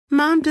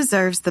Mom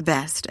deserves the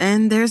best,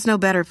 and there's no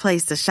better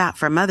place to shop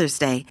for Mother's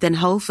Day than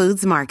Whole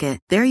Foods Market.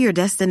 They're your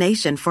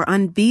destination for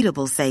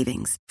unbeatable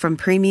savings, from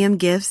premium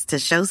gifts to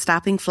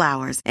show-stopping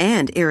flowers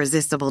and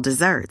irresistible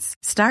desserts.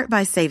 Start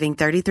by saving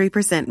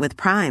 33% with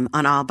Prime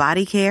on all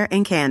body care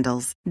and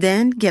candles.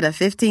 Then get a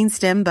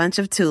 15-stem bunch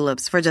of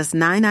tulips for just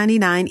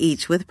 $9.99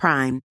 each with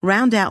Prime.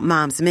 Round out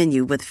Mom's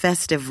menu with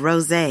festive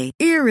rosé,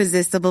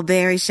 irresistible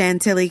berry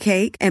chantilly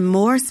cake, and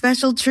more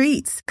special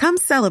treats. Come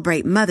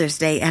celebrate Mother's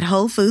Day at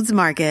Whole Foods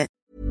Market.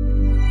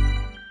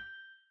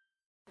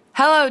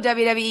 Hello,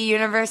 WWE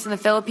Universe in the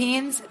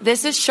Philippines.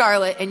 This is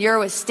Charlotte, and you're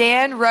with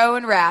Stan, Ro,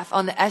 and Raph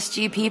on the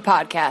SGP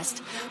podcast.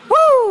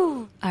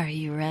 Woo! Are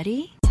you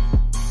ready?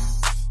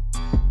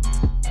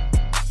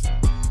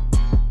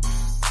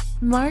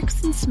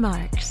 Marks and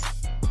Smarks.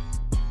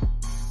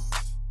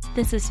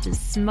 This is the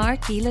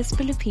Smarkilas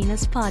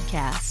Pilipinas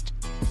podcast.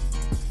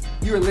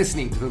 You're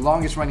listening to the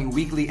longest-running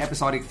weekly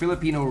episodic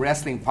Filipino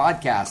wrestling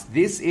podcast.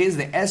 This is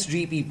the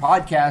SGP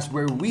podcast,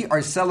 where we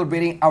are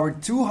celebrating our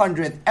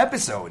 200th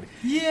episode.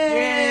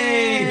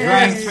 Yay!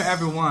 Drinks for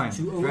everyone.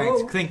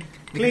 Drinks. Clink.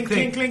 Clink,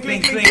 clink, clink,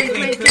 clink, clink,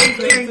 clink, clink,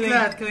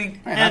 clink,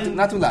 clink. Right,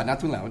 not too loud, not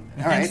too loud.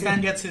 All right.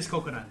 Stan gets his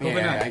coconut.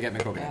 Yeah, I get my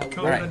coconut.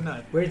 Coconut.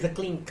 Right. Where's the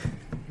clink?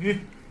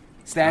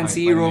 Stan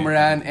C,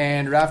 Romaran,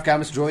 and Raf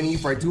Camus joining you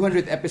for our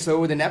 200th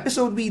episode. An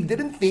episode we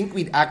didn't think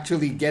we'd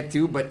actually get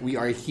to, but we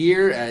are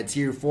here at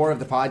Tier 4 of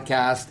the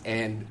podcast.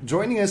 And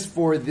joining us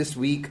for this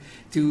week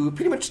to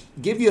pretty much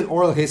give you an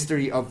oral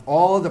history of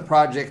all the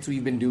projects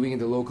we've been doing in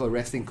the local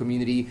wrestling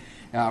community.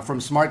 From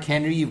Smart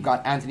Henry, you've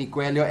got Anthony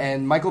Coelho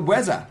and Michael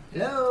Bueza.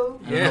 Hello.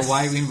 I don't know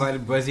why we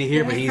invited Buzzy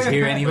here, but he's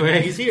here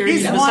anyway. He's here.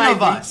 He's one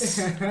of us.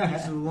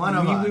 He's one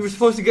of us. We were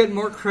supposed to get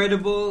more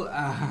credible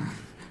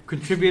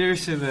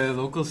contributors to the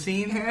local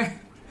scene,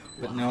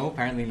 but no,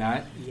 apparently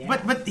not. Yeah.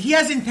 But he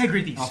has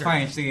integrity, sir.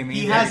 Fine, sige,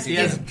 he has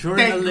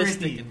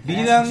journalistic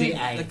bilang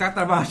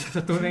nagtatrabaho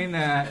sa tunay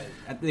na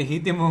at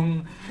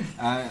lehitimong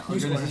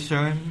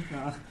organisasyon,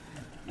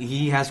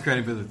 he has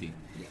credibility.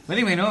 But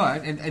anyway, no,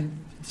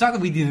 it's not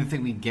that we didn't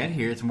think we'd get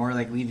here. It's more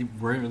like we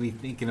weren't really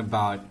thinking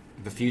about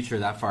the future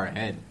that far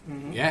ahead.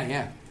 Mm-hmm.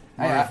 Yeah.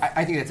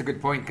 I think that's a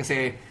good point,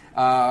 kasi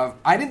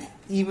I didn't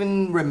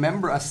even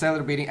remember us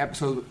celebrating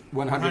episode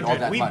 100 all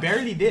that we much. We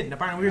barely did.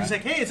 Apparently, we were just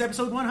like, hey, it's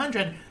episode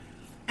 100.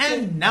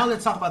 And now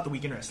let's talk about the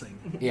week in wrestling.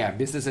 Yeah,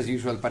 business as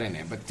usual pa rin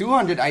eh. But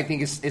 200, I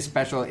think, is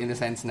special in the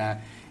sense na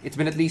it's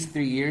been at least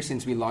 3 years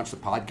since we launched the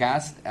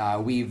podcast.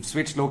 We've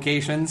switched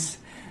locations.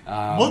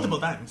 Multiple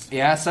times.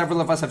 Yeah,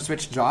 several of us have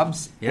switched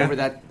jobs over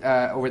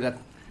that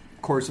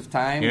course of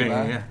time.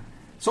 Yeah.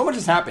 So much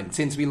has happened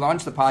since we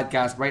launched the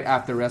podcast right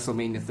after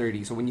WrestleMania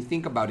 30. So when you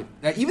think about it,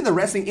 even the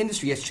wrestling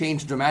industry has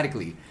changed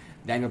dramatically.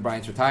 Daniel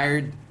Bryan's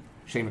retired.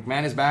 Shane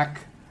McMahon is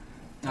back.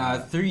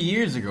 3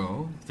 years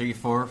ago,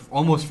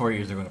 almost 4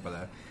 years ago na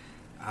pala,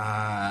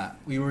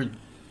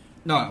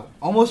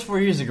 almost 4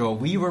 years ago,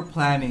 we were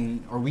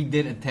planning, or we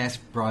did a test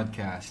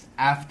broadcast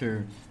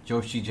after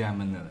Joshi Jam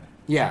Manila.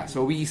 Yeah,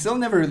 so we still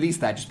never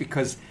released that just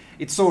because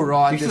it's so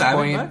raw at this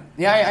point.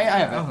 Yeah,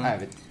 I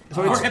have it.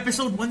 So it's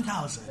episode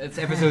 1000. It's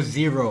episode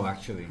 0,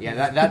 actually.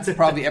 Yeah, that's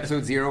probably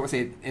episode 0.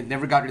 It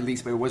never got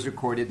released, but it was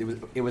recorded.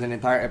 It was an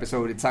entire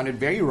episode. It sounded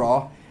very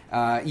raw,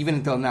 even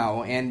until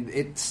now, and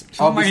it's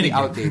obviously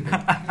outdated.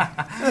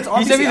 It's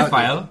obviously you sent me the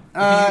file.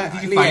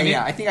 Did you find it?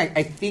 Yeah, I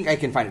think I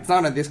can find it. It's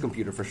not on this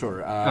computer for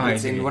sure.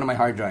 It's in one of my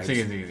hard drives.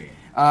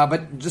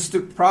 But just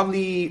to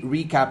probably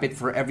recap it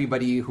for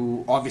everybody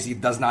who obviously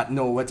does not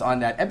know what's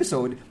on that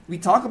episode, we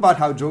talk about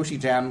how Joshi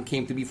Jam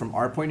came to be from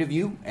our point of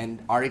view and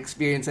our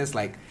experiences,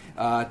 like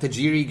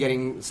Tajiri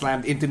getting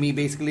slammed into me,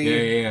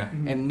 basically,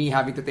 and me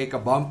having to take a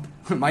bump,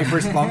 my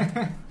first bump.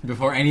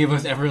 Before any of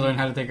us ever learned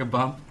how to take a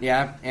bump.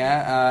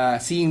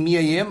 Seeing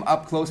Mia Yim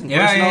up close and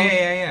personal.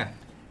 Yeah.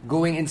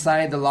 Going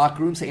inside the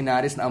locker room sa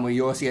Inaris na amoy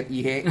Yossi at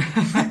Ihe.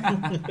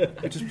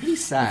 Which is pretty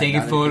sad.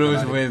 Taking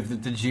photos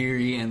with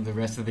Tajiri and the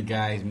rest of the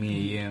guys, Mia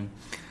Yim.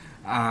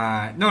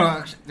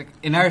 No,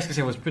 Inaris because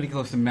it was pretty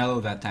close to Mellow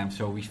that time,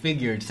 so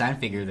Stan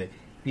figured that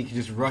we could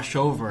just rush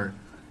over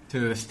to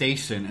the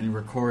station and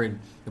record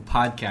the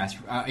podcast.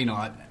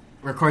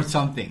 Record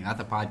something, not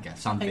the podcast,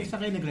 something. Ay,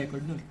 saan kayo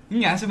nag-record nun?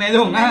 Yeah, sa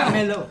Mellow.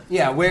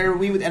 Yeah, where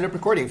we would end up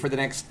recording for the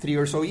next 3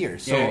 or so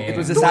years. So it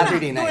was a 2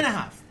 Saturday night.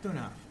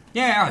 2.5.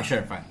 Yeah,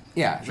 sure, fine.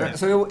 Yeah, sure.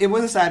 So it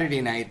was a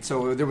Saturday night,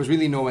 so there was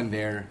really no one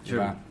there. Sure.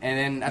 Diba? And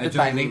then at the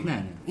time, late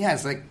na. Yeah,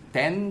 it's like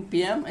 10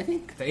 p.m. I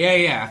think.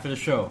 Yeah, after the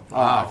show.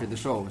 After the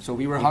show, so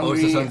we were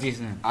hungry.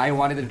 I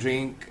wanted a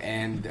drink,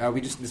 and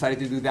we just decided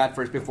to do that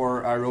first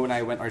before Ro and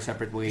I went our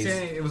separate ways.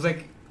 It was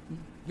like,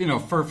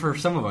 for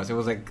some of us, it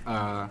was like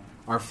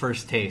our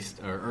first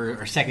taste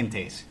or second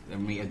taste.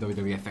 We at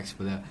WWFX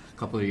for a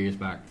couple of years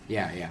back.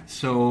 Yeah.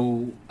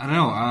 So I don't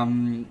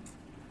know.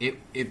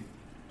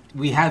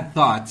 We had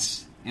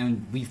thoughts,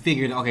 and we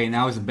figured, okay,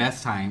 now is the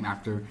best time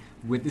after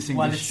witnessing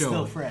this show.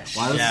 While it's still fresh.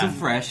 While it's still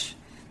fresh,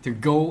 to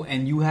go,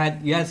 and you had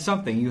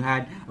something. You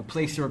had a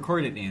place to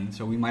record it in,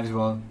 so we might as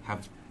well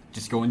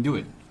just go and do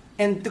it.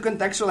 And to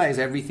contextualize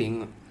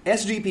everything,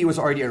 SGP was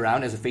already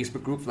around as a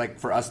Facebook group, like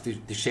for us to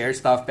share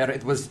stuff. But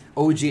it was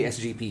OG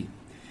SGP.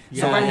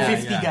 So around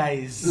 50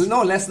 guys.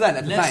 No, less than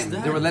at the time.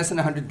 There were less than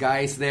 100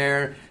 guys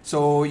there.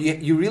 So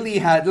you really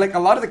had, like, a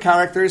lot of the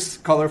characters,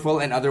 colorful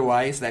and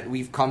otherwise, that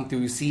we've come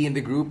to see in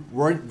the group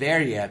weren't there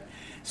yet.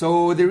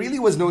 So there really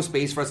was no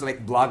space for us to,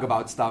 like, blog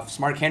about stuff.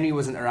 Smart Henry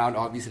wasn't around,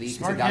 obviously.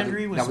 Smart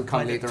Henry was that would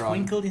come later on.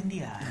 Twinkled in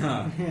the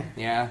eye.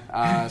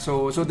 Yeah.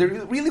 So there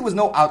really was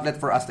no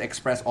outlet for us to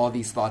express all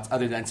these thoughts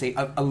other than, say,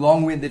 a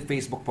long-winded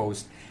Facebook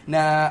post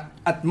na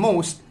at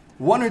most,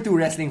 1 or 2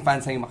 wrestling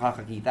fans ang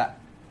makakakita.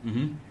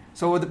 Mm-hmm.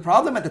 So the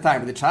problem at the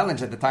time, or the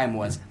challenge at the time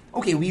was,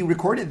 okay, we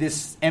recorded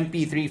this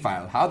MP3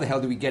 file. How the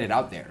hell do we get it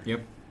out there?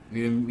 Yep.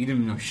 We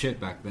didn't know shit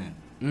back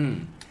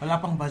then. Wala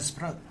pang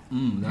Buzzsprout.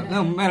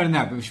 No matter than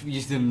that, but we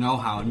just didn't know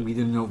how, and we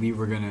didn't know we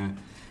were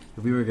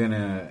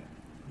gonna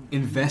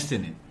invest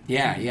in it.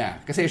 Yeah.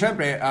 Kasi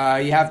syempre,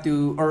 you have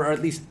to, or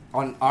at least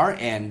on our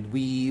end,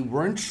 we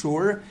weren't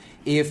sure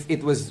if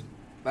it was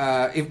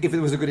if it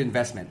was a good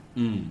investment.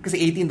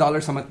 Kasi $18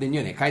 a month din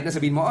yun eh. Kahit na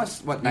sabihin mo,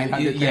 what,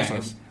 900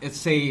 pesos? Let's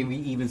say we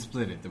even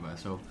split it, diba?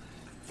 So,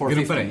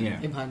 $450. Pa rin, yeah.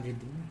 500.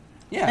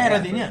 Yeah.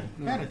 Pera din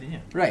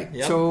yan. Right.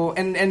 Yep. So,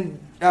 and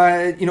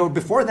you know,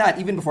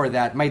 even before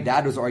that, my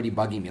dad was already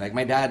bugging me. Like,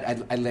 my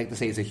dad, I'd like to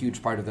say, is a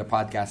huge part of the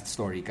podcast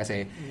story.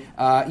 Kasi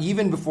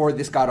even before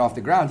this got off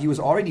the ground, he was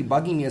already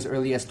bugging me as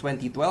early as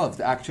 2012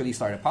 to actually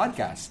start a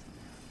podcast.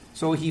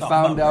 So he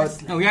found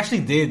out... No, we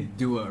actually did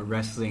do a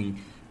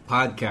wrestling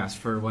podcast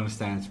for one of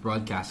Stan's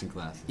broadcasting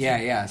classes.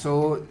 Yeah.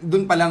 So,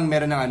 dun pa lang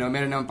meron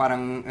ng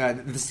parang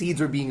the seeds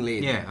were being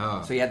laid.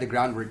 Yeah. So, he had the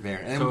groundwork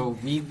there. And so,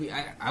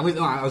 I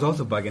was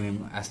also bugging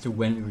him as to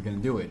when we were going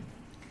to do it.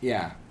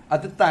 Yeah.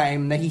 At the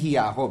time,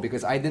 nahihiya ako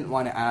because I didn't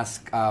want to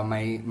ask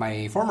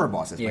my former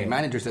bosses, my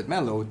managers at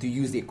Mello, to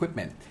use the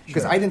equipment.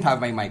 Because I didn't have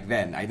my mic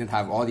then. I didn't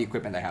have all the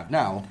equipment I have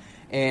now.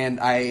 And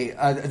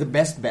the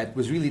best bet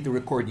was really to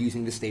record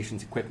using the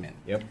station's equipment.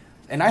 Yep.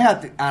 And I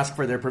had to ask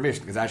for their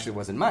permission because actually it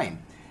wasn't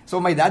mine. So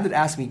my dad would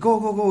ask me,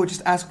 go,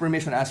 just ask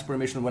permission.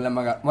 Walang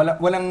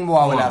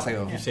mawawala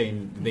sa'yo.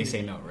 They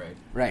say no, right?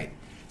 Right.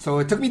 So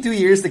it took me 2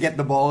 years to get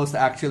the balls to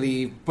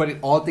actually put it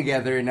all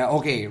together. Now,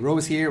 okay,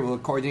 Rose here, we'll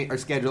coordinate our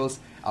schedules.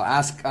 I'll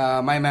ask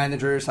my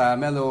manager sa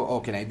Mello,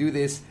 can I do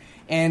this?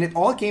 And it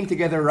all came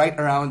together right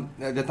around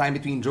the time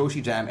between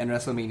Joshi Jam and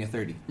WrestleMania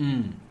 30.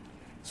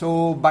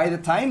 So by the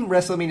time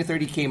WrestleMania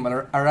 30 came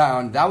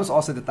around, that was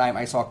also the time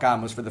I saw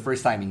Camus for the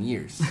first time in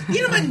years.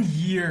 Hindi naman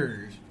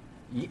years.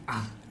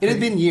 It had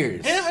been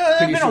years. It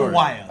had been a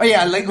while. Oh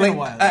yeah, like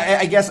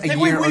I guess a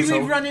year or so.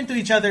 We've run into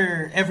each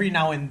other every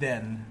now and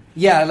then.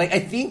 Yeah, like I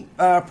think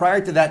prior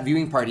to that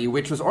viewing party,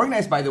 which was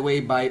organized, by the way,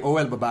 by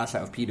OL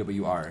Babasa of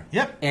PWR.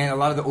 Yep. And a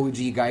lot of the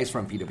OG guys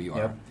from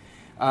PWR.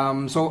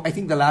 Yep. So I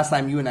think the last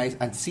time you and I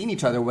had seen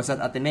each other was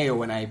at Ateneo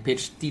when I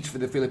pitched Teach for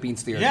the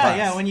Philippines to your class.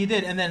 Yeah, when you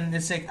did. And then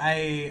it's like,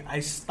 I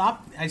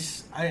stopped, I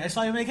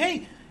saw you like,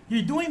 hey,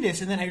 you're doing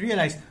this. And then I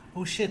realized,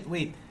 oh shit,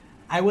 wait.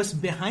 I was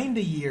behind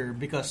a year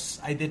because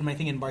I did my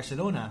thing in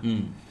Barcelona.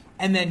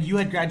 And then you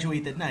had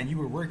graduated na and you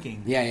were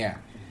working.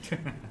 Yeah.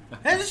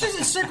 And it's just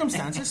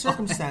circumstances.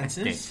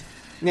 Okay.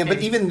 Yeah,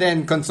 but even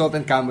then,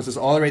 Consultant Camus was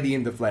already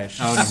in the flesh.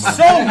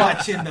 So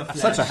much in the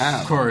flesh. Such a ham.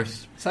 Of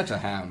course. Such a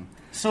ham.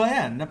 So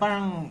ayan, na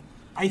parang,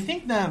 I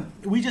think na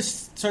we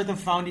just sort of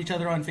found each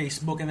other on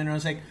Facebook and then I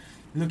was like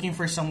looking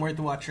for somewhere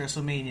to watch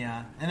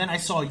WrestleMania. And then I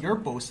saw your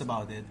post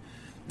about it.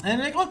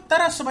 And like,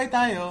 tara, sabay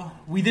tayo.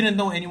 We didn't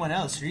know anyone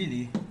else,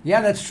 really.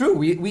 Yeah, that's true.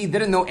 We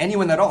didn't know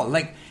anyone at all.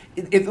 Like,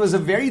 it was a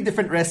very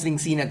different wrestling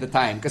scene at the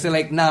time. Because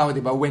like now,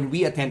 diba, when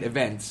we attend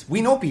events,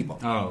 we know people.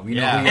 Oh, we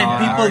know who we are.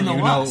 And people know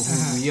you know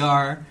us. who we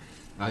are.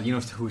 You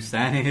know who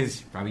Stan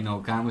is. Probably know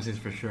who Camus is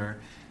for sure.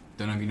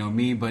 Don't know if you know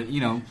me. But,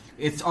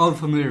 it's all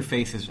familiar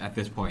faces at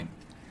this point.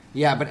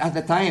 Yeah, but at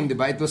the time,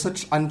 diba, it was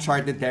such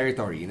uncharted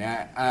territory.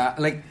 I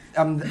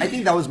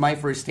think that was my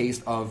first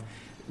taste of...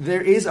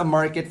 There is a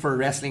market for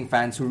wrestling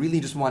fans who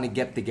really just want to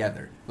get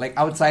together. Like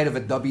outside of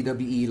a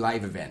WWE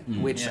live event,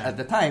 which at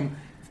the time,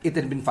 it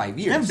had been 5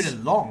 years. It had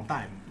been a long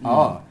time.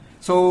 Oh.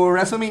 So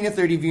WrestleMania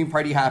 30 viewing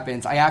party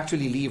happens. I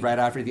actually leave right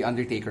after the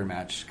Undertaker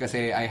match because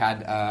I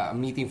had a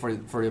meeting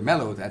for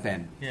Mello to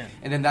attend. Yeah.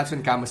 And then that's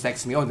when Camus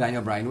texts me,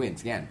 Daniel Bryan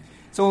wins again.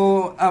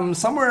 So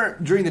somewhere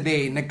during the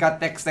day,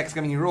 nagka-text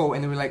coming in row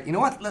and they were like, you know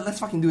what? Let's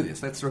fucking do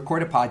this. Let's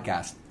record a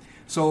podcast.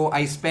 So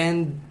I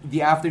spend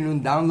the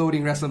afternoon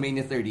downloading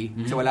WrestleMania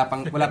 30 so wala pa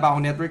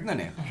akong network nun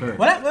eh. Sure.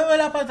 Wala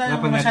pa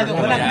tayo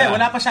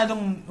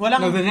masyadong.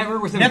 No, the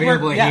network wasn't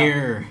available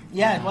here.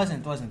 Yeah, it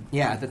wasn't.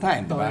 Yeah, at the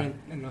time, diba?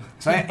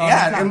 So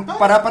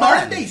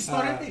Torrent days.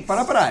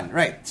 Para-paraan,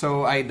 right.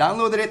 So I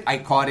downloaded it, I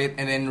caught it,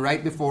 and then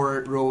right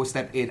before Rose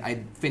stepped in,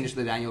 I finished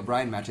the Daniel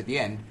Bryan match at the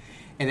end.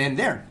 And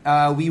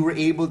then we were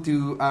able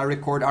to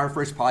record our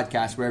first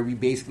podcast where we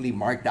basically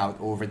marked out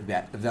over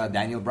the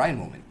Daniel Bryan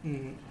moment.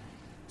 Mm-hmm.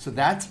 So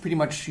that's pretty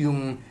much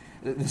the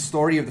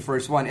story of the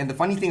first one. And the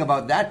funny thing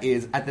about that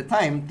is, at the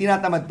time,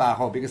 tinatamad pa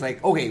ako because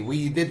like, okay,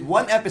 we did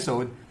one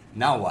episode,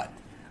 now what?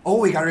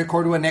 Oh, we gotta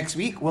record one next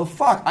week? Well,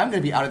 fuck, I'm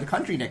gonna be out of the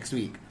country next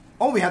week.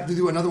 we have to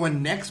do another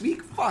one next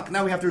week? Fuck,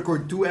 now we have to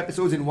record 2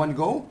 episodes in one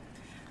go?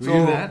 We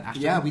did that,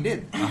 actually? Yeah, we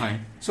did. Okay.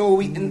 So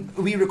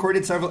we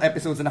recorded several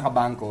episodes in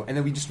Nakabanko, and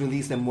then we just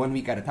released them 1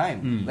 week at a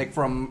time, like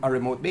from a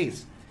remote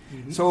base.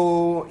 Mm-hmm.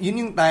 So yun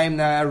yung time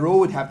na Ro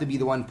would have to be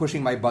the one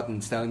pushing my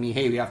buttons, telling me,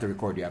 hey, we have to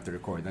record. And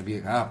I'd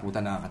be like, puta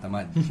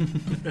nakakatamad.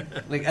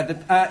 Like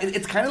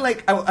it's kind of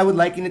like I would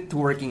liken it to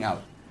working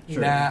out.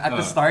 Sure. At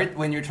the start,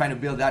 when you're trying to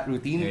build that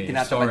routine,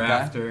 you're sore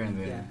after, and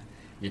then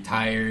you're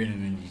tired,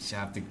 and then you just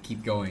have to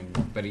keep going,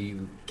 but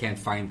you can't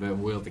find the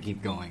will to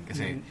keep going because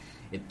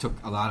it took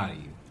a lot out of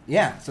you.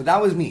 Yeah, so that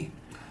was me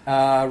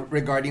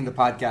regarding the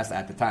podcast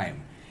at the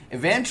time.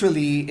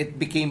 Eventually, it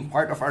became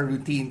part of our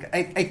routine.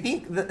 I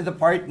think the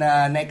part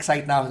na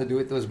excite now to do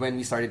it was when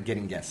we started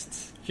getting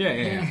guests.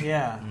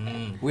 Yeah.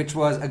 Which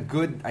was a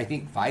good, I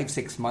think,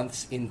 5-6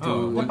 months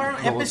into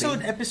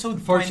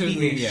episode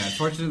Fortunately, 20-ish.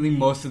 Fortunately,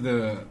 most of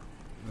the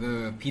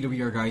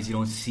PWR guys you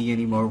don't see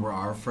anymore were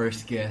our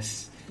first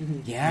guests.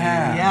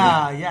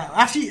 Yeah.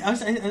 Actually,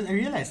 I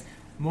realized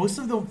most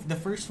of the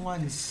first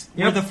ones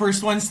were the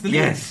first ones to leave.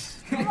 Yes.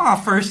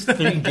 First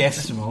 3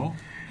 guests, Mo.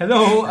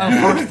 Hello,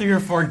 first 3 or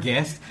 4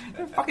 guests.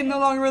 They're fucking no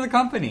longer with the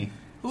company.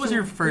 Who was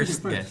your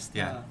first guest?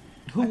 Yeah.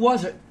 Who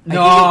was it?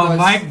 No, it was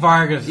Mike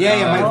Vargas.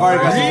 Yeah, Mike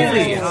Vargas.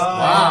 Really?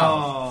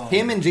 Wow.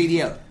 Him and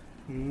JDL.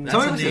 That's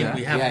the name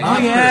we have.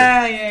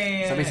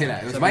 Yeah. Sabi sila.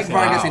 It was Mike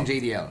Vargas and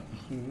JDL.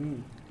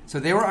 So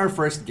they were our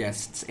first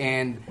guests,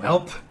 and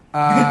Welp.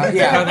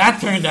 Yeah. How that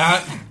turned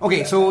out.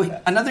 Okay, so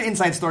another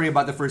inside story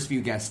about the first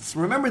few guests.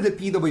 Remember that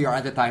PWR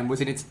at the time was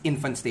in its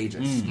infant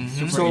stages.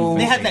 So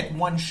they had like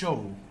one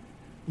show.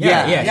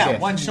 Yeah,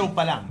 one show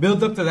pa lang.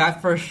 Build up to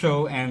that first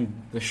show and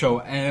the show,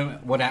 and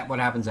what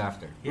happens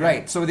after. Yeah.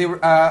 Right. So they were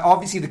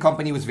obviously the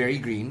company was very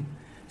green.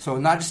 So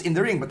not just in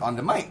the ring, but on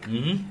the mic.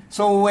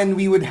 So when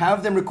we would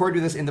have them record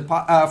with us in the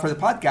for the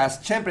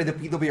podcast, syempre the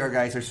PWR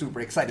guys are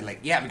super excited. Like,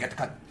 yeah, we got to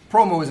cut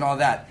promos and all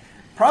that.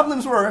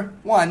 Problems were,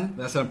 1...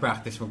 That's not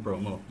practice for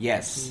promo.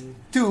 Yes.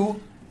 2,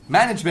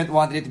 management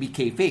wanted it to be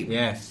kayfabe.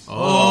 Yes.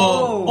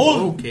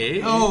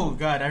 Okay. Oh,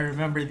 God, I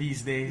remember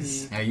these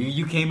days. Yeah,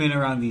 you came in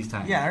around these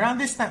times. Yeah, around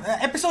this time.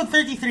 Episode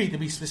 33, to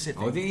be specific.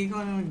 Oh,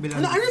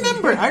 I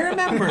remember.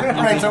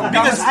 Right, so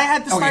because I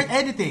had to start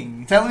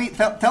editing.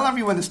 Tell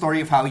everyone the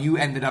story of how you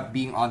ended up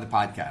being on the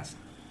podcast.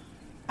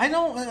 I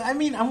know. I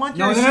mean, I want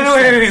your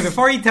wait.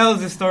 Before he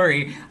tells the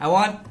story, I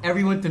want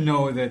everyone to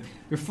know that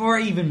before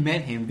I even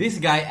met him, this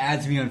guy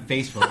adds me on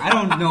Facebook. I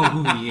don't know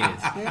who he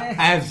is.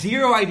 I have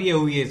zero idea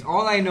who he is.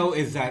 All I know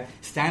is that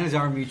Stan is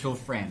our mutual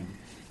friend.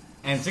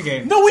 And it's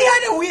okay. No,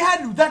 we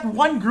had that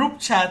one group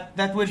chat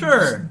that would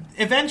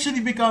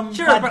eventually become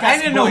podcast but I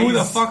didn't know who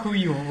the fuck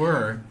you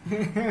were.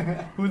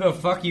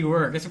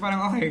 Kasi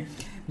parang, okay,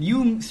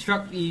 you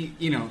struck me,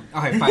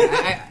 okay, fine.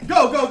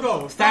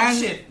 Go. Stan,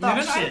 shit.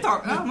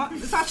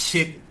 It's not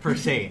shit per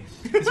se.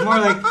 It's more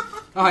like,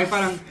 okay,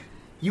 parang,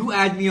 you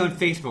add me on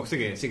Facebook.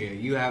 Sige,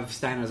 you have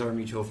Stan as our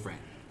mutual friend.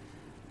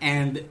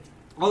 And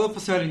all of a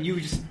sudden, you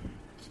just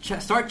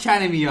start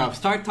chatting me up,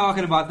 start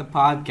talking about the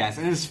podcast,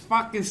 and just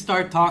fucking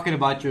start talking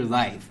about your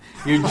life,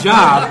 your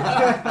job,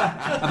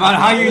 about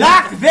how you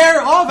lack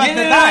thereof at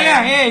the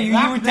time. You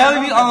were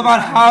telling me all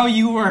about how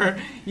you were,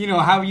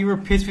 how you were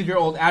pissed with your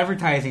old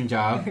advertising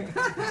job,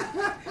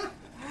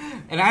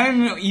 and I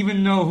didn't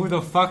even know who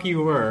the fuck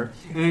you were.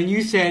 And then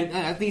you said,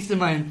 at least in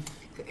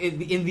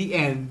the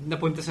end,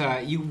 napunta sa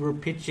you were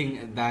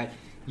pitching that.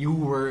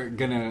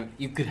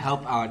 You could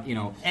help out,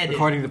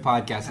 recording the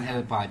podcast and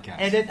edit podcast.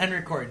 Edit and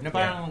record.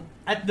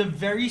 At the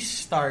very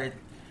start,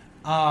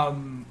 I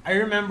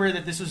remember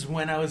that this was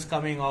when I was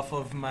coming off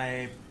of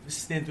my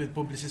stint with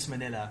Publicis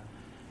Manila.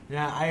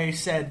 I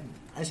said,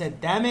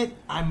 damn it,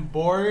 I'm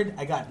bored.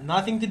 I got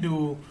nothing to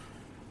do.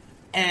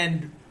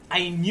 And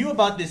I knew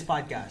about this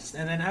podcast.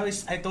 And then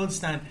I told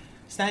Stan,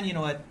 you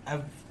know what?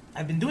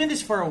 I've been doing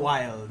this for a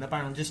while.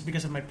 Just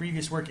because of my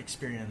previous work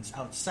experience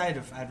outside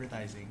of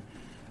advertising.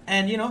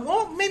 And,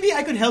 maybe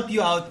I could help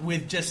you out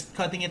with just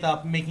cutting it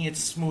up, making it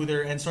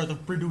smoother, and sort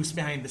of produce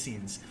behind the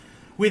scenes.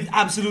 With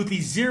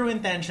absolutely zero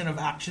intention of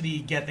actually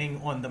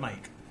getting on the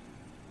mic.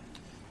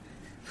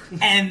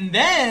 And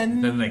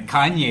then... Then like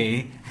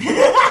Kanye...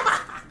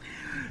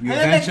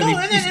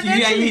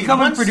 You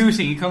come in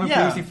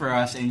producing for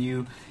us, and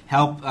you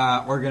help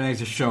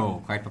organize a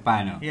show, kahit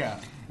papano. Yeah.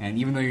 And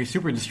even though you're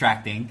super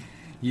distracting,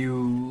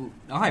 you...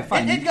 Okay,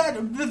 fine.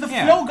 The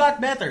flow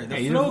got better.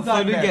 The flow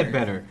did get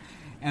better.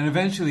 And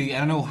eventually, I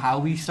don't know how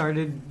we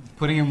started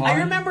putting him on. I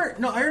remember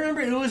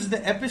it was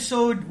the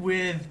episode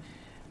with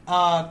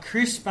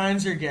Chris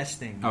Panzer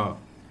guesting. Oh.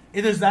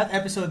 It was that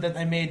episode that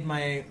I made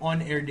my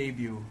on-air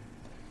debut.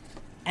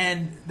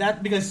 And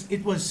that because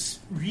it was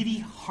really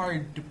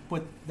hard to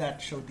put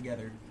that show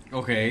together.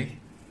 Okay.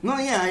 No,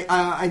 yeah,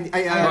 are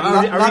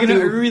we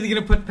really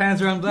gonna put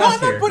Panzer on blast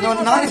here? Not put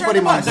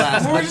him on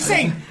blast. We're just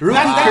saying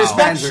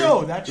that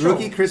show.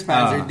 Rookie Chris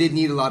Panzer did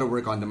need a lot of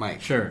work on the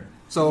mic. Sure.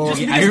 So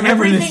I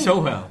remember this so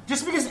well.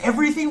 Just because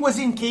everything was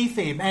in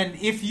kayfabe, and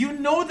if you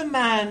know the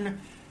man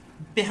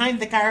behind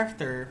the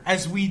character,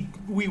 as we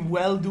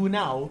well do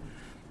now,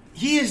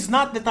 he is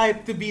not the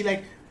type to be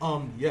like,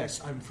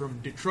 yes, I'm from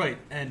Detroit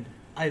and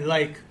I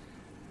like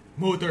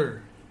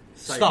motor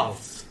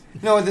stuff.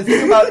 No, the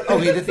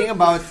thing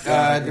about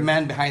the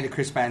man behind the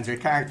Chris Panzer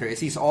character is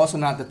he's also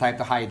not the type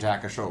to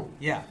hijack a show.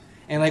 Yeah.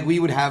 And like we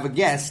would have a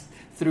guest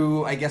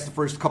through, I guess, the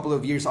first couple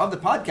of years of the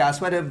podcast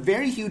who had a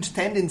very huge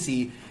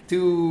tendency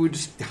to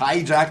just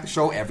hijack the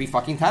show every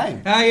fucking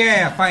time.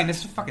 Fine.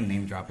 Let's just fucking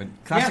name drop it.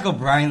 Classical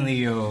Brian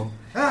Leo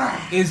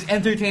is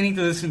entertaining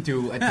to listen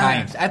to at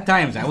times. At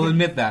times, I will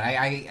admit that.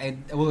 I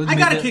will admit I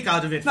got a kick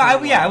out of it.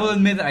 I will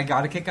admit that I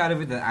got a kick out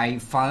of it. That I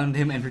found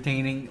him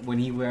entertaining when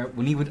he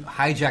would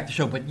hijack the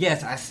show. But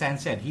yes, as San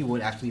said, he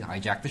would actually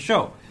hijack the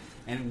show.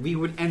 And we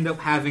would end up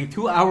having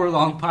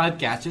 2-hour-long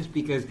podcasts just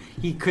because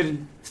he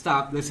couldn't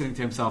stop listening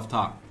to himself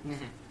talk.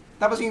 Mm-hmm.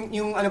 Tapos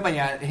yung ano pa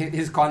niya,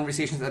 his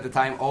conversations at the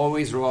time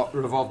always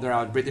revolved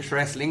around British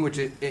wrestling, which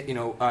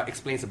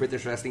explains the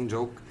British wrestling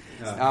joke.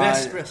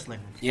 Best wrestling.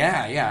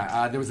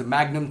 Yeah. There was the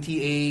Magnum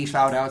TA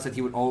shout-outs that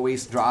he would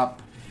always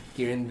drop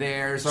here and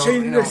there. So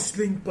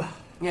wrestling pa.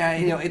 Yeah,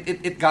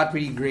 it got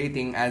pretty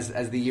grating as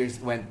the years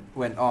went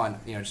on.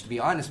 Just to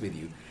be honest with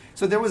you.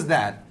 So there was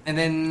that, and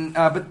then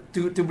but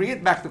to bring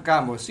it back to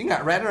Camus,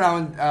 right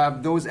around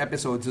those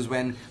episodes is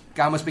when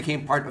Camus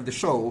became part of the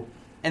show,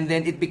 and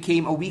then it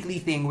became a weekly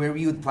thing where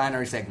we would plan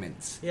our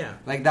segments. Yeah,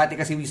 like that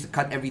because we used to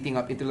cut everything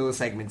up into little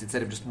segments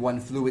instead of just one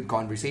fluid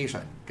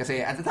conversation. Because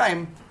at the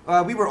time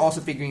we were also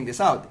figuring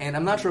this out, and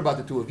I'm not sure about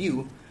the two of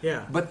you.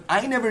 Yeah, but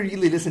I never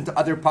really listened to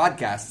other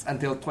podcasts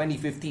until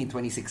 2015,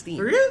 2016.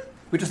 Really?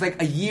 Which was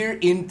like a year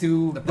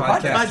into the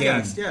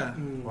podcast. Yeah.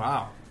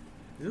 Wow.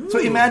 Ooh. So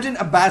imagine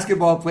a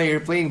basketball player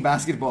playing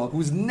basketball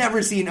who's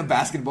never seen a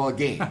basketball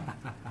game.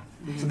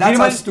 So that's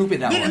how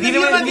stupid that was.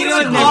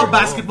 A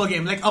basketball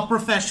game, like a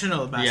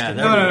professional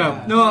basketball.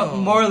 Yeah, no.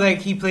 More like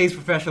he plays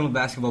professional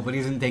basketball, but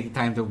he doesn't take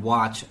time to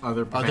watch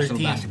other professional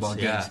basketball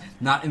games,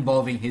 not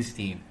involving his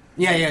team.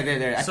 Yeah,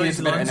 there. I think it's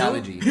a better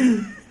analogy.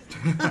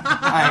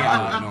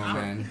 I don't know,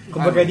 man.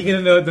 Kumbaga, di ka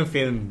nanood ng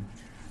film.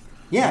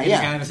 Yeah. Di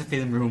ka nasa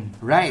film room.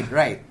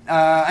 Right.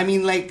 I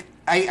mean, like,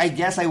 I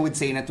guess I would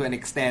say that to an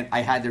extent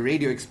I had the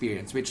radio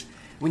experience, which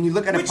when you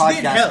look at a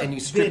podcast and you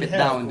strip it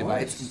down,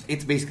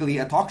 it's basically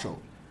a talk show.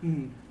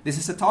 Mm. This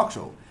is a talk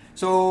show.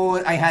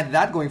 So I had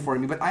that going for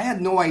me, but I had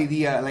no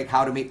idea like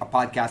how to make a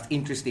podcast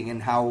interesting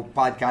and how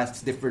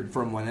podcasts differed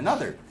from one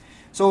another.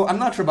 So I'm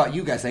not sure about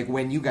you guys, like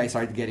when you guys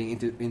started getting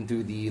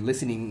into the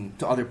listening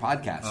to other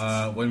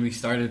podcasts. When we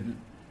started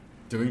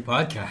doing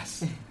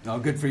podcasts. Oh,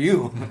 good for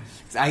you.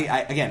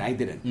 I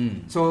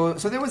didn't. So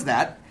there was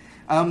that.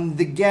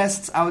 The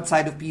guests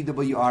outside of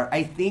PWR,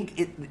 I think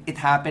it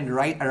happened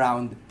right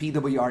around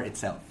PWR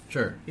itself.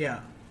 Sure. Yeah.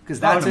 Because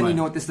that's when you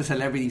notice the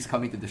celebrities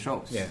coming to the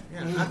shows. Yeah.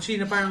 Actually,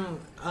 na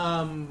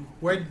parang,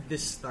 where did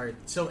this start?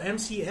 So,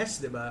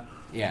 MCS, diba?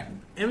 Yeah.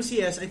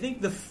 MCS, I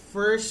think the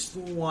first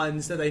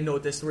ones that I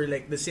noticed were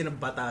like the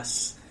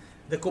Sinabatas,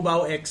 the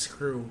Cubao X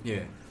crew.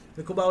 Yeah.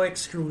 The Cubao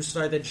X crew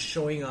started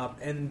showing up,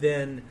 and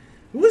then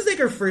who was like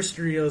our first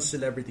real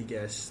celebrity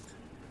guest?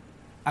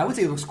 I would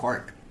say it was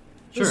Quark.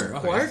 Sure.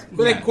 Quark?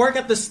 Okay. Like Quark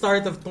at the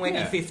start of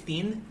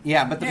 2015?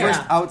 Yeah, but the first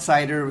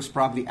outsider was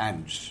probably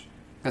Ange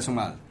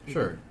Pesumal.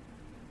 Sure.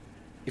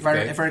 If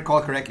I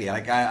recall correctly,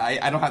 like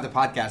I don't have the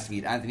podcast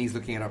feed. Anthony's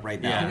looking it up right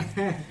now.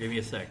 Yeah. Give me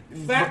a sec.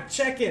 Fact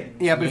checking.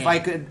 Yeah, but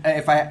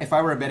if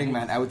I were a betting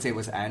man, I would say it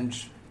was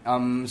Ange.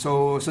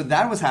 So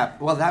that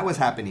was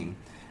happening.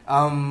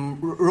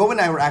 Ro and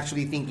I were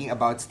actually thinking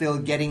about still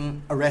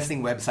getting a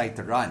wrestling website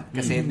to run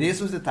because this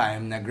was the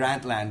time that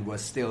Grantland was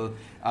still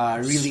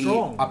really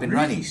strong, up and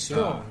really running.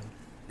 Strong.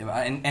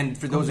 And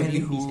for those of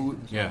you who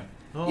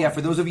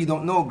for those of you who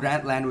don't know,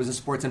 Grantland was a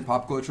sports and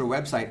pop culture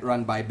website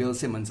run by Bill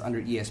Simmons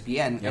under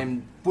ESPN,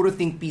 and puro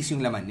think piece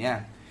yung laman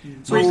niya.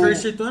 So,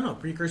 precursor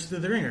to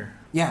the Ringer.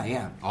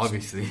 Yeah.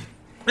 Obviously.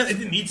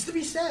 It needs to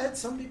be said.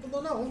 Some people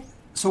don't know.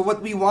 So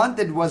what we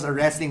wanted was a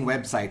wrestling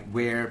website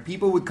where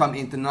people would come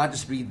in to not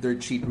just read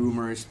dirt sheet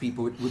rumors,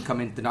 people would come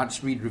in to not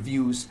just read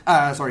results,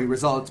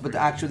 but to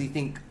actually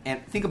think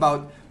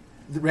about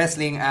the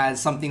wrestling as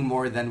something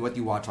more than what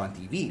you watch on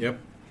TV. Yep.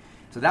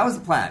 So that was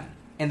the plan.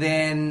 And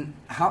then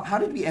how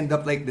did we end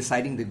up like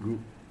deciding the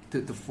group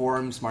to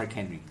form Smart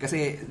Henry? Because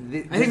I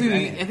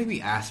think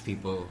we asked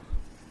people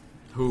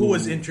who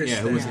was interested.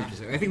 Yeah, who was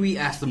interested. I think we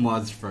asked the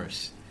mods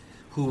first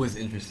who was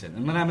interested.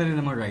 And marami rin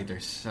naman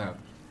writers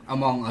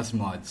among us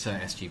mods sa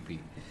SGP.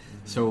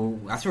 So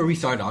that's where we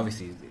started,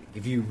 obviously.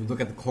 If you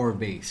look at the core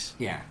base.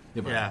 Yeah.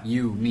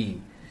 You,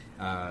 me,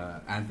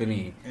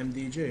 Anthony.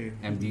 MDJ.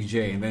 And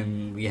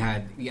then we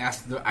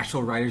asked the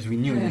actual writers we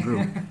knew in the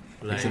group.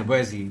 Like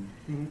Sinabuesi,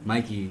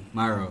 Mikey,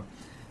 Maro.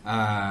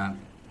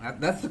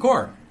 That's the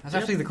core. That's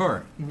actually the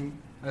core. Mm-hmm.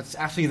 That's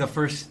actually the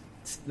first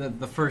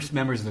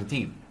members of the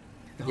team.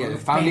 The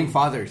founding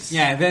fathers.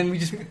 Yeah, and then we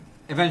just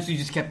eventually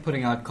just kept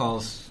putting out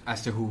calls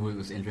as to who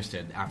was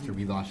interested after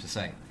we launched the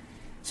site.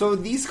 So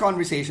these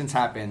conversations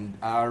happened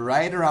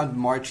right around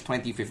March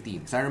 2015.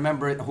 Because I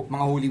remember mga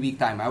Holy Week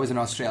time. I was in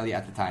Australia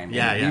at the time.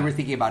 We were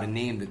thinking about a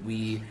name that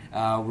we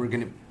were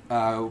going to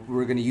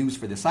we're going to use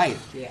for the site.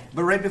 Yeah.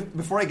 But right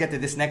before I get to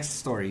this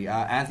next story,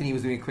 Anthony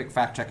was doing a quick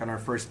fact check on our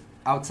first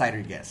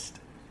outsider guest.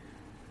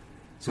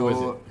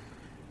 So,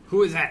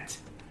 Who is that?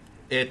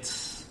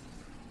 It's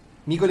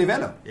Nico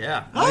Livello.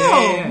 yeah.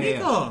 Oh,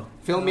 Nico.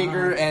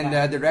 Filmmaker and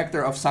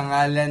director of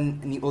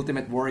Sangalan ni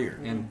Ultimate Warrior.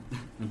 And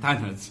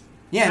Thanos.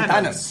 Yeah, and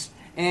Thanos.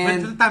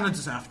 And But Thanos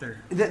is after.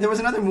 there was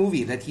another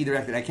movie that he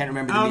directed. I can't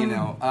remember the name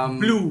now.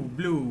 Blue. Yeah,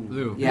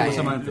 Blue yeah.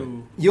 Bustamante.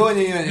 Yun.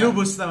 Blue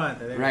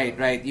Bustamante.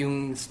 Right.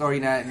 Yung story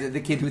na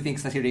the kid who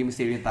thinks na si Rey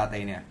Mysterio yung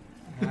tatay niya.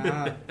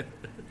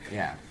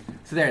 Yeah.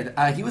 So there,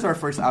 he was our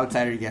first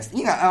outsider guest.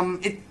 Yun nga,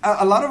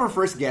 a lot of our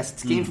first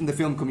guests came from the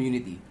film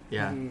community.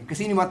 Yeah.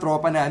 Kasi yung mga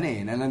tropa na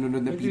na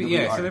nanonood ng PWR.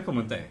 Yeah, sila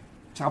pumunta eh.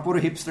 Tsaka puro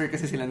hipster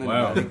kasi sila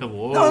Wow. nanonood.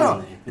 Whoa.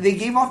 No. They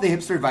gave off the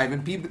hipster vibe,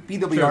 and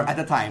PWR at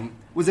the time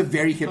was a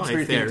very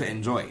hipster Okay, thing fair. to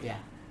enjoy. Yeah.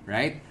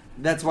 Right?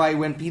 That's why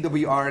when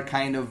PWR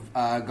kind of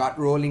got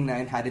rolling na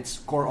and had its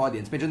core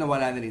audience, medyo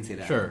nawala na rin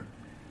sila. Sure.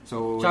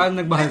 So, Tsaka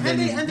nagmahal And din.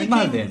 they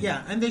Nagmahal came, din.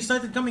 yeah, and they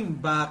started coming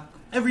back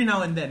every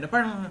now and then.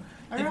 Parang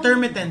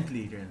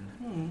intermittently rin.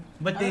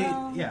 But they,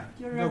 yeah.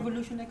 Your Go.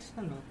 Revolution X,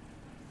 ano?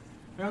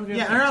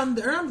 Yeah,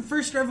 around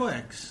first Revo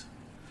X.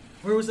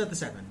 Or was that the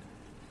second?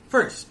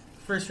 First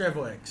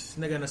Revo X.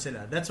 Nagano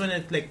sila. That's when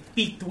it like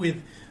peaked with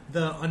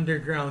the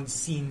underground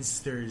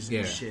scenesters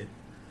and Yeah. shit.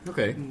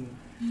 Okay.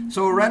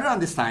 So right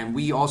around this time,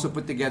 we also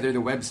put together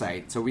the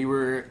website. So we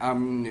were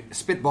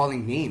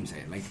spitballing names.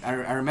 Like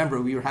I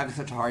remember we were having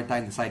such a hard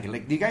time deciding.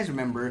 Like, do you guys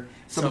remember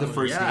some of the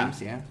first names?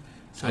 Yeah.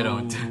 So, I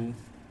don't.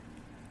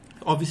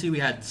 Obviously, we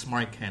had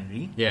Smart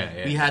Henry. Yeah.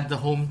 We had the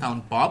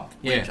Hometown Pop,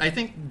 which Yeah. I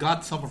think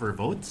got some of our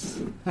votes.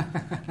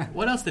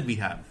 What else did we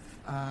have?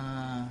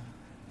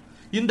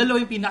 Yung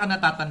dalawa yung pinaka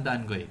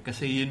natatandaan ko eh.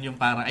 Kasi yun yung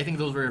parang, I think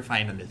those were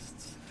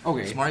finalists.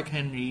 Okay. Smart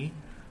Henry,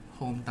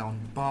 Hometown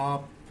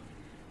Pop.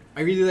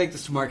 I really like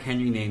the Smart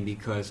Henry name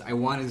because I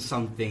wanted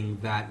something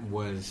that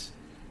was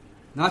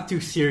not too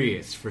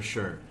serious for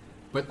sure,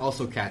 but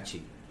also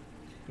catchy.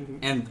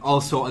 And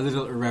also a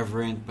little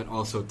irreverent, but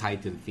also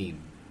tied to the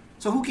theme.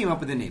 So who came up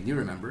with the name? Do you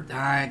remember?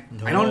 I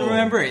don't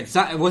remember. It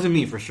wasn't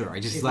me for sure. I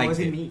just It liked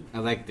wasn't it. me. I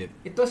liked it.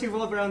 It was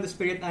revolved around the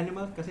spirit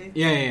animal kasi.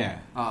 Yeah.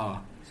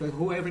 So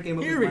whoever came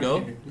up Here with we go.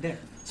 Mark, there.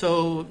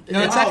 So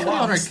it's actually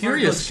on our Smart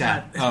Curious Girls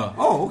chat.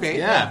 Oh, okay.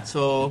 Yeah.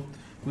 So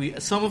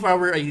some of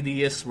our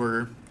ideas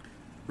were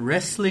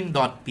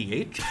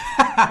wrestling.ph.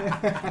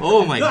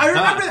 Oh my No,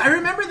 god. I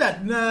remember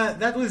that.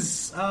 That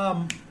was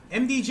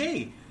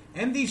MDJ.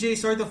 MDJ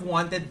sort of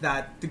wanted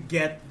that to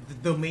get the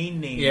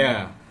domain name.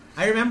 Yeah.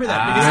 I remember that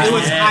because it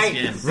was hype.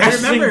 yes. I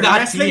remember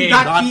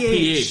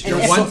wrestling.ph. Your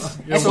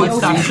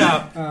one-stop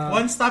shop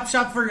One-stop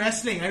shop for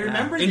wrestling. I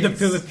remember in the this.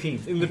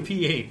 Philippines, in the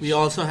PH. We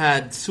also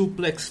had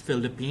Suplex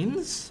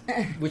Philipines.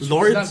 Which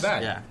Lords, is not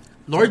bad. yeah.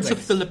 Lords of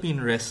Philippine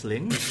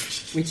Wrestling.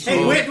 Which which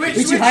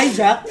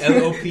hijacked.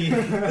 LOP.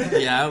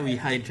 Yeah, we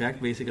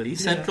hijacked basically.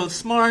 Central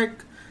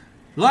Smart.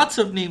 Lots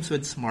of names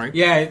with Smart.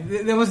 Yeah,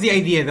 that was the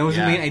idea. That was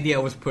the Yeah. main idea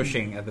I was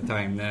pushing at the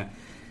time.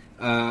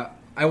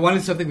 I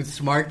wanted something with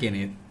Smart in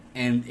it,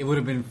 and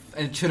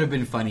it should have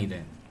been funny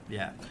then.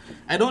 Yeah.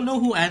 I don't know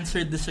who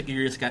answered this sa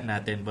Curious Cat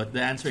natin, but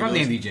the answer From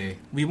goes, the MDJ.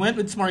 we went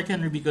with Smart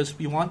Henry because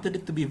we wanted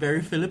it to be very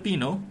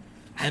Filipino.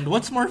 And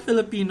what's more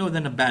Filipino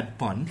than a bad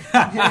pun?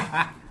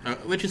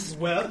 Which is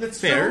that's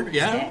fair, true.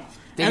 yeah.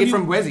 Take And it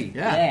from Wezzy.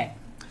 Yeah.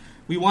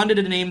 We wanted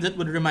a name that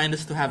would remind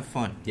us to have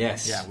fun.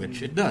 Yes. Yeah,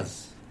 which it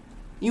does.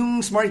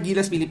 Yung Smart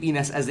Gilas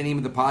Pilipinas as the name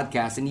of the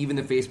podcast and even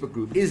the Facebook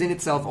group is in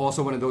itself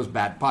also one of those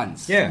bad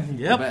puns. Yeah.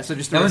 Yep. So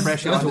just to That was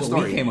refresh you on the what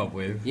story. we came up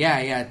with.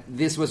 Yeah.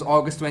 This was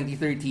August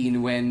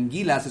 2013 when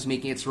Gilas was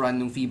making its run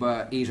ng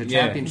FIBA Asia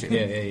Championship.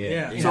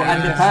 Yeah. So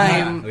at the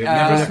time, We've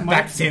never looked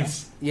back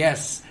since.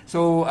 yes.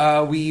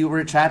 So we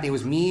were chatting. It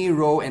was me,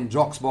 Ro, and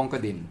Jox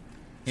Bonka din.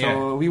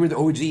 So we were the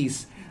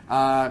OGs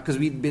because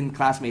we'd been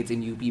classmates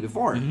in UP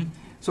before.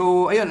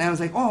 So ayun, I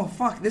was like, oh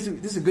fuck, this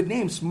is a good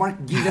name,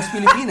 Smart Gilas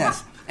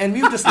Pilipinas. And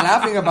we were just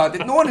laughing about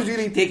it. No one was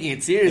really taking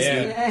it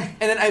seriously. Yeah.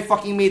 And then I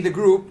fucking made the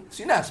group.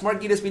 So Smart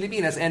Gilas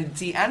Pilipinas. And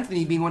see,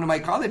 Anthony being one of my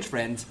college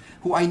friends,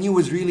 who I knew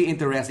was really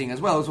into wrestling as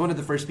well, was one of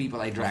the first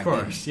people I dragged Of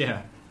course, in.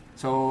 yeah.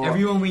 So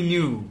Everyone we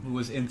knew who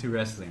was into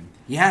wrestling.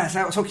 yeah,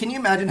 so can you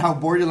imagine how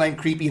borderline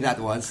creepy that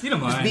was? You don't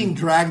Just mind. being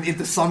dragged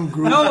into some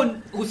group. No,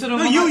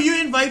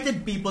 you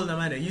invited people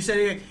naman eh. You said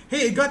like,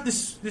 hey, I got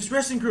this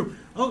wrestling group.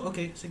 Oh,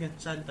 okay, sige,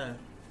 sali tayo.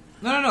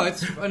 No.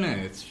 It's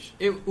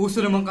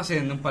uso naman kasi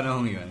nung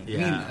panahon yun.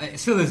 Yeah. I mean, it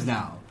still is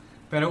now.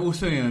 Pero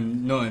uso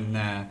yun noon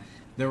na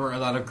there were a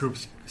lot of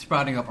groups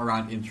sprouting up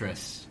around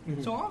interests.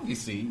 So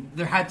obviously,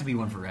 there had to be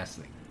one for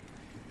wrestling.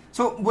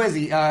 So,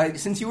 Wezzy,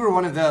 since you were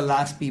one of the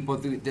last people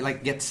to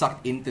like get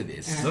sucked into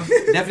this,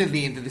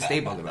 definitely into this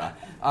table, diba?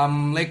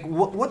 Like,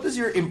 what was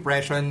your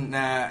impression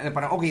na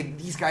parang, okay,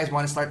 these guys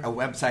want to start a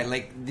website?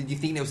 Like, did you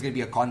think there was going to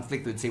be a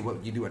conflict with, say,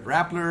 what you do at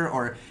Rappler?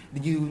 Or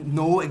did you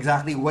know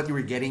exactly what you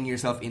were getting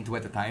yourself into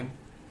at the time?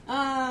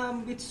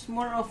 It's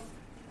more of,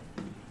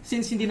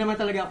 since hindi naman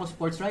talaga ako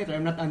sports writer,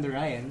 I'm not under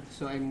Ryan,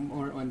 so I'm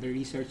more on the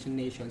research and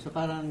nation. So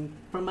parang,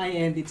 from my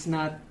end, it's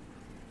not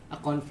a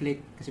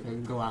conflict kasi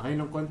pag gawa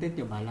kayo ng content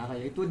nyo, bahala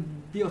kayo. It would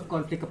be of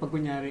conflict kapag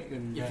kunyari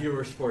if you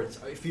were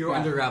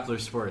under Rappler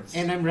Sports.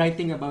 And I'm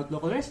writing about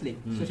local wrestling.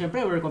 So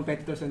syempre we're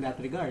competitors in that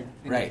regard.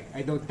 And right.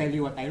 I don't tell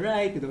you what I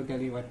write, you don't tell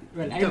me what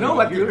I know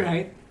what you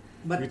write.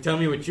 But you tell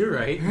me what you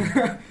write.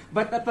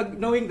 But pag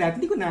knowing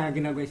that, hindi ko na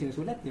ginagawa yung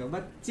sinusulat nyo.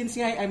 But since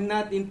I'm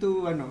not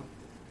into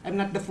I'm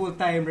not the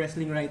full-time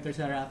wrestling writer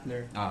sa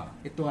Rappler.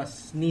 It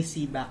was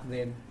Nisi back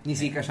then.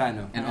 Nisi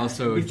Casano. And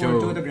also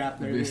Joe the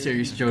Grappler. The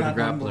series Joe the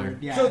Grappler.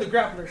 Yeah. Joe the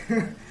Grappler.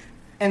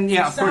 And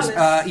of course,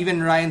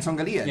 even Ryan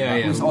Songalia,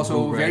 who's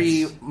also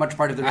very much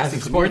part of the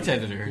wrestling sports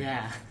editor.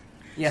 Yeah.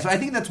 Yeah, so I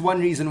think that's one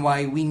reason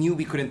why we knew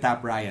we couldn't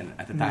tap Ryan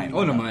at the time.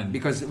 Oh, naman.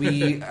 Because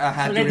we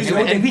had to...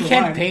 And we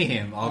can't pay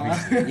him,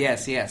 obviously.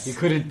 Yes. We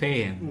couldn't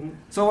pay him.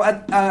 So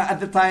at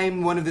the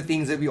time, one of the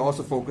things that we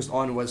also focused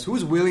on was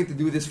who's willing to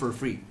do this for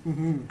free.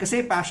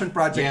 Kasi passion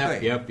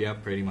project.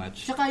 Yep, pretty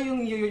much. Tsaka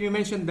yung you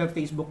mentioned the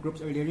Facebook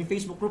groups earlier. Yung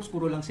Facebook groups,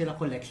 puro lang sila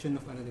collection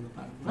of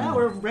parang,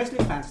 we're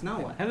wrestling fans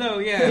now. What? Hello,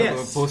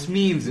 yes. Post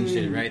memes and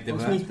shit, right?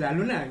 Post memes,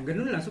 lalo na.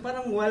 Ganun lang. So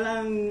parang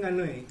walang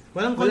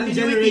Walang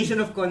generation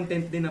of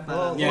content din na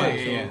parang.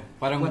 Yeah.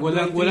 Parang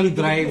walang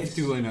drive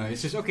to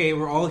It's just okay.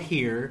 We're all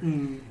here,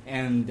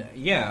 and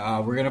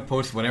we're gonna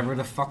post whatever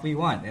the fuck we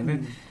want. And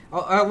then,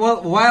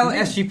 while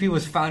SGP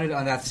was founded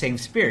on that same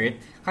spirit,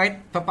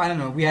 kahit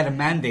paano we had a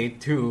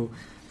mandate to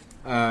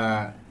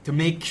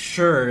make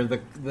sure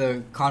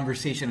the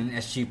conversation in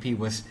SGP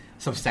was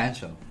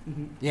substantial.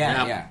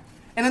 Yeah.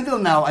 And until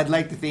now, I'd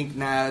like to think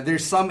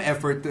there's some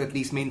effort to at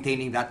least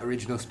maintaining that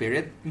original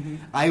spirit.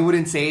 I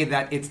wouldn't say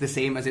that it's the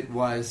same as it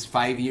was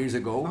 5 years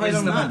ago. Okay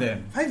lang naman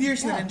din. 5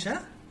 years na rin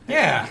siya?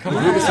 Yeah, come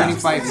on. We're turning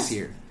 5 this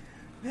year.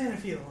 Man, I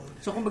feel old.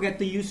 So kumbaga,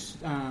 to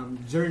use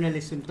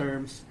journalism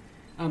terms,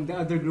 the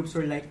other groups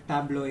were like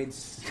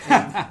tabloids.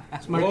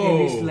 Smart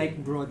Henry's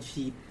like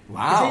broadsheet.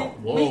 Wow.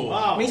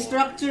 May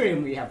structure.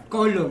 We have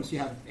columns, you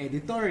have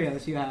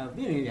editorials, you have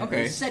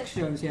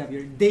sections, you have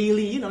your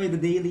daily, the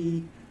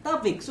daily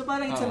topic. So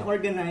parang it's an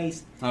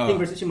organized thing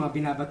versus yung mga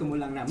binabato mo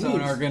lang na memes. So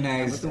an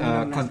organized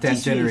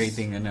content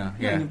generating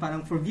Yung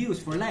parang for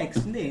views, for likes.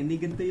 Hindi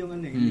ganito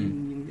yung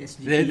yung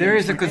SGP. There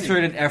is a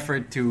concerted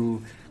effort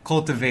to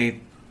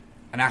cultivate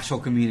an actual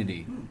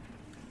community.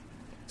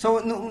 So,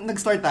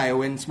 nag-start tayo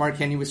when Smart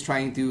Kenny was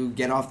trying to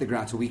get off the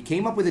ground. So, we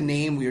came up with a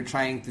name. We were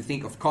trying to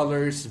think of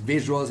colors,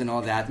 visuals, and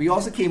all that. We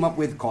also came up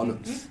with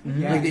columns.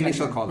 Like the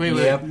initial columns.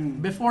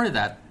 Wait. Before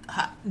that,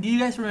 do you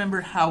guys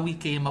remember how we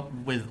came up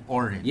with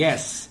orange?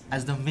 Yes.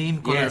 As the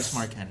main color of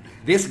Smart Kenny.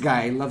 This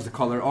guy loves the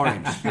color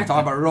orange. We're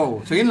talking about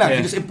Ro. So, yun lang.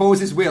 He just imposed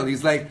his will.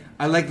 He's like,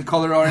 I like the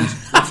color orange.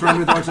 Let's run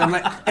with orange.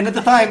 And at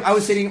the time, I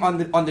was sitting on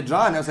the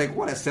jaw and I was like,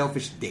 what a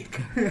selfish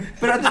dick.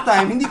 But at the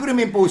time, hindi ko rin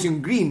impose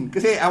yung green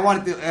kasi I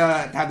wanted to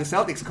have the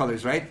Celtics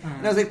colors, right?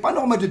 And I was like,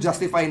 paano ko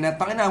ma-justify na?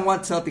 Tangina, I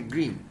want Celtic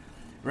green.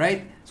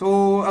 Right?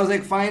 So, I was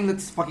like, fine,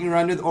 let's fucking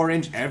run with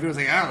orange. Everyone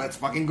was like, let's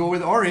fucking go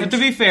with orange. But to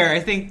be fair,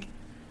 I think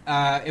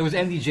it was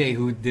NDJ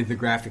who did the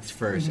graphics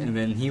first, and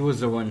then he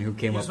was the one who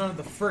came up. He was one of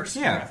the first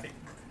graphic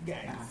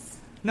guys.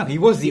 No, he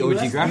was the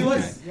OG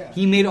graphic guy.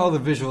 He made all the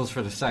visuals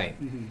for the site.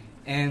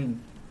 And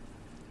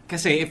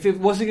kasi if it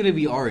wasn't going to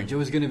be orange, it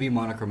was going to be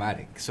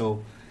monochromatic.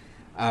 So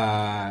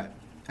I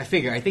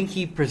think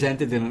he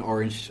presented in an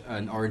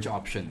orange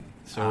option.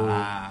 So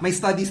may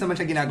studies naman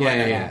siya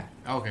ginagawa. Yeah.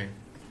 Okay.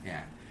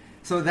 Yeah.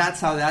 So that's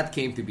how that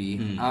came to be.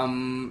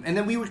 And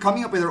then we were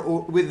coming up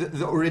with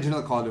the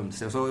original columns.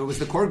 So it was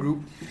the core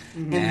group.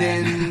 And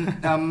then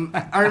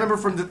I remember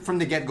from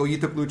the get-go, you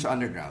took Lucha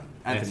Underground.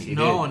 Anthony. Yes,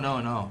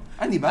 no.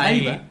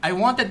 I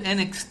wanted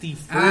NXT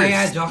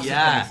first. Jock's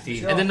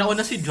NXT. And then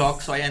nauna si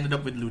Jock, so I ended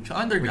up with Lucha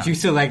Underground. Which you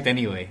still liked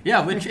anyway.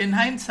 Yeah, which in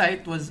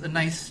hindsight was a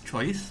nice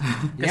choice.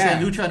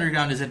 Because Lucha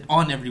Underground isn't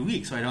on every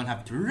week, so I don't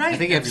have to write. I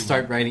think you have to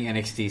start writing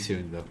NXT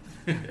soon, though.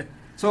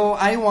 So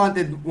I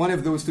wanted one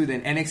of those two,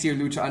 then NXT or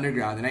Lucha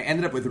Underground, and I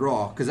ended up with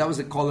Raw because that was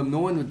a column no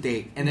one would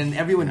take, and then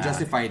everyone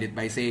justified it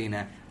by saying,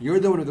 "You're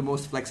the one with the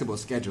most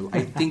flexible schedule.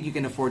 I think you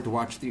can afford to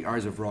watch 3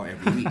 hours of Raw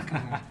every week."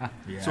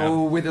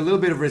 So with a little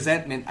bit of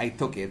resentment, I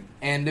took it,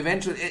 and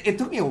eventually it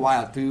took me a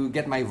while to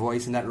get my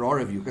voice in that Raw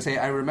review because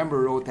I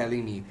remember Raw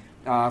telling me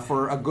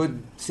for a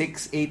good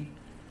 6, 8,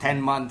 10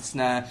 months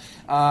na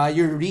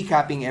you're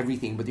recapping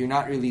everything but you're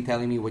not really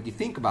telling me what you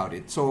think about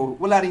it. So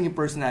wala rin yung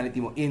personality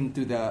mo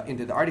into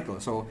the article.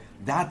 So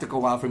that took a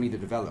while for me to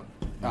develop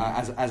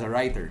as a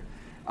writer.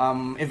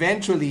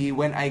 Eventually,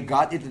 when I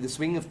got into the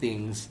swing of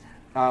things,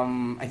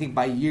 I think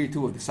by year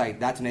 2 of the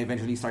site, that's when I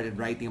eventually started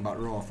writing about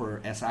Raw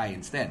for SI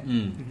instead.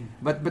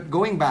 But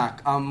going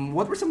back,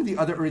 what were some of the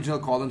other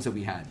original columns that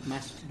we had?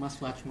 Must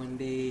Watch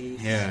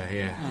Mondays.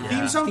 Yeah.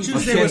 Theme Song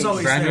Tuesday was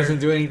always Brand there. doesn't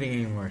do anything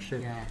anymore.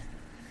 Shit. Yeah.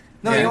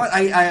 No, you know what?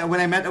 I when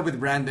I met up with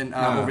Brandon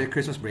over the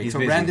Christmas break, so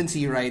busy. Brandon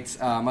C writes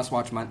Must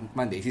Watch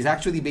Mondays. He's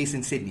actually based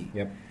in Sydney.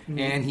 Yep.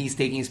 And he's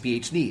taking his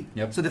PhD.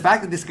 Yep. So the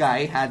fact that this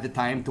guy had the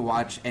time to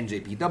watch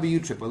NJPW,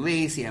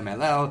 AAA,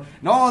 CMLL,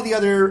 and all the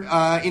other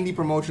indie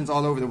promotions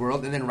all over the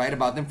world and then write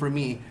about them for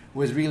me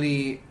was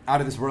really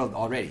out of this world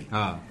already.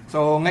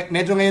 So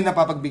medyo ngayon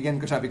napapagbigyan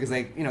ko siya because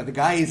the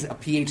guy is a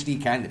PhD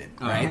candidate,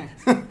 right?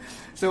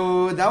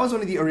 So that was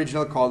one of the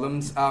original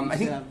columns. I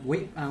think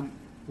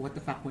What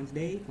the Fuck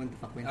Wednesday?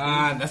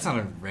 That's not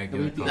a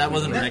regular. That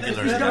wasn't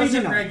regular. That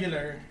wasn't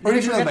regular.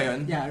 Original ba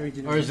yun? Yeah,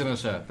 original. Original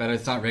siya, but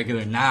it's not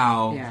regular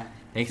now. Yeah.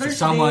 Thanks to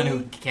someone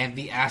who can't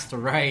be asked to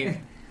write.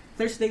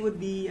 Thursday would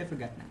be, I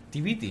forgot na.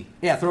 TBT.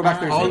 Yeah,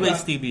 Throwback Thursday.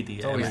 Always TBT.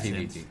 It's always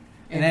TBT.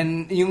 And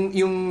then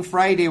yung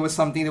Friday was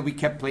something that we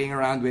kept playing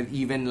around with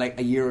even like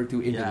a year or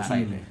two into the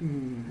site.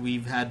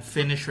 We've had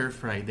Finisher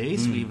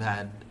Fridays. We've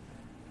had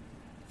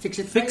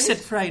Fix It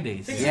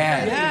Fridays.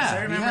 Yeah.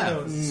 I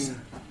remember those.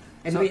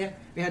 And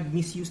we had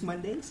Misused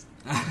Mondays.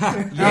 We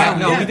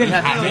didn't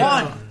have it.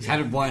 One. We had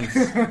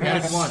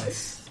it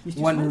once.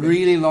 One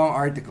really long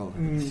article.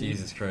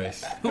 Jesus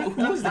Christ. Who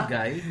was the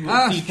guy who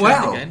featured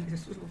well. again?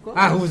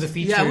 Who was the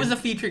feature? Yeah, who was the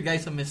featured guy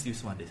from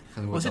Misused Mondays?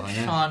 Was it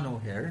Sean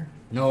O'Hare?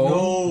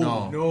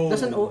 No.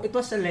 It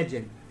was a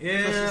legend.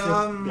 It was just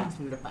a blast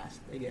from the past,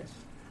 I guess.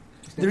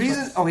 The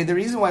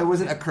reason why it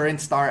wasn't a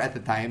current star at the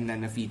time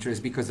than a feature is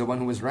because the one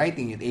who was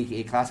writing it,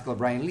 aka Classical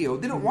Brian Leo,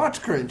 didn't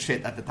watch current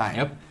shit at the time.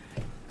 Yep.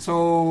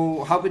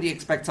 So how would you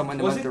expect someone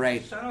to want to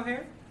write? Sean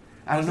O'Hare?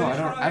 I don't know.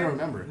 I don't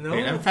remember. No.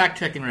 Wait, I'm fact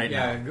checking right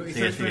now.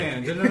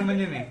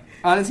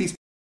 Honestly,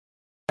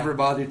 never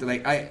bothered to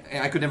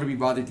I could never be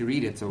bothered to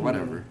read it. So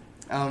whatever.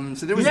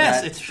 So there was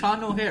Yes, that. it's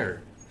Sean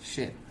O'Hare.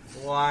 Shit.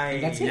 Why?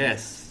 That's it.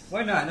 Yes.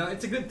 Why not? No,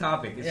 it's a good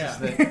topic. It's Yeah.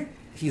 just that.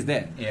 He's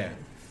dead. Yeah.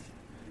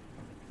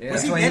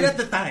 Was he dead at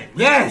the time?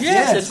 Yes.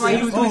 That's why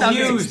he was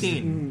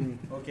 2016.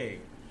 Okay.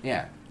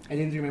 Yeah. I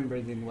didn't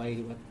remember then why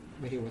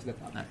he was the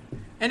top.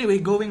 Anyway,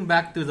 going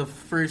back to the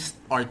first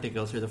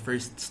articles or the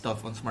first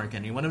stuff on Smart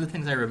Henry, one of the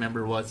things I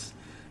remember was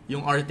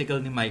yung article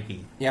ni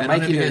Mikey. Yeah, I don't know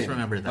Mikey if you guys Lorin.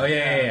 remember that. Oh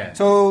yeah.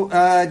 So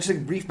just a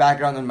brief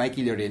background on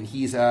Mikey Lorin.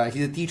 He's a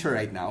teacher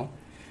right now.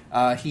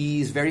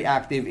 He's very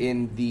active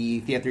in the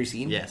theater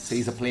scene. Yes. So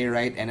he's a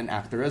playwright and an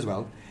actor as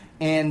well.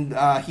 And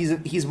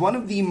he's one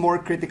of the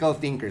more critical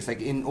thinkers. Like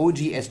in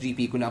OG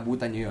SGP, kung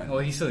naabutan nyo yun. Well,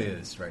 he still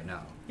is right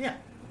now.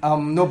 Yeah.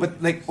 No, but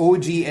like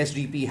OG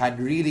SGP had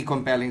really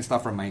compelling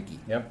stuff from Mikey.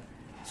 Yep.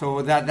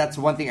 So that's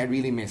one thing I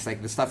really miss.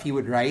 Like the stuff he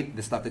would write,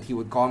 the stuff that he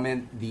would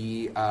comment,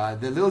 the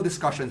little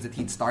discussions that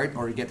he'd start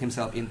or get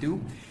himself into.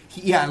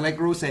 Like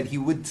Rose said, he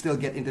would still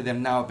get into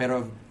them now,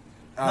 pero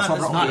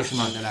sobrang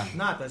occasional na lang.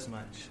 Not as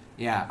much.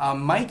 Yeah.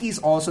 Mikey's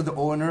also the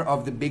owner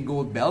of the big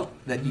gold belt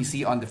that you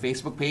see on the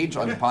Facebook page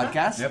on the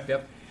podcast.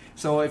 Yep.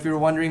 So if you're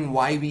wondering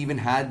why we even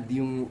had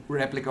yung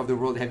replica of the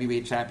World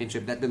Heavyweight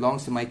Championship, that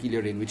belongs to Mikey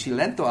Lorin, which he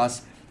lent to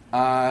us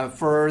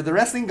for the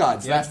Wrestling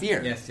Gods last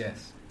year. Yes.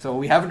 So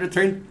we haven't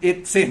returned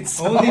it since.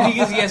 Only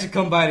because he has to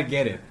come by to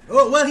get it.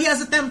 Oh, well, he has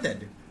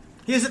attempted.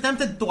 He has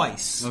attempted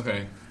twice.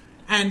 Okay.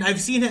 And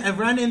I've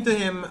run into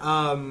him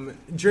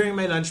during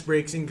my lunch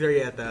breaks in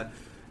Glorieta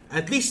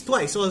at least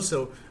twice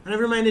also. And I've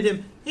reminded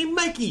him, hey,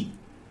 Mikey,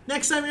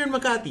 next time you're in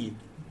Makati,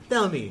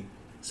 tell me.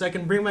 So I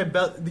can bring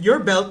your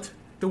belt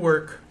to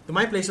work, to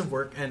my place of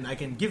work, and I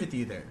can give it to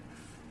you there.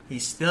 He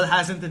still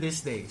hasn't to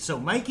this day. So,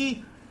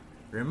 Mikey,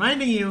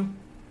 reminding you,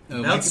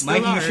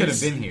 Mikey, you should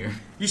have been here.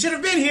 You should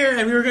have been here,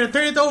 and we were going to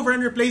turn it over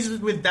and replace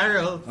it with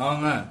Daryl. Oh,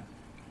 man.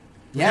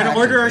 We're going to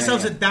order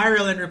ourselves a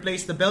Daryl and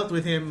replace the belt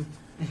with him.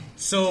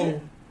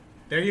 So,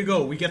 there you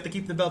go. We get to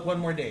keep the belt one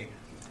more day.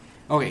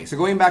 Okay, so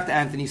going back to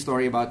Anthony's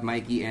story about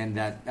Mikey and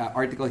that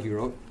article he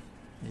wrote.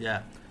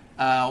 Yeah.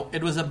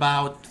 It was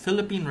about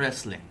Philippine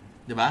wrestling.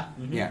 Diba?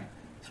 Mm-hmm. Yeah.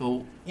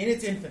 So, In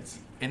its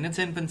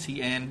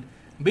infancy. And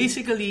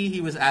basically,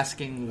 he was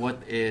asking what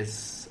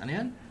is... Ano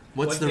yan?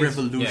 What's the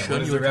revolution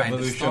what is you're the trying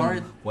to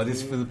start? What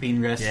is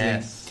Philippine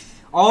wrestling? Yes.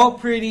 All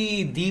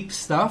pretty deep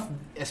stuff,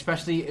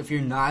 especially if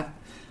you're not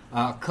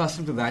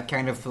accustomed to that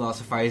kind of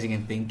philosophizing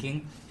and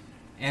thinking.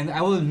 And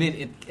I will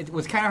admit, it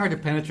was kind of hard to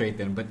penetrate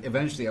then, but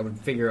eventually I would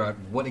figure out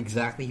what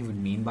exactly he would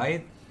mean by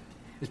it.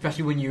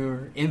 Especially when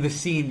you're in the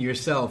scene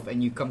yourself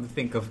and you come to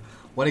think of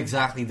what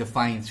exactly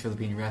defines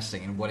Philippine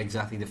wrestling and what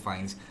exactly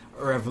defines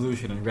a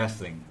revolution in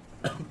wrestling.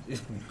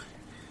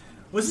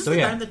 Was this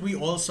the time that we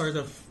all sort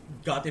of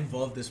got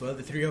involved as well?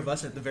 The three of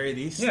us at the very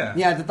least? Yeah.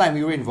 Yeah, at the time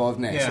we were involved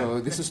now. Yeah. So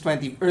this was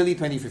early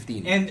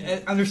 2015.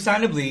 And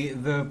understandably,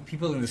 the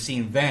people in the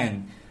scene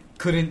then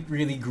couldn't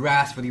really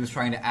grasp what he was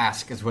trying to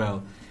ask as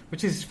well.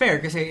 Which is fair,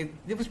 because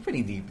it was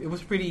pretty deep. It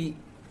was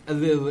a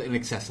little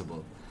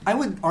inaccessible. I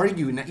would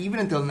argue, even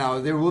until now,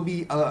 there will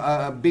be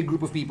a big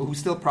group of people who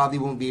still probably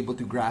won't be able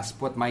to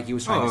grasp what Mikey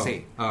was trying to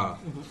say. I'll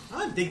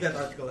dig that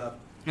article up.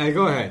 Yeah,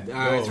 go ahead.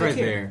 It's right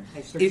there.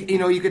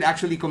 You could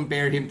actually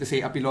compare him to,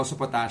 say, Apiloso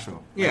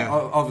Potasio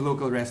of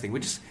local wrestling,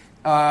 which is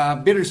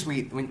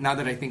bittersweet now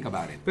that I think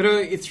about it. But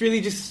it's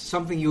really just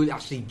something you would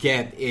actually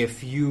get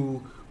if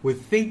you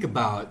would think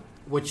about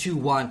what you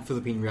want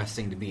Philippine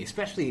wrestling to be,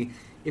 especially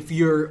if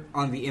you're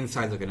on the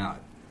inside looking out,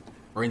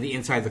 or in the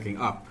inside looking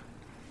up.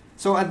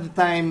 So at the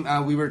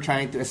time, we were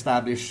trying to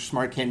establish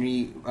Smart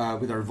Henry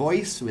with our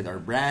voice, with our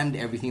brand,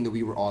 everything that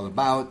we were all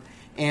about.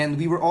 And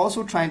we were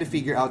also trying to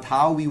figure out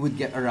how we would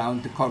get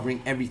around to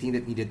covering everything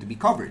that needed to be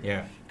covered.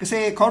 Yeah.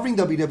 Because covering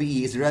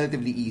WWE is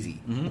relatively easy.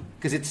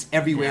 Because it's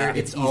everywhere,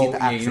 it's easy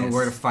to access. You know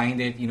where to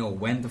find it, you know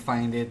when to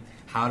find it,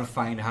 how to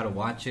find it, how to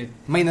watch it.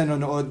 May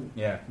nanonood.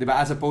 Yeah. Diba?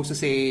 As opposed to,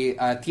 say,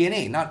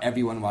 TNA. Not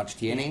everyone watched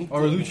TNA.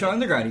 Or Lucha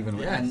Underground even.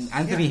 Yes. And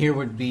Anthony here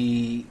would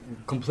be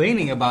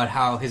complaining about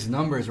how his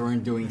numbers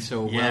weren't doing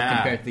so well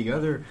compared to the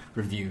other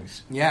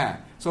reviews.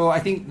 Yeah. So I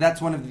think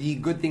that's one of the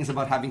good things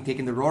about having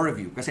taken the Raw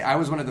review. Because I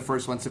was one of the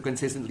first ones to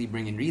consistently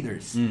bring in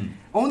readers.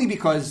 Only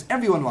because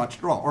everyone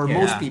watched Raw. Or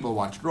most people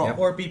watched Raw. Yep.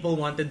 Or people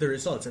wanted the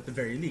results at the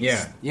very least.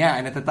 Yeah. Yeah,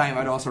 and at the time,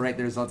 I'd also write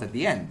the results at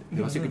the end.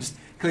 So you could just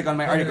click on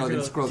my article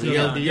and scroll to the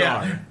end.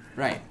 TLDR.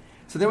 Right.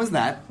 So there was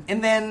that.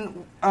 And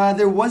then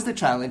there was the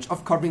challenge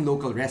of covering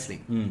local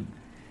wrestling.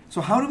 So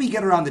how do we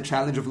get around the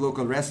challenge of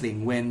local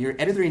wrestling when your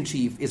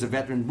editor-in-chief is a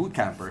veteran boot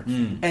camper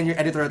and your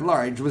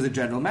editor-at-large was a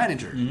general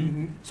manager?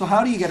 So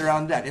how do you get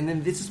around that? And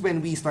then this is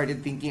when we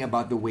started thinking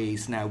about the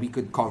ways now we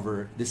could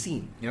cover the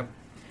scene. Yep.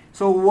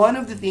 So one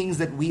of the things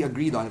that we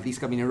agreed on, at least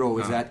kami ni Ro,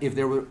 is that if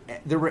there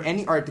were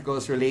any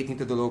articles relating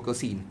to the local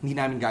scene, hindi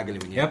namin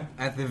gagalawin yun.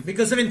 Yep.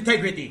 Because of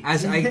integrity.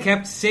 As I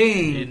kept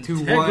saying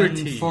to one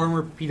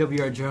former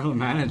PWR general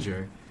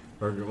manager,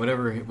 or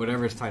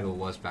whatever his title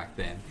was back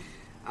then,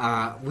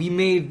 we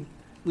made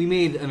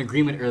an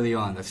agreement early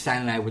on that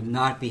Stan and I would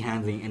not be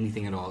handling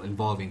anything at all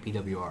involving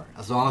PWR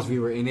as long as we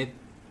were in it,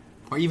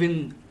 or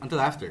even until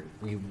after,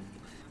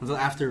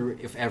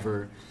 if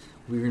ever,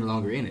 we were no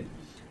longer in it.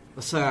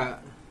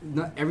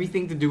 Not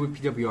everything to do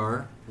with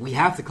PWR, we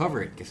have to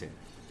cover it. Kasi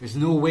there's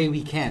no way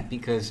we can't,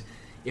 because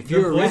if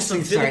you're a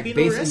wrestling site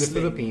based in the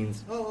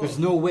Philippines, there's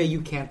no way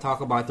you can't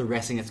talk about the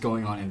wrestling that's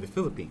going on in the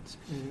Philippines.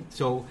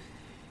 So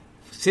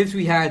since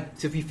we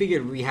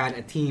figured we had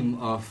a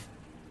team of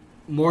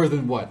more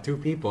than 2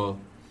 people,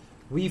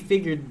 we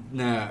figured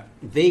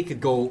they could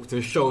go to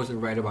the shows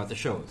and write about the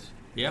shows.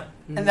 Yep.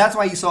 And that's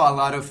why you saw a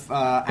lot of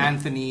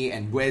Anthony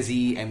and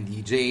Bwezi,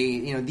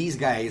 MDJ, these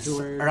guys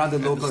around the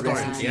local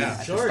wrestling scene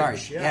at the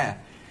start. Yeah.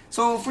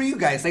 So for you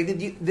guys, like,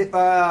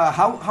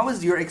 how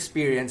was your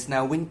experience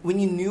now when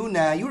you knew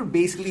na you were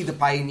basically the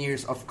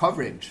pioneers of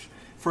coverage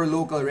for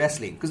local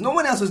wrestling? Because no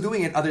one else was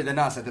doing it other than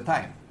us at the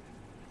time.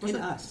 Was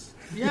it us?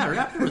 Yeah,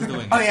 Raptor was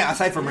doing it. Oh yeah,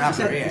 aside from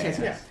Raptor,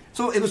 yeah.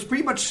 So it was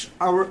pretty much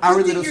our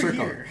little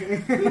circle.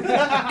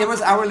 It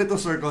was our little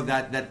circle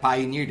that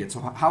pioneered it. So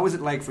how was it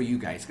like for you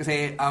guys? Because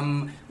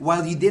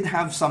while you did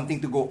have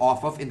something to go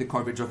off of in the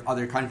coverage of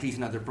other countries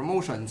and other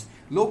promotions,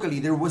 locally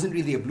there wasn't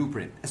really a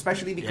blueprint.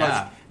 Especially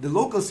because the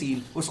local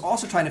scene was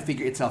also trying to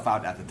figure itself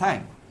out at the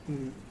time.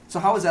 So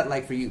how was that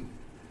like for you?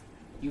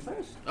 You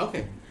first.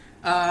 Okay.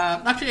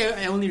 Actually,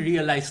 I only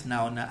realized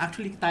now na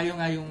actually tayo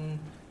nga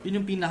yun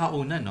yung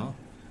pinakauna, no?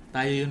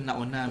 Tayo yung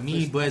nauna.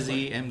 Me,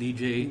 Bwezi,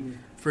 MDJ,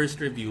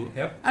 first review.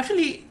 Yep.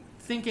 Actually,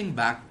 thinking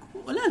back,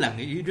 wala lang.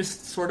 You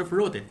just sort of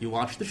wrote it. You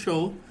watch the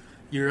show,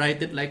 you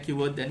write it like you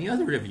would any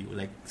other review.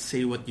 Like,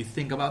 say what you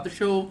think about the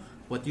show,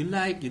 what you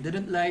like, you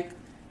didn't like.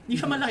 Hindi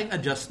siya malaking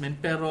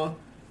adjustment, pero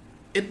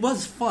it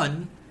was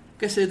fun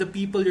kasi the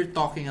people you're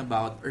talking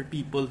about are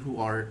people who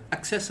are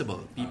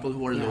accessible, people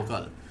who are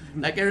local.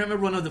 Like, I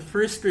remember one of the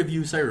first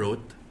reviews I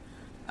wrote,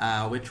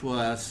 which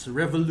was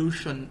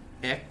Revolution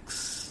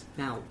X.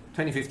 Now.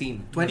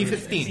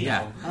 2015,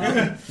 yeah.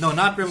 No,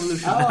 not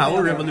Revolution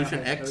Now, Revolution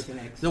X.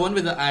 The one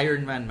with the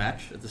Iron Man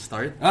match at the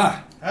start.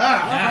 That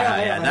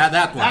one.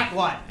 That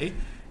one. Okay?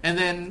 And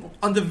then,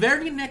 on the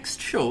very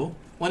next show,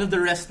 one of the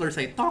wrestlers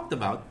I talked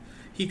about,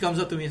 he comes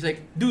up to me and is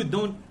like, dude,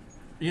 don't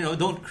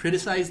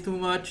criticize too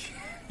much.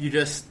 You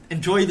just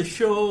enjoy the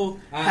show,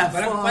 have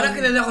fun. Parang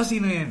kilala ko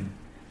sino yun.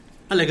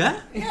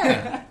 Talaga?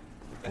 Yeah.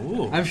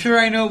 Ooh. I'm sure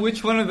I know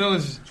which one of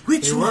those.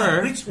 Which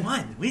one?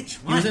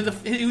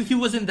 He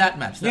was in that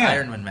match, the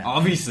Iron Man match.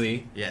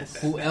 Obviously. Yes.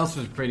 Who else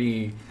was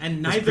pretty?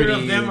 And neither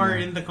of them are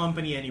in the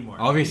company anymore.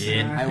 Obviously.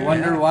 I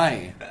wonder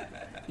why.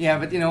 Yeah,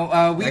 but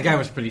that guy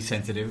was pretty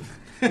sensitive.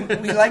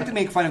 We like to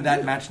make fun of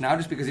that match now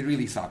just because it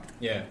really sucked.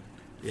 Yeah.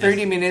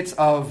 30 minutes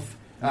of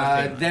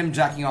them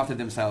jacking off to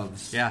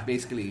themselves. Yeah.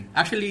 Basically.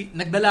 Actually,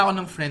 nagdala ako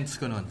ng friends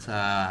ko nun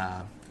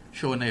sa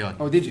show na yon.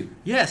 Oh, did you?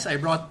 Yes, I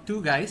brought 2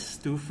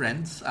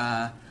 friends.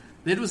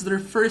 That was their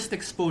first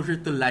exposure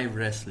to live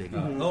wrestling.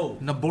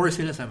 Nabore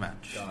sila sa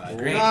match.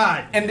 Great.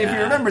 And if you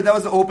remember, that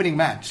was the opening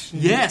match.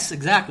 Yes,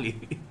 exactly.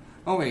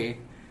 Okay.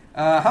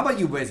 How about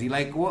you, Bwezi?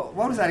 Like, what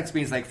was that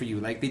experience like for you?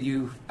 Like, did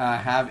you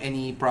have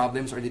any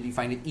problems, or did you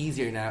find it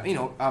easier now?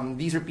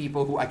 These are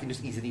people who I can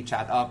just easily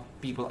chat up.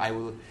 People I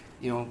will,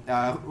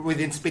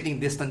 within spitting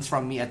distance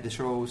from me at the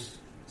shows.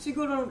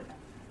 Siguro,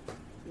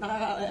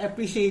 I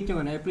appreciate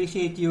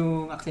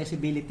yung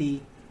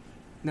accessibility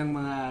ng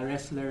mga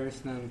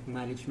wrestlers, ng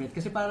management.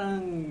 Kasi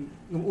parang,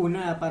 nung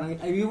una,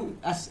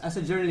 as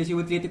a journalist, you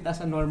would treat it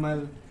as a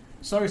normal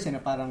source na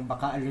parang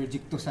baka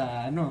allergic to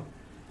sa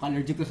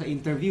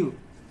interview.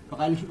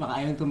 baka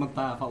ayaw to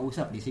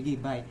magpakausap, di sige,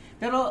 bye.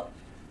 Pero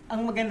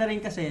ang maganda rin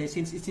kasi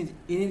since it is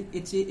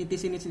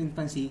in its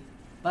infancy,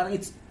 parang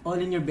it's all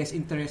in your best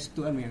interest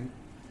to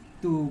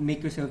to make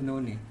yourself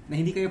known na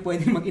hindi kayo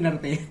pwedeng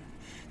mag-inarte,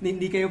 na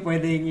hindi kayo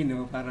pwedeng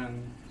parang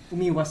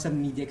umiwas sa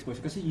media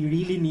exposure kasi you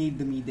really need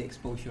the media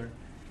exposure.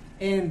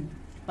 And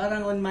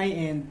parang on my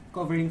end,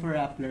 covering for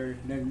Rappler,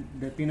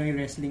 the Pinoy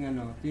wrestling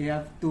you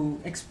have to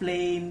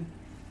explain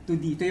to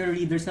your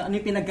readers ano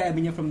yung pinagkaiba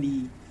niya from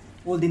the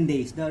olden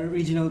days, the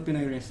original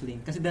Pinoy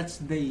wrestling. Kasi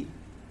that's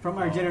from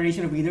our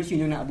generation of readers,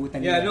 yun yung naabutan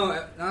nila. Yeah, no,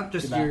 not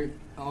just your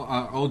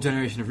old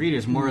generation of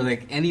readers, more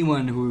like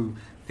anyone who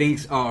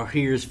thinks,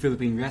 here's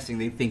Philippine wrestling,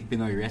 they think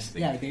Pinoy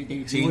wrestling. Yeah, they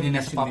would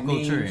mention pop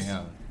culture.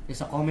 There's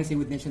a comments, they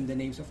would mention the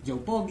names of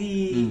Joe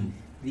Pogi,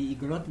 the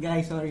Igorot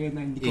guy, sorry,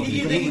 hindi ko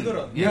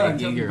Igorot. Yeah,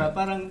 Igorot.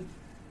 Parang,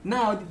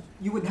 now,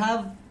 you would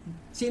have,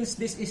 since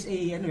this is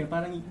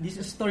parang, this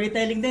is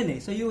storytelling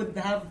din so you would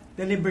have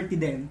the liberty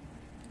then,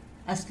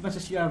 as much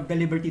as you have the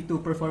liberty to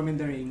perform in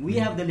the ring, we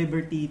have the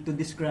liberty to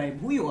describe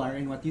who you are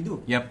and what you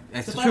do. Yep,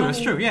 that's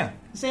true, yeah.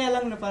 Saya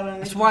lang na parang...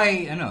 That's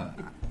why,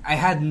 I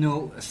had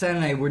Stan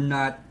and I were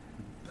not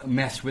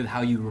messed with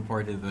how you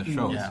reported the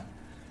shows. Yeah.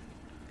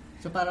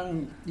 So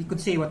parang, you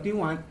could say what you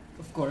want,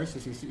 of course.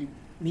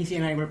 Nisi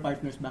and I were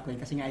partners back then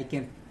kasi nga I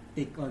can't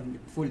take on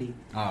fully.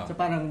 So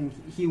parang,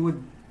 he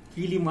would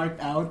really mark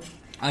out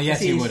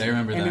yes, he would. I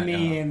remember that.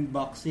 MMA and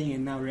boxing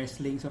and now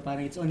wrestling. So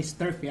parang it's on his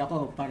turf.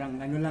 Ako parang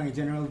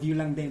general view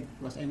lang din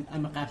because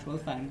I'm a casual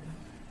fan.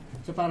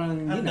 So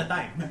parang at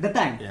the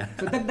time. Yeah.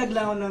 So dagdag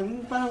lang ako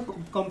ng parang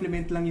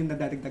compliment lang yung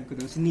nadadagdag ko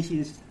doon. So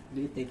Nishi,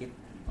 do you take it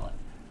on?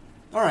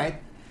 All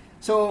right.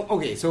 So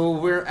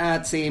we're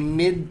at say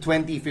mid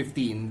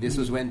 2015. This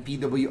was when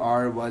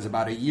PWR was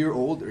about a year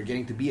old or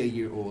getting to be a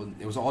year old.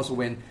 It was also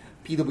when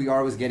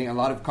PWR was getting a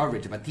lot of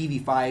coverage. But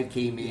TV5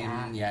 came in,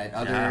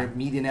 other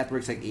media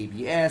networks like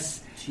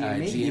ABS,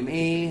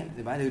 GMA,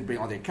 they would bring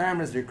all their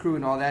cameras, their crew,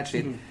 and all that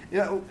shit.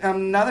 Now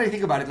that I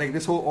think about it, like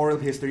this whole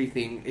oral history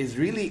thing is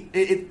really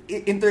it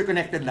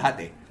interconnected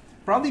lahat.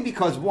 Probably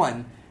because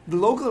one, the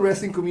local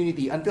wrestling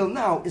community until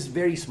now is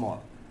very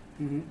small.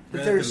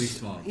 Relatively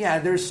small. Yeah,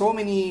 there's so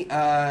many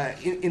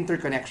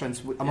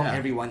interconnections among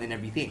everyone and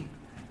everything,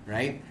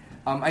 right?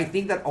 I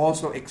think that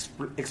also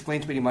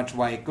explains pretty much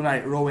why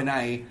Ro and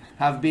I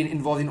have been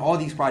involved in all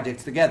these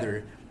projects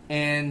together.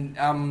 And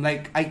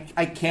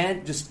I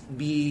can't just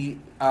be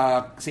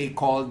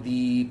called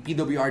the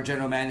PWR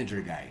general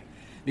manager guy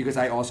because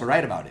I also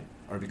write about it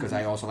or because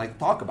I also like to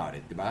talk about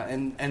it, diba?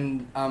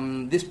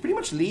 And this pretty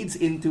much leads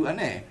into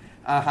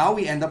how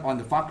we end up on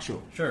the Fox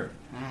show. Sure.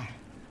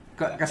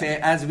 Kasi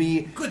as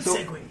we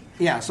segue.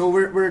 Yeah, so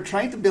we're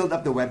trying to build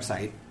up the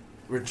website.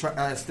 We're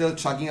still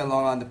chugging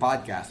along on the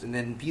podcast, and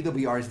then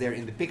PWR is there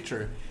in the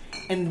picture.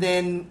 And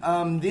then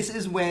this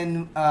is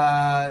when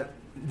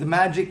the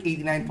Magic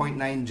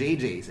 89.9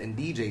 JJs and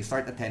DJs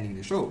start attending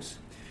the shows.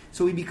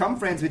 So we become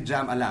friends with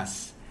Jam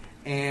Alas.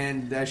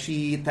 And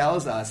she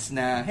tells us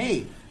na,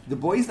 hey, the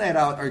Boys Night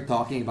Out are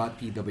talking about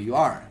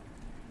PWR.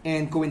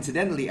 And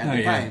coincidentally, at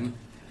the time,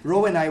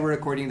 Ro and I were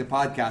recording the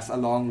podcast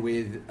along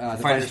with the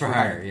Fighters for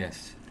Hire,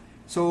 yes.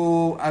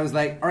 So I was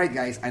like, all right,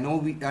 guys, I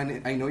know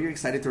you're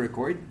excited to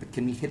record, but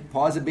can we hit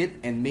pause a bit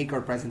and make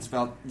our presence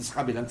felt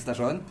sa kabilang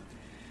stasyon?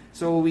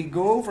 So we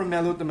go from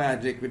Mellow to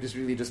Magic, which is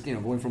really just,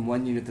 going from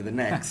one unit to the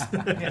next.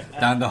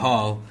 Down the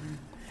hall.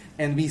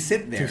 And we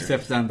sit there. 2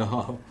 steps down the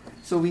hall.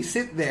 So we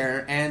sit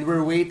there and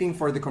we're waiting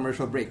for the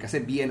commercial break kasi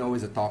BNO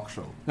is a talk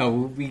show.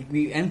 No,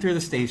 we enter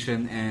the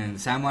station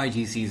and Sam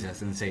YG sees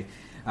us and say,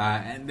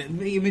 and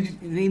they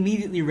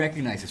immediately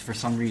recognize us for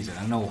some reason.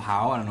 I don't know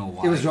how, I don't know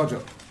why. It was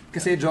Jojo.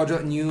 Kasi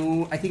Jojo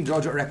knew, I think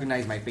Jojo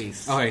recognized my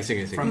face. Okay,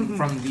 sige.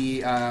 From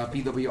the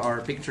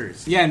PWR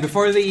pictures. Yeah, and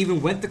before they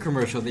even went to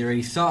commercial, they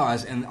already saw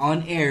us, and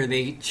on air,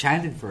 they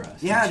chanted for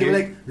us. Yeah, they were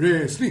like,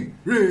 wrestling,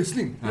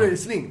 wrestling,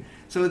 wrestling.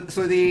 So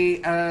they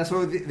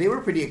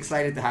were pretty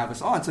excited to have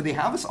us on. So they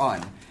have us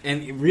on.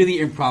 And really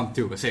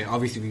impromptu. Kasi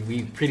obviously,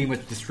 we pretty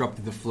much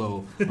disrupted the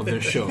flow of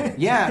their show.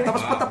 Yeah,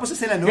 tapos patapos na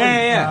sila nun.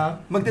 Yeah.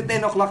 Magta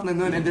 10 o'clock na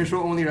nun, and their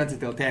show only runs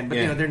until 10. But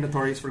they're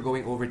notorious for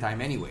going overtime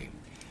anyway.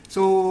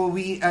 So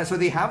so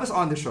they have us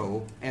on the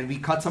show, and we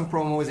cut some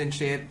promos and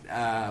shit.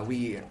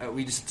 We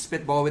just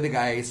spitball with the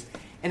guys,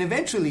 and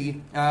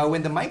eventually,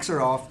 when the mics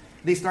are off,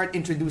 they start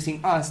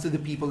introducing us to the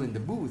people in the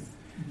booth.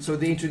 So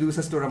they introduce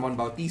us to Ramon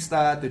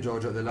Bautista, to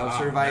Jojo the Love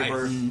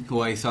Survivor, nice.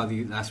 Who I saw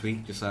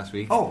just last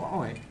week.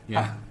 Oh, okay.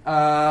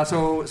 Yeah.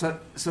 So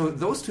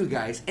those two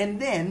guys,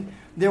 and then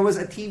there was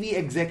a TV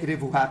executive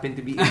who happened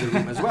to be in the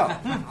room as well.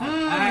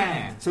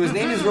 So his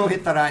name is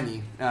Rohit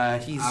Tarani.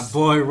 He's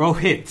boy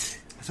Rohit.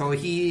 So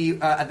he,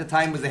 at the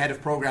time, was the head of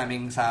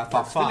programming sa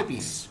Fox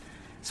Philippines.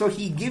 So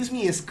he gives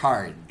me his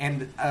card,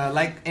 and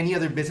like any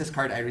other business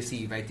card I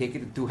receive, I take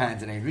it in 2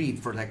 hands and I read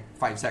for like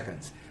 5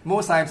 seconds.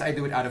 Most times I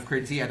do it out of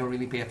courtesy, I don't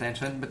really pay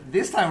attention. But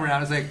this time around, I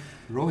was like,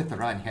 Rohit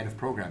Tarani, head of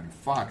programming,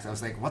 Fox. I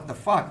was like, what the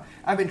fuck?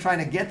 I've been trying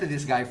to get to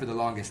this guy for the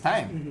longest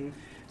time. Mm-hmm.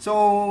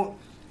 So,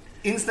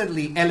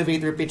 instantly,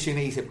 elevator pitch yung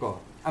naisip ko.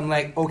 I'm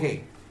like,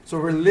 okay, So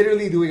we're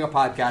literally doing a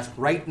podcast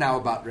right now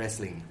about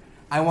wrestling.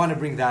 I want to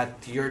bring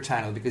that to your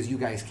channel because you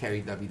guys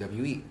carry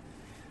WWE.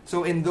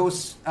 So in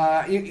those,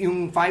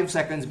 yung 5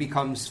 seconds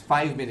becomes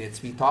 5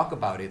 minutes. We talk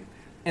about it.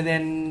 And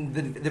then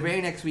the very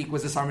next week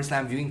was the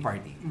SummerSlam viewing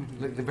party.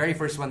 Like the very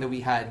first one that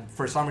we had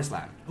for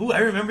SummerSlam. Ooh, I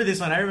remember this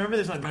one.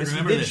 Because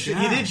he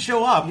did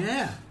show up.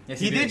 Yeah. Yes,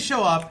 he did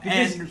show up.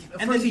 And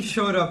then he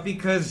showed up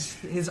because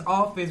his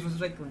office was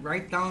like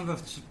right down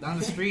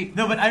the street.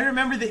 No, but I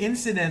remember the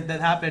incident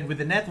that happened with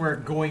the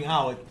network going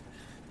out.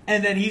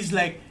 And then he's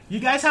like,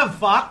 you guys have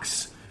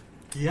Fox?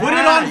 Put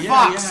it on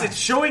Fox. It's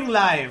showing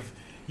live.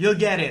 You'll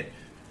get it.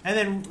 And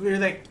then we were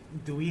like,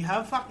 do we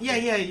have Fox? Yeah.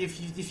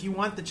 If you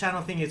want the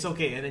channel thing, it's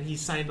okay. And then he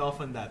signed off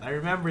on that. I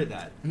remember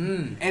that.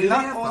 And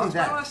not only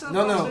that.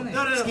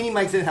 No. Skinny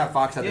Mike didn't have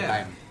Fox at the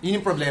time. Yun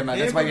yung problema.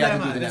 That's why we had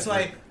to do the network. That's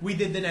why we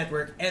did the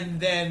network. And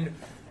then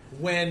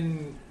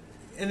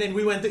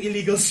we went to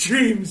illegal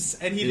streams,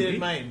 and he didn't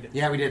mind.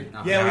 Yeah, we did.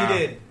 We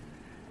did.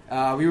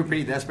 We were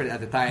pretty desperate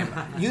at the time.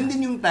 Yun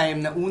din yung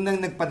time na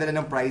unang nagpadala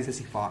ng prizes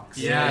si Fox.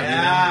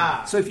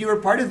 Yeah. So if you were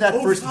part of that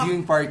first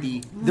viewing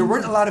party, there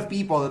weren't a lot of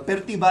people,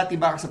 pero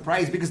tiba-tiba ka sa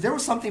prize because there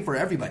was something for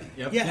everybody.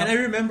 And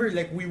I remember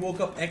like we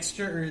woke up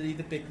extra early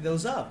to pick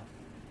those up.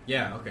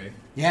 Yeah, okay.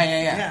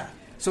 Yeah.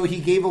 So he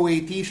gave away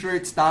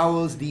t-shirts,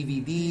 towels,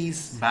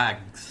 DVDs,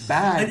 bags.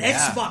 An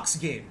Xbox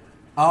game.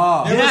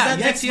 Oh, there was that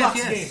Xbox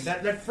game.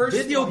 That first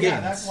video game.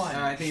 Yeah, that's one.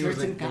 I think it was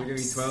like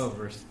maybe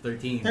 12 or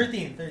 13.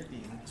 13.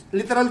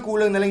 Literal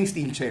kulang na lang yung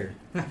steel chair.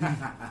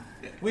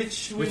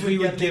 Which we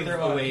would give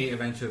away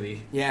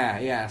eventually.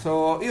 Yeah.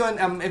 So, yun,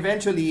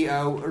 eventually,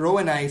 Ro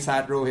and I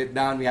sat Rohit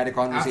down. We had a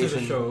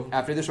conversation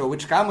after the show,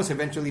 which Camus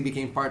eventually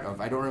became part of.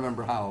 I don't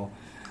remember how.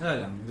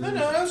 No,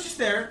 I was just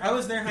there. I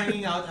was there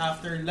hanging out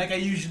after, like I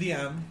usually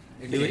am.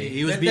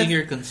 He was being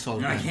your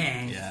consultant.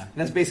 Yeah.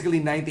 That's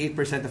basically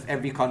 98% of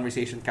every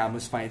conversation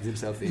Camus finds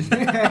himself in.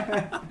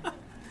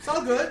 It's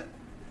all good.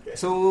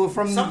 So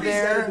from Somebody's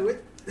gotta do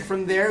it.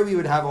 From there, we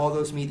would have all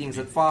those meetings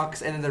at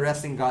Fox, and then the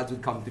wrestling gods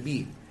would come to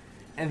be.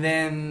 And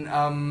then,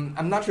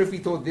 I'm not sure if we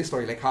told this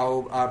story, like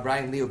how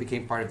Brian Leo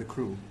became part of the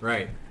crew.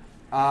 Right.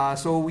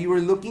 So we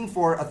were looking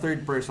for a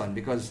third person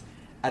because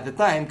at the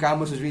time,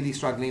 Camus was really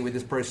struggling with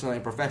his personal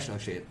and professional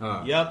shit.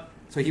 Yep.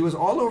 So he was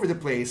all over the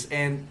place,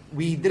 and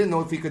we didn't know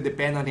if we could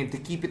depend on him to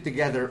keep it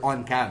together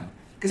on cam.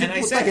 Kasi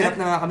hirap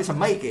na kami sa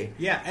mic eh.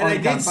 Yeah, and I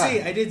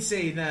did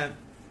say that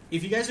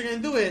if you guys are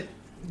gonna do it,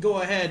 go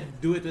ahead,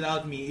 do it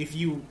without me.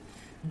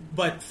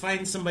 But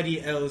find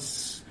somebody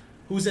else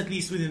who's at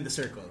least within the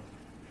circle.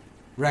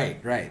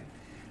 Right.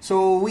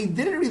 So we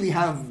didn't really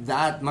have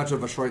that much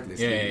of a short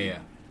list. Yeah.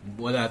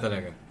 Wala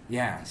talaga.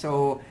 Yeah,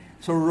 so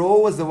Ro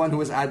was the one who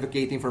was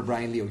advocating for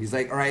Brian Leo. He's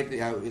like, all right,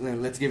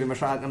 let's give him a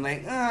shot. And I'm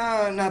like,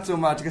 not so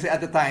much. Because at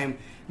the time,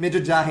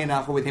 medyo jahe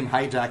na ako with him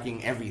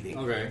hijacking everything.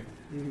 Okay.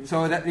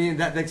 So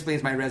that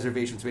explains my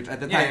reservations, which at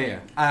the time,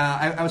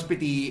 I was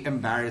pretty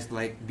embarrassed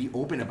to be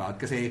open about.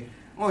 Because I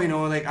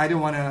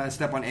don't want to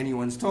step on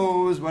anyone's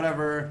toes,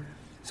 whatever.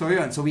 So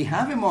we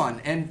have him on,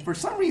 and for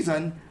some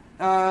reason,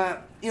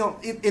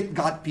 it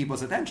got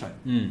people's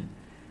attention.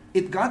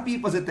 It got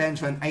people's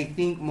attention, I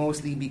think,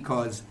 mostly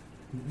because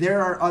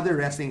there are other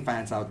wrestling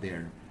fans out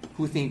there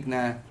who think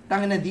na,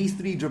 tangina, these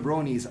three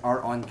jabronis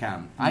are on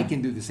cam. I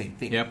can do the same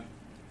thing. Yep.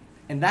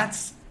 And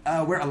that's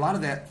where a lot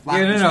of that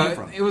flack came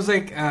from. It was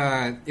like,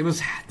 it was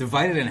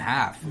divided in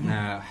half.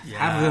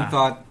 Half of them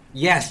thought,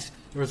 yes,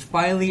 there was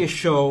finally a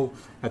show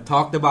that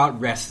talked about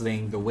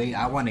wrestling the way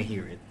I want to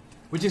hear it.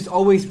 Which has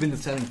always been the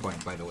selling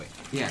point, by the way.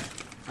 Yeah.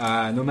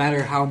 No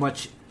matter how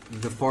much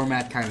the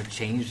format kind of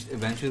changed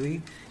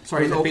eventually.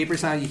 Sorry, the paper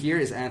sound you hear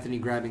is Anthony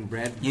grabbing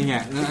bread.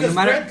 Yeah.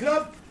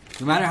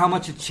 No matter how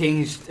much it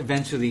changed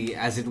eventually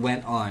as it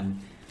went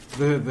on,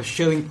 the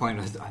shilling point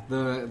was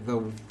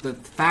the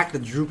fact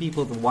that drew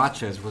people to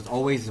watch us was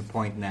always the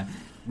point that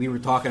we were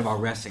talking about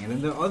wrestling. And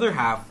then the other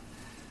half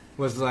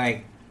was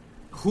like,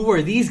 who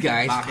are these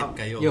guys? Bakit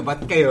kayo?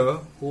 Bakit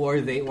kayo? Who are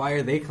they? Why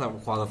are they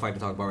qualified to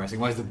talk about wrestling?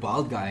 Why is the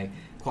bald guy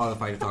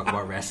qualified to talk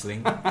about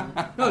wrestling?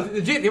 No,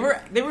 legit,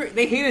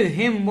 they hated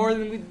him more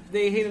than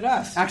they hated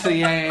us.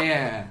 Actually,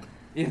 yeah,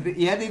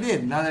 they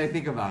did. Now that I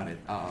think about it,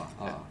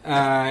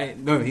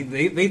 no,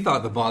 they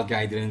thought the bald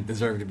guy didn't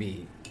deserve to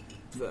be,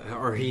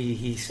 or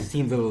he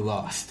seemed a little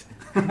lost.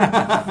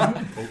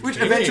 Which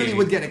eventually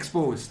would get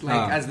exposed,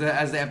 as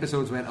the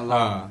episodes went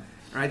along.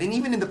 Right, and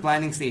even in the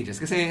planning stages,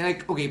 because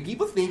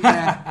people think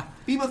that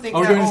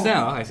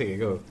I see.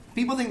 Go.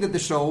 People think that the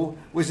show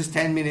was just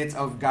 10 minutes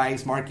of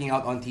guys marking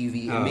out on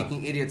TV and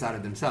making idiots out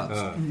of themselves.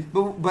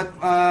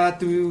 But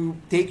to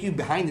take you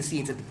behind the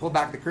scenes and to pull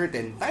back the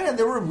curtain,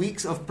 there were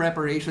weeks of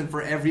preparation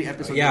for every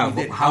episode. That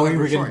we did, how we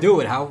were going to do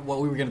it, what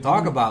we were going to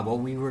talk about, what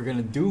we were going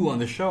to do on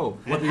the show,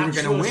 what we were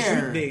going to wear.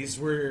 Shoot days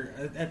were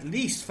at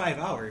least 5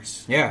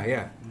 hours.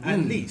 Yeah. At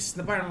least.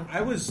 I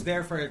was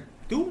there for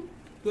two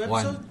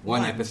episodes?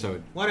 One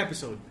episode. One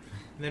episode.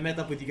 And I met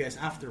up with you guys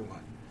after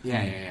one.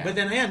 Yeah. But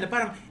then,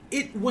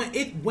 it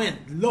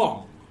went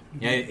long.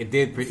 Yeah, it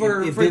did.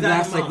 It did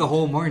last like the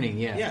whole morning,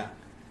 yeah. Yeah.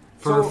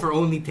 For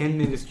only 10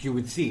 minutes you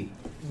would see.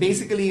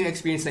 basically yung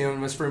experience na yun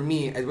was, for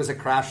me, it was a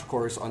crash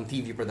course on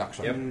TV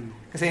production. Yep.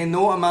 Kasi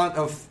no amount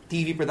of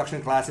TV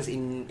production classes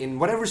in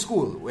whatever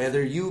school,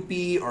 whether UP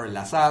or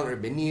LaSalle or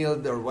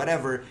Benilde or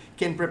whatever,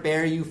 can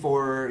prepare you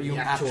for yung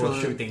actual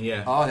shooting,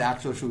 yeah. Oh, the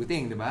actual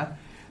shooting, diba?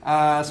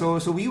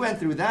 So we went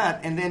through that,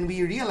 and then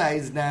we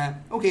realized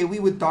that, okay, we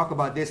would talk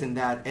about this and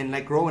that, and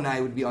like Ro and I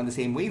would be on the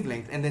same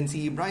wavelength, and then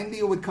see Brian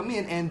Leo would come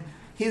in, and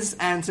his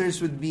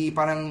answers would be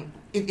parang,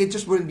 it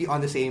just wouldn't be on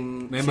the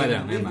same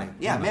wavelength.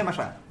 Yeah, mema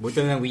siya.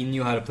 Buti na we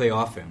knew how to play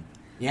off him.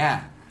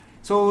 Yeah.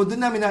 So dun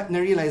namin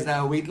na-realize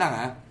na, wait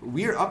lang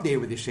we're up there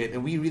with this shit,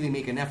 and we really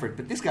make an effort,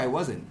 but this guy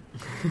wasn't.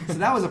 So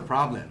that was a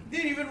problem.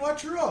 Didn't even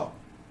watch Raw.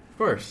 Of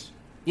course.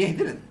 Yeah, he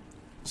didn't.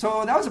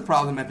 So that was a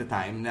problem at the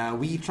time. Now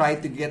we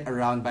tried to get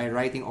around by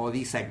writing all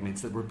these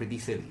segments that were pretty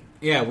silly.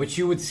 Yeah, which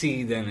you would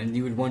see then, and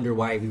you would wonder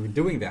why we were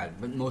doing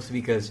that. But mostly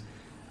because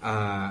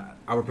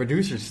our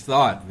producers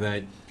thought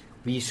that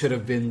we should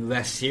have been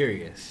less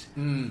serious.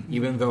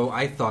 Even though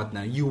I thought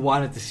now you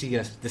wanted to see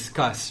us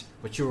discuss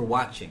what you were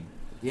watching.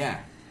 Yeah.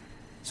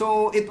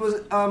 So it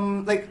was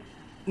like,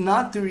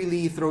 not to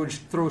really throw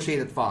shade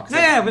at Fox.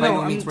 Yeah, but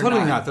no,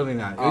 totally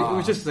not. It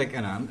was just like,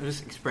 I'm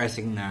just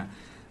expressing that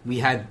we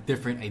had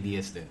different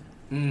ideas then.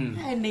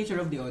 And nature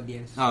of the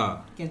audience.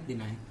 Can't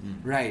deny.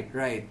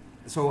 Right.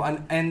 So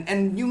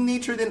and yung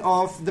nature then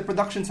of the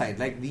production side,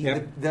 like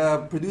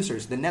the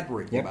producers, the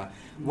network, diba?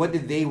 What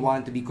did they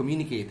want to be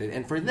communicated?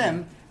 And for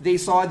them, they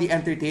saw the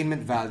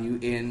entertainment value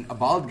in a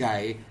bald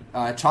guy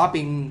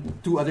chopping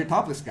two other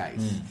topless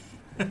guys.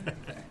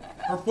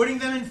 Or putting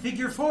them in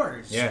figure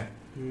fours. Yeah.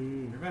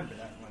 Remember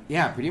that one.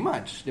 Yeah, pretty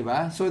much,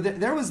 diba? So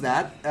there was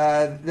that.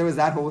 There was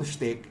that whole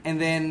shtick. And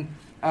then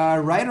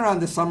right around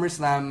the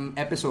SummerSlam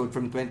episode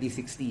from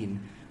 2016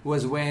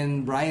 was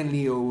when Brian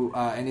Leo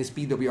and his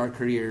PWR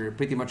career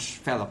pretty much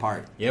fell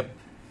apart. Yep.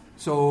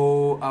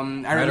 So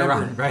I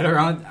remember right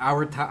around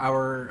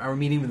our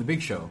meeting with the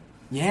Big Show.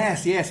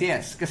 Yes.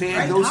 Kasi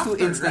those two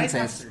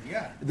instances,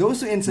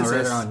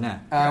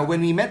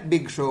 when we met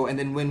Big Show and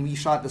then when we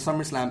shot the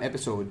SummerSlam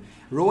episode,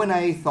 Ro and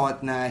I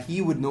thought na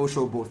he would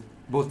no-show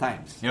both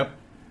times. Yep.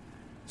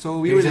 So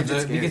we were legit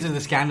scared. Because of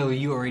the scandal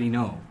you already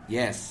know.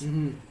 Yes.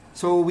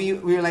 So we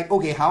were like,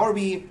 okay, how are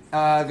we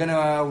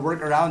gonna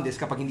work around this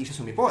kapag hindi siya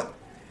sumipot?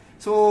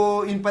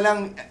 So yun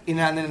palang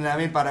inaano na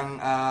namin, parang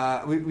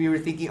we were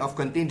thinking of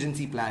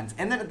contingency plans,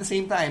 and then at the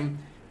same time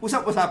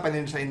usap-usapan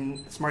din siya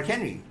in Smart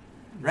Henry,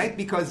 right?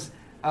 Because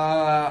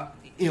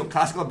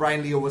classical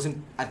Brian Leo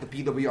wasn't at the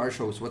PWR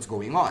shows. What's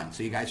going on?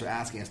 So you guys are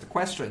asking us the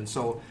questions.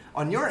 So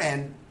on your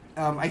end,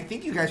 I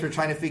think you guys were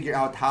trying to figure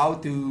out how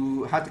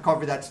to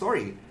cover that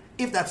story,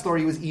 if that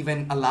story was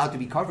even allowed to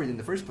be covered in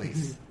the first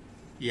place.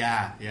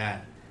 Yeah.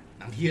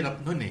 Ang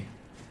hirap nun eh.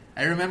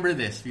 I remember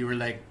this. We were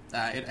like,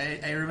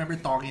 I remember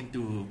talking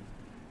to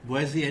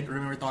Buezi. I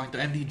remember talking to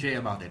MDJ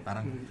about it.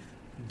 Parang,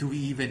 do we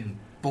even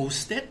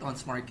post it on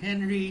Smart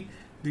Henry?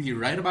 Do you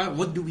write about it?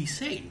 What do we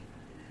say?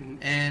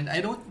 And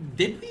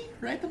did we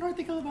write an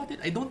article about it?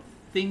 I don't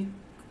think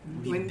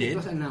we when did. It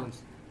was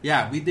announced.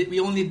 Yeah, we did. We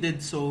only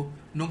did so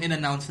nung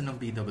in-announce ng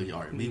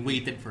PWR. We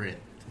waited for it.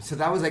 So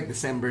that was like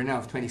December now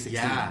of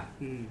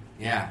 2016.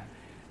 Yeah.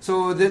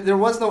 So there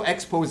was no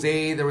expose,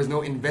 there was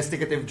no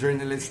investigative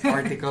journalist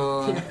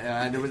article,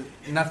 there was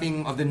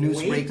nothing of the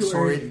newsbreak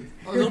sort.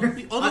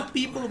 Although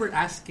people were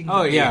asking.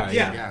 Oh, yeah.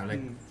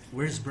 Like,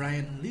 where's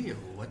Brian Leo?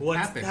 What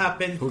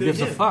happened? Who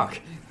gives a fuck?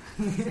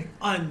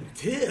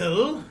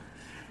 Until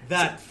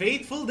that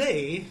fateful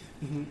day.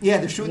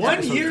 Yeah, the shoot 1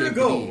 episode year came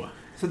ago. to be.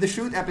 So the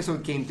shoot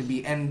episode came to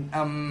be, and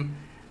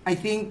I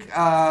think,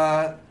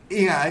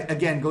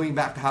 again, going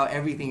back to how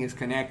everything is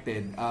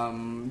connected,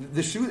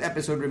 the shoot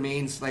episode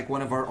remains like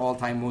one of our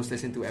all-time most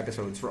listened to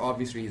episodes for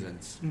obvious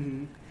reasons.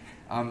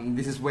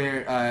 This is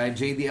where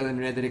JDL and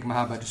Rederick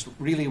Mahaba just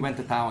really went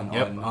to town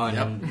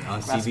on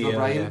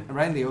CBL.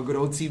 Brian Leo, good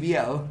old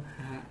CBL.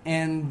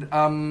 And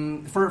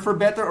for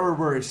better or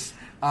worse,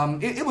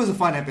 it was a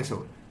fun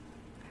episode.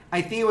 I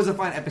think it was a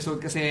fun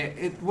episode because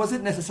it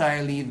wasn't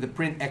necessarily the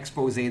print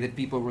expose that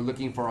people were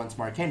looking for on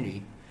Smart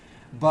Henry,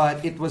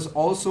 but it was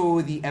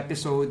also the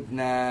episode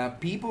na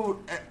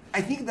people. I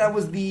think that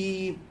was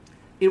it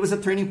was a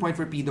turning point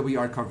for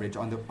PWR coverage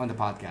on the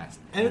podcast,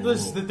 and it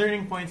was the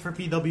turning point for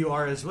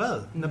PWR as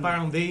well. Na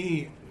parang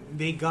they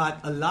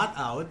got a lot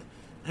out,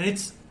 and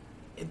it's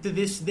to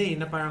this day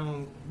na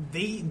parang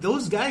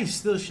those guys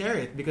still share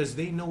it because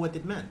they know what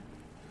it meant.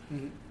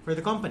 For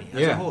the company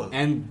as a whole.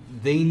 And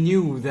they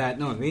knew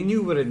they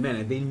knew what it meant.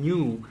 And they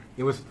knew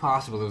it was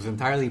possible. It was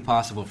entirely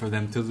possible for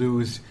them to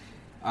lose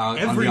on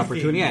the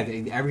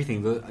opportunity.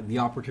 Everything. The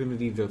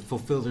opportunity to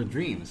fulfill their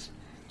dreams.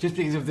 Just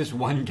because of this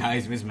one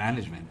guy's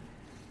mismanagement.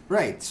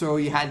 Right. So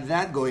you had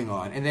that going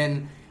on. And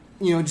then,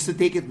 just to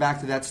take it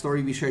back to that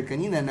story we shared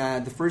kanina, na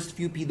the first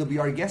few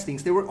PWR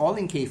guestings, they were all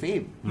in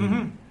kayfabe.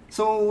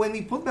 So when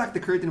we pulled back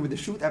the curtain with the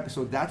shoot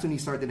episode, that's when we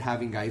started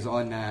having guys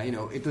on,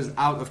 it was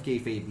out of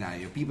kayfabe na.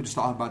 People just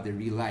talk about their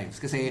real lives.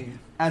 Because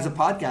as a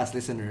podcast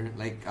listener,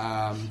 like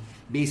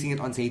basing it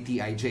on, say,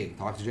 TIJ,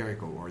 Talk to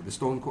Jericho, or the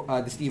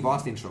Steve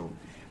Austin show,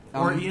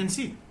 Or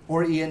ENC.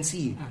 Or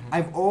ENC.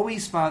 I've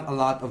always found a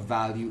lot of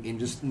value in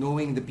just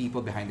knowing the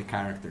people behind the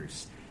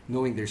characters,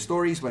 knowing their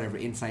stories, whatever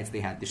insights they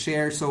had to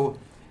share. So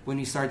when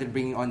we started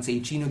bringing on, say,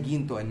 Chino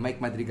Ginto and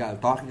Mike Madrigal,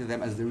 talking to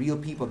them as the real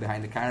people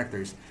behind the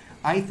characters,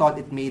 I thought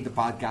it made the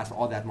podcast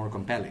all that more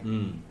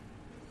compelling.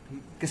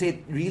 Because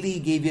it really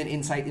gave you an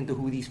insight into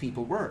who these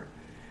people were.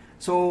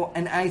 So,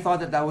 and I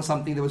thought that was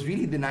something that was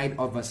really denied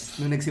of us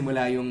nung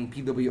nagsimula yung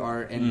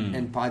PWR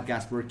and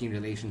podcast working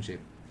relationship.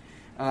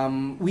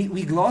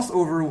 We glossed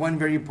over one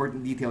very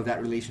important detail of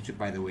that relationship,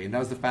 by the way, and that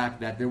was the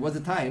fact that there was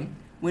a time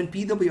when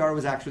PWR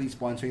was actually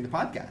sponsoring the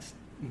podcast.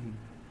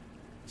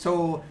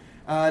 So,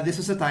 this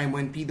was a time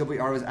when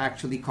PWR was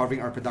actually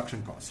covering our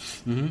production costs.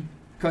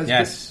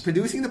 Because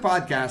producing the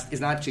podcast is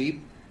not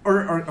cheap,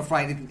 or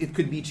fine, it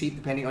could be cheap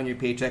depending on your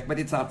paycheck, but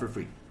it's not for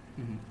free.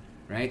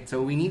 Right?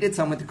 So we needed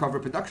someone to cover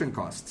production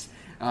costs.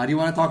 Do you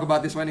want to talk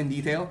about this one in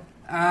detail?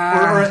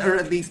 Or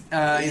at least,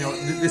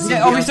 this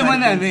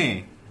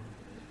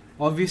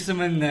obviously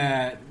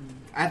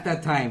at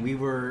that time we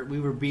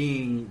were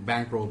being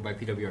bankrolled by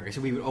PWR,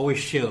 so we would always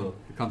shill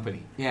the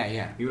company.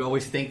 Yeah. We would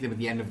always thank them at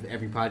the end of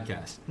every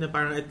podcast. Na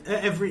parang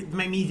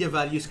my media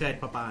values kahit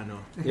papaano.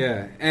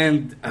 Yeah,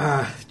 and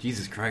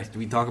Jesus Christ, do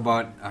we talk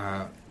about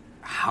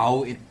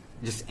how it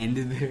just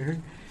ended there?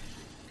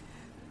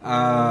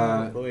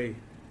 Boy.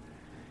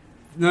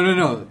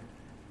 No.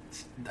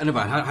 Ano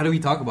ba? How do we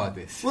talk about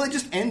this? Well, it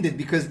just ended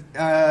because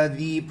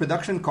the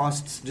production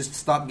costs just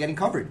stopped getting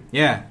covered.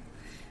 Yeah.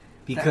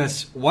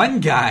 Because one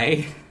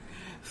guy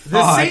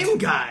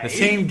The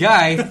same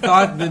guy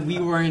thought that we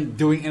weren't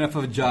doing enough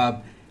of a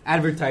job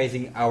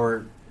advertising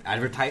our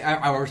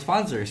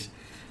sponsors,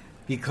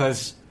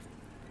 because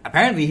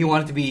apparently he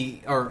wanted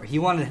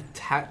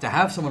to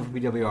have someone from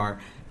PWR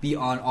be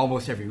on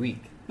almost every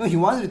week. No, he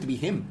wanted it to be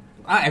him.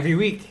 Every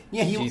week.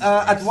 Yeah,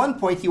 at one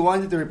point he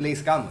wanted to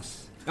replace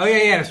Camus. Oh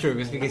yeah, that's true.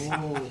 Because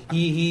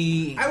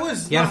he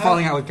had a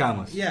falling out with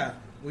Camus. Yeah,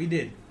 we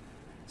did.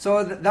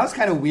 So that was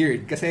kind of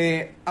weird.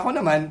 Kasi ako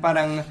naman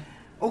parang,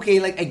 okay,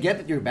 like I get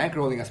that you're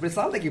bankrolling us, but it's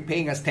not like you're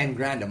paying us 10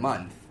 grand a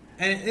month.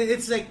 And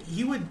it's like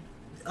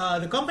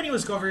the company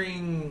was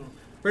covering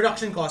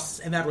production costs,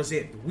 and that was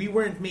it. We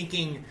weren't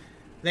making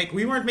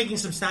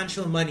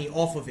substantial money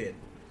off of it.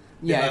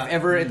 Yeah, if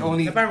ever it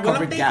only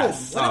covered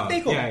gas. Walang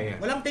take-home.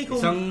 Walang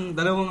take-home. Isang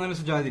dalawang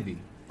sa Jollibee.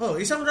 Oh,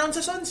 isang round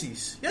sa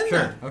Sunseas. Yan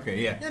sure. Na.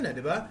 Okay, yeah. Yan na,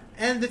 diba?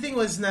 And the thing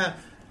was na,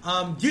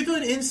 due to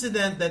an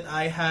incident that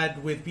I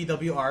had with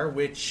PWR,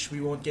 which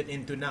we won't get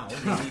into now,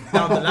 maybe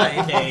down the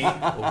line. Okay.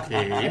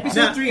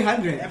 Episode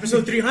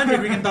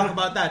 300, we can talk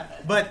about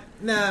that. But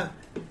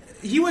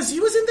he was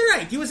in the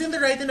right. He was in the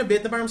right in a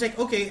bit. The bar was like,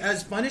 okay,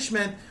 as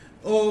punishment,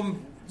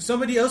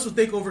 somebody else will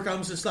take over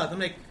Camus' slot. I'm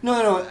like,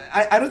 no.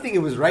 I don't think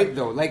it was right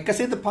though. Like,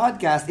 kasi the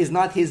podcast is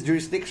not his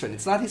jurisdiction.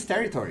 It's not his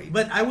territory.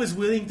 But I was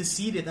willing to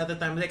cede it at the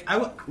time. Like,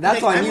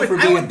 that's on you for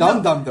being a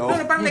dum-dum though.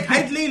 No, but like,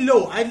 I'd lay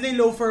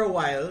low for a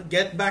while,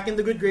 get back in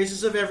the good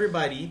graces of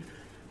everybody,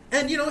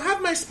 and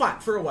have my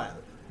spot for a while.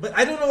 But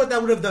I don't know what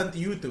that would have done to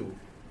you two.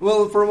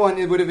 Well, for one,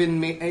 it would have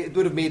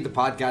made the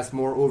podcast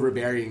more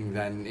overbearing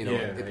than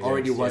it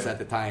already was at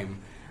the time.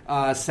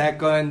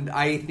 Second,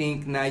 I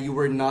think na you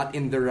were not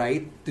in the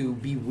right to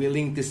be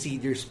willing to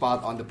cede your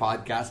spot on the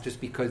podcast just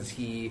because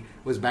he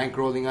was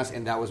bankrolling us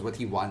and that was what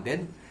he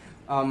wanted.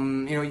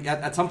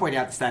 At some point you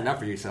have to stand up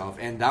for yourself,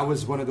 and that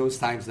was one of those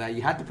times that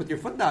you had to put your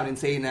foot down and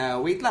say,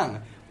 wait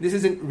lang, this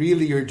isn't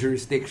really your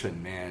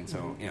jurisdiction, man.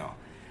 So,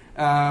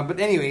 but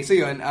anyway, so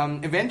yun,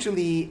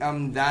 eventually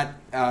that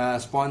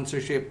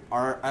sponsorship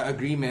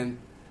agreement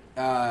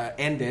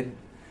ended,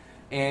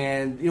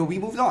 and we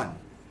moved on,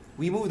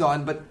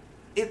 but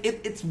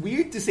it's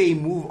weird to say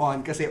move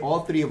on because all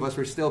three of us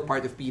were still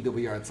part of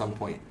PWR at some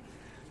point.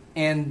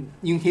 And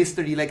yung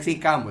history, like say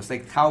Camus,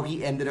 like how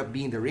he ended up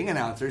being the ring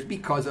announcer is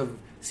because of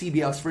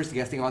CBL's first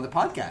guesting on the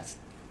podcast.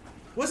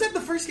 Was that the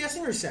first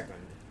guesting or second?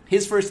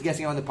 His first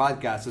guesting on the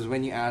podcast was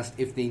when you asked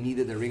if they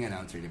needed a ring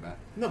announcer, diba?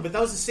 No, but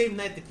that was the same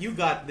night that you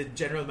got the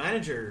general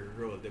manager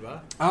role,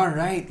 diba? All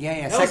right,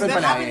 yeah.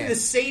 That happened the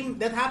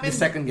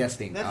second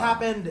guesting. That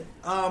happened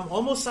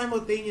almost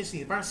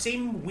simultaneously, around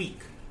same week.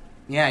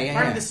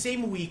 Yeah. The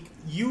same week,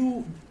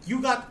 you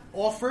got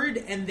offered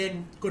and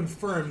then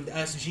confirmed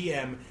as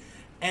GM,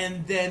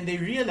 and then they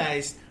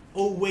realized,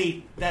 oh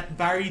wait, that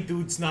Barry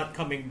dude's not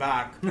coming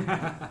back.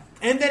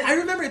 And then I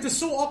remember it was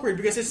so awkward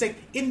because it's like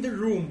in the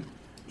room,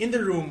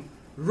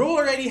 Ro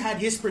already had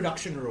his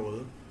production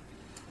role,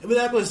 but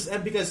that was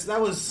because that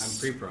was I'm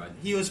pre-prod.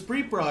 He was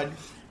pre-prod,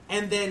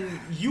 and then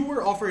you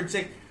were offered. It's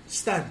like,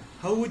 Stan,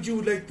 how would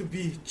you like to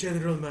be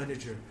general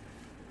manager?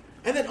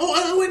 And then,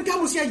 and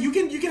Camus, yeah, you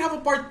can have a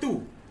part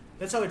 2.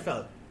 That's how it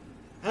felt.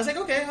 I was like,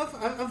 okay,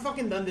 I've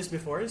fucking done this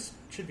before. It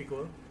should be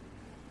cool.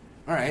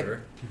 All right. Sure.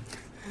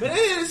 But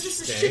it's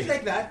just shit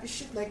like that.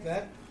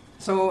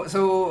 So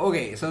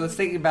okay, so let's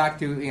take it back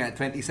to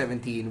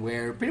 2017,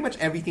 where pretty much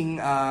everything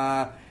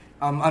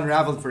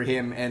unraveled for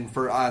him and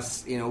for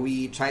us.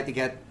 We tried to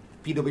get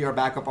PWR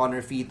back up on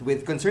our feet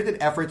with concerted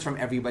efforts from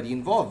everybody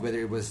involved, whether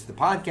it was the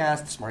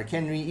podcast, Mark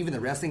Henry, even the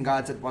Wrestling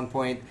Gods at one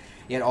point.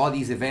 You had all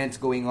these events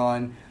going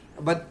on.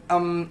 But,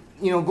 going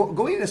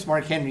to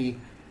Mark Henry,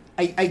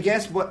 I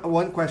guess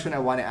one question I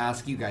want to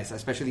ask you guys,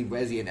 especially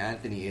Wesley and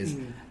Anthony, is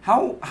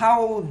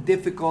how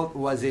difficult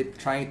was it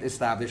trying to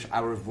establish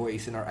our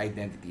voice and our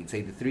identity in,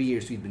 say, the 3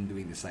 years we've been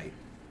doing the site?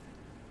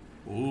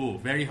 Ooh,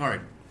 very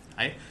hard.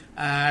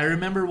 I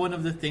remember one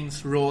of the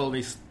things Ro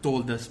always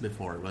told us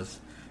before was,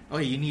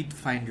 okay, you need to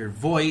find your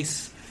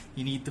voice,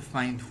 you need to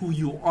find who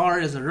you are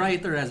as a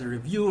writer, as a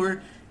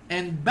reviewer.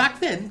 And back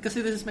then, because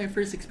this is my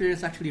first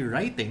experience actually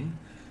writing,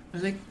 I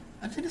was like,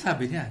 ano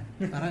sinasabi niya?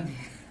 Parang,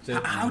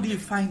 how do you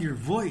find your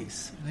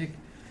voice?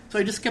 So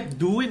I just kept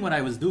doing what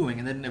I was doing,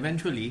 and then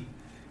eventually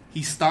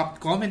he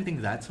stopped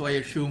commenting that, so I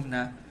assumed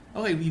na,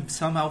 okay, we've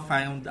somehow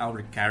found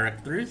our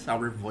characters,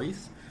 our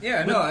voice.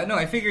 Yeah, no,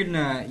 I figured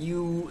na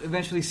you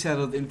eventually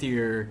settled into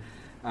your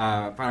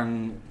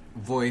parang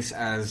voice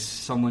as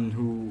someone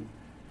who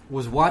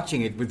was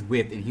watching it with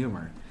wit and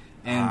humor,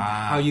 and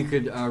how you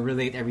could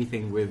relate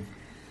everything with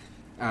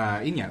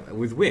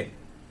wit.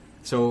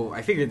 So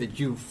I figured that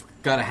you've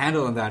got a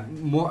handle on that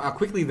more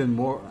quickly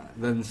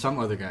than some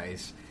other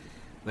guys,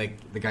 like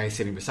the guy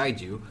sitting beside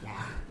you,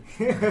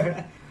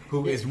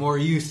 who is more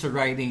used to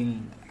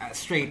writing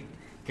straight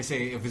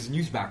kasi of his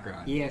news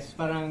background. Yes,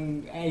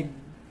 parang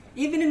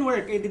even in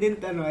work, I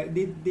didn't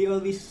they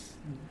always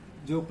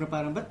joke na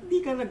parang, ba't di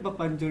ka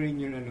nagpapan during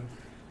your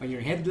on your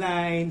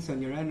headlines,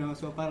 on your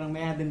so parang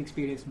I had an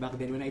experience back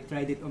then when I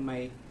tried it on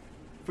my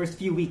first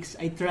few weeks.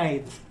 I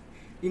tried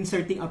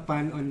inserting a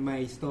pun on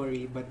my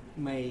story, but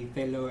my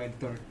fellow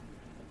editor,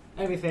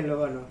 my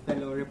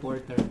fellow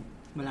reporter,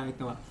 malangit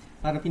na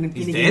parang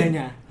pinigilan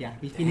niya. Yeah,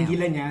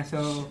 pinigilan niya.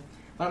 So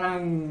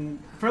parang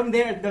from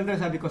there,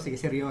 sabi ko,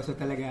 sige, seryoso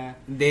talaga.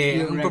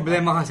 Hindi, ang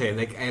problema kasi,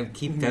 like I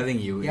keep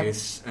telling you,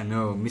 is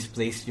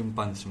misplaced yung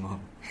puns mo.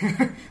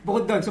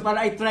 Bukod doon, so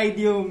parang I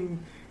tried yung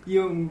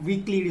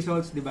weekly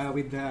results, di ba,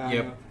 with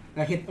the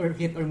hit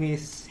or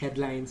miss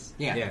headlines.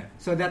 Yeah.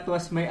 So that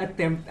was my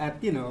attempt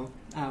at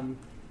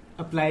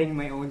applying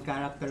my own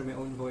character, my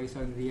own voice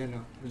on the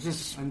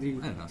just I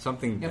don't know,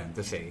 something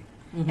to say.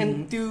 Mm-hmm.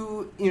 And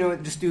to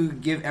just to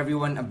give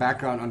everyone a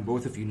background on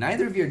both of you,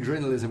 neither of you are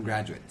journalism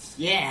graduates.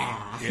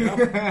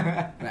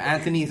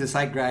 Anthony is a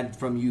psych grad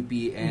from UP,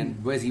 and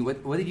Wesley,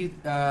 what did you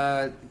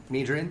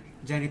major in?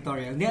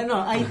 Janitorial.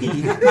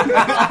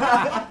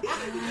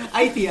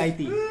 IT.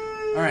 IT.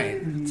 All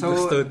right.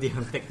 So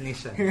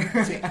technician.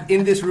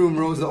 In this room,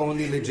 Ro's the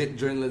only legit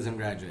journalism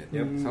graduate.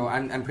 Yep. So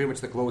I'm pretty much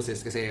the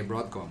closest kasi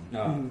Broadcom.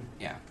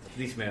 Yeah. At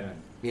least meron.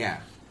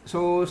 Yeah.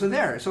 So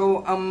there.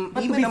 So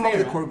even among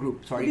the core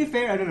group, sorry. To be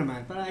fair,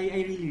 naman, parang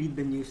I really read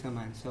the news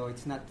naman, so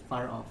it's not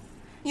far off.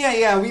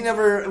 Yeah. We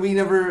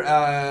never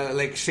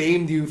like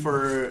shamed you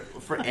for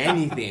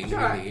anything,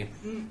 really.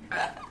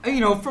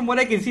 From what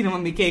I can see,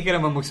 naman may kaya ka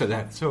naman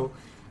magsulat. So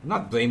I'm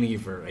not blaming you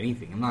for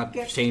anything. I'm not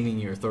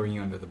shaming you or throwing you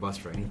under the bus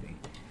for anything.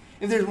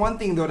 If there's one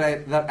thing though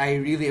that I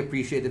really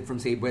appreciated from,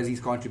 say, Wesley's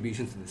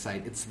contributions to the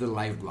site, it's the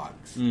live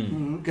blogs.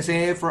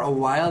 Because for a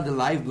while, the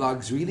live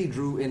blogs really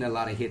drew in a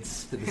lot of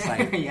hits to the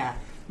site. Yeah.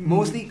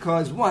 Mostly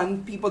because,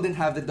 one, people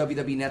didn't have the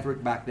WWE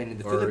network back then in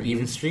the Philippines. Or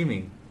even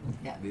streaming.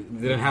 Yeah. They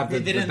didn't have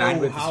the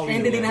bandwidth.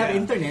 And they didn't have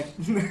internet.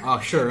 Oh,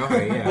 sure.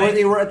 Okay, yeah. Or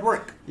they were at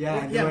work.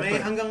 Yeah, may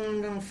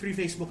hanggang free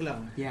Facebook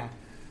lang. Yeah.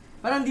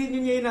 Parang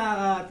yun yung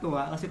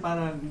nakakatuwa kasi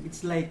parang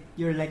it's like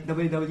you're like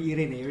WWE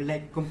rin eh. You're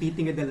like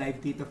competing with the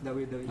live tweet of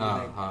WWE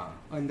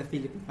on the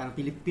Philippines. Parang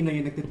Filipino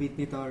yung nagtitweet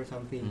nito or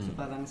something. So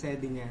parang said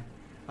niya,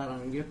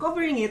 parang you're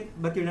covering it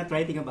but you're not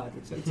writing about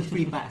it. So it's a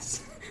free pass.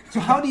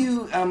 So how do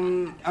you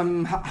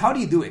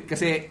do it?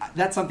 Kasi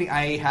that's something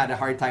I had a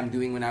hard time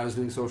doing when I was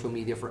doing social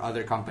media for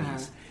other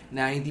companies.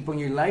 Na hindi pong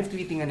you're live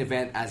tweeting an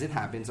event as it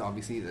happens.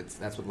 Obviously,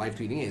 that's what live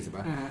tweeting is,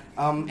 diba?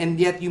 And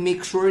yet you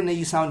make sure na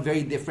you sound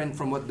very different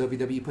from what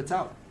WWE puts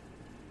out.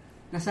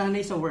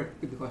 Nasanay sa work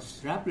because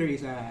Rappler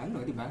is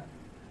diba?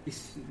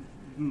 Is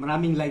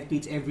maraming live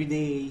tweets every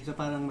day. So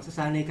parang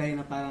masasanay kayo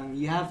na parang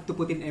you have to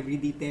put in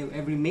every detail,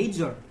 every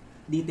major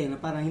detail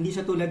na parang hindi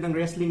siya tulad ng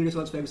wrestling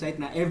results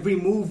website na every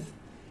move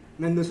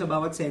nandun sa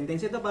bawat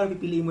sentence. Ito parang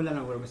pipiliin mo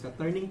lang where was the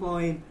turning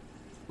point,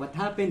 what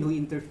happened, who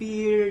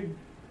interfered,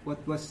 what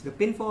was the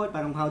pinfall,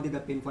 parang how did the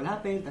pinfall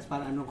happen, tapos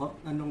parang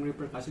anong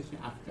repercussions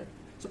niya after.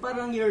 So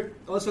parang you're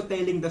also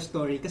telling the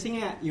story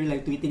kasi nga you're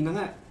live tweeting na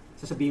nga,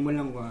 sasabihin mo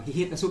lang he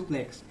hit a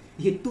suplex,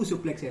 he hit 2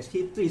 suplexes,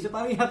 he hit 3, so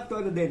parang you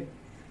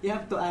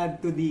have to add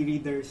to the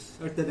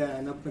readers or to the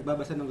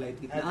nagbabasa ng live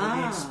tweet.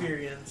 The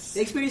experience.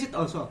 They experience it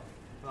also.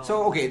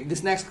 So okay,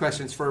 this next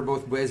question is for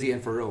both Wesley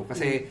and for Ro.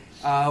 Kasi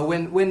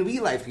when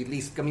we live tweet, at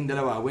least kaming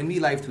dalawa, when we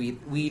live tweet,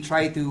 we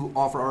try to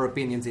offer our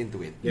opinions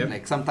into it. Yep.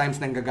 Like sometimes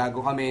nanggagago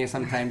kami,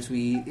 sometimes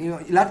we,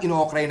 lahat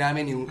ino-okray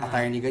namin yung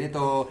attire ni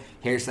ganito,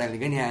 hairstyle ni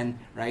ganyan,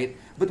 right?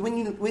 But when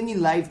you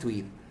live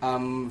tweet,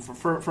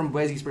 from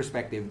Wesley's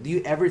perspective, do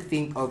you ever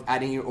think of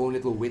adding your own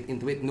little wit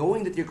into it,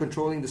 knowing that you're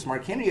controlling the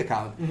Smart Henry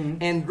account?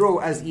 And Ro,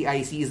 as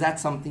EIC, is that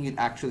something you'd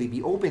actually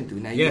be open to?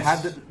 Now, you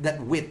have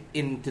that wit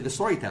into the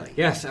storytelling.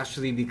 Yes,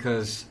 actually,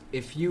 because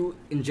if you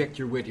inject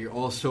your wit, you're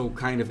also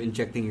kind of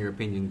injecting your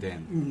opinion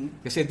then.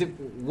 Because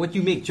what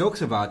you make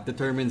jokes about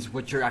determines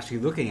what you're actually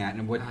looking at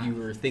and what you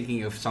were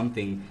thinking of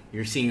something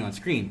you're seeing on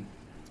screen.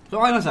 So,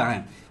 okay lang sa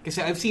akin.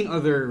 Kasi I've seen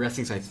other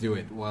wrestling sites do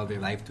it while they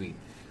live tweet.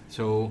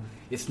 So,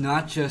 it's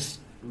not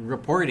just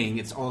reporting,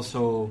 it's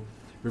also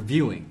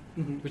reviewing.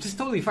 Which is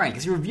totally fine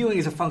because reviewing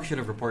is a function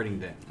of reporting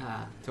then.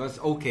 So, it's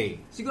okay.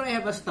 Siguro I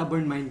have a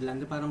stubborn mind lang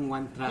na parang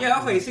one track.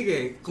 Yeah, okay,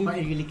 sige. Kung I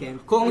really can.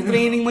 Kung ang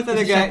training mo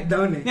talaga,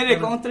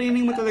 kung ang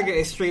training mo talaga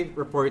is straight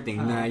reporting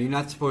na you're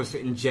not supposed to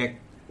inject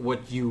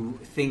what you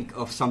think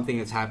of something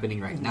that's happening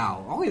right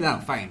now. Okay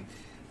lang, fine.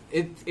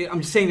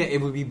 I'm just saying that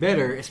it would be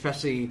better,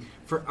 especially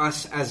for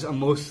us as a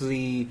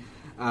mostly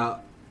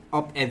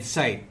op-ed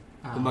site.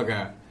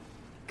 Kumaga,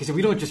 because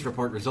we don't just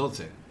report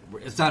results.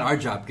 It's not our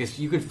job because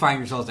you could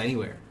find results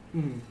anywhere.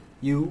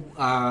 You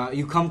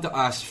come to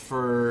us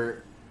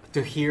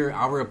to hear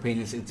our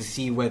opinions and to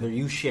see whether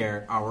you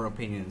share our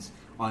opinions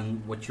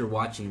on what you're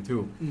watching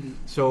too.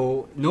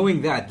 So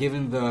knowing that,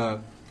 given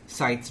the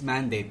site's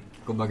mandate,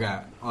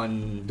 kumbaga,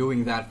 on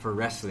doing that for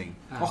wrestling,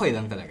 okay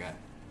lang talaga.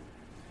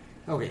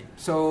 Okay,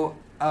 so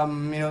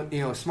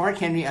Smart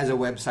Henry as a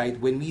website,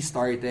 when we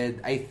started,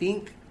 I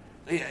think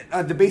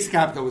the base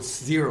capital was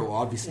 0,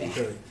 obviously.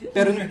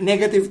 Pero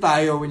negative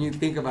tayo when you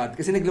think about it.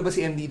 Kasi naglabas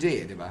si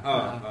MDJ, di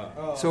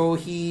ba? So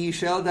he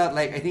shelled out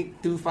I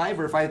think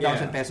 2,500 or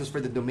 5,000 pesos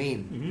for the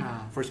domain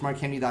for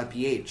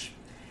smarthenry.ph.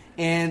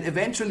 And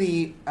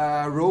eventually,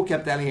 Ro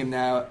kept telling him,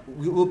 now,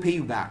 we'll pay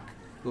you back.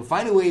 We'll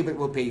find a way, but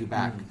we'll pay you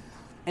back.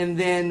 And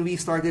then we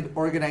started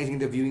organizing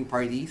the viewing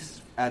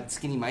parties at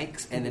Skinny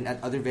Mike's and then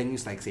at other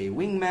venues like, say,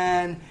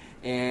 Wingman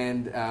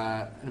and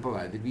ano pa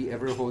ba? Did we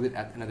ever hold it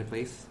at another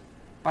place?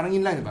 Parang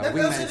yun lang, diba?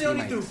 Those are the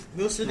only two.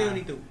 Those are the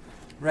only two.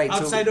 Right.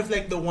 Outside of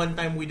the one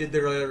time we did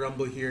the Royal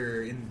Rumble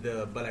here in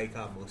the Balay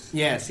Cabos.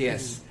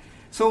 Yes.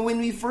 So when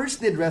we first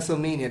did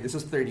WrestleMania, this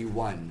was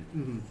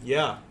 31.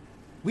 Yeah.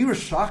 We were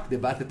shocked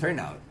about the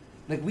turnout.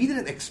 We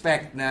didn't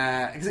expect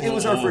na... Because it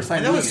was our first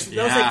time doing it.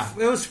 That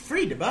was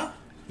free, diba?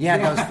 Yeah,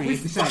 that was free. We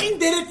fucking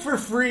did it for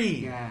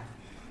free. Yeah.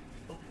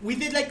 We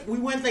did we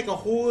went a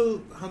whole,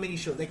 how many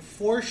shows?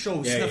 4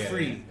 shows na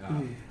free.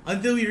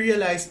 Until we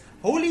realized,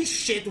 holy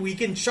shit, we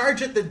can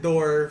charge at the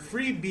door,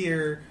 free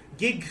beer,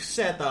 gig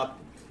setup,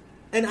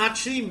 and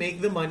actually make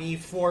the money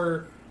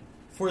for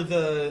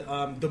the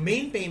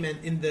domain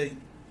payment in the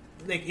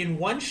in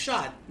one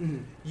shot.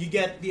 You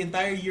get the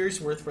entire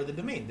year's worth for the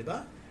domain,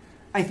 diba?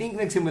 I think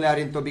nagsimula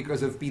rin to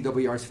because of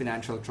PWR's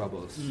financial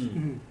troubles.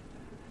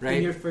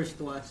 Right? And your first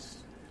was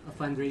a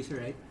fundraiser,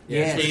 right?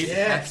 Yes.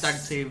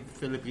 #Save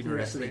Filipino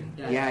Wrestling.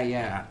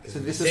 Yeah. So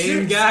this is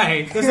Same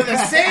guy. This is the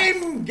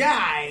same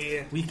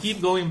guy. We keep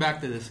going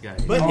back to this guy.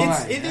 But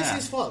it is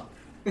his fault.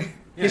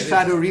 His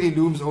shadow really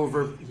looms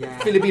over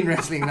Philippine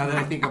wrestling now that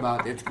I think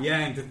about it.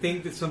 Yeah, and to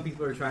think that some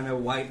people are trying to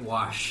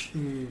whitewash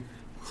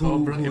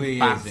Sobrang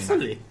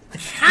impactful.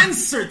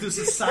 Cancer to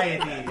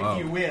society, if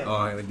you will.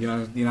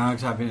 Di na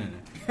nagsabi nun.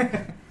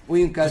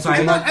 Yung cancer,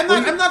 I'm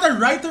not a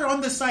writer on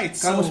the site.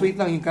 So wait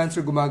lang, yung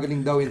cancer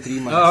gumagaling daw in 3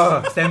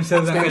 months. Stem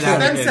cells ang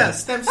kailangan.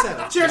 Stem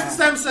cells. Cheers to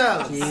stem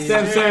cells.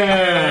 Stem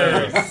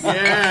cells.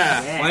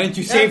 Yeah. Why didn't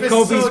you save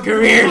Kobe's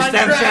career,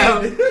 Stem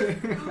Cell?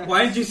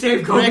 Why didn't you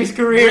save Kobe's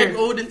career? Greg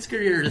Oden's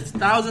career. There's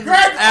thousands of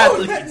Greg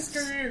athletes. Oden's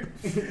career.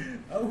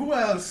 Who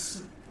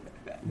else?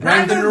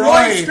 Brandon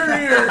Roy's Roy.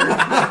 career.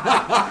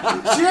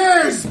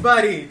 Cheers,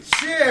 buddy.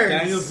 Cheers.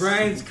 Daniel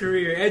Bryan's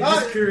career.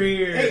 Edge's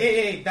career.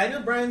 Hey.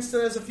 Daniel Bryan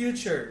still has a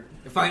future.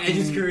 Fine,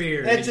 Edge's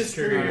career. Edge's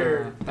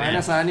career. Tayo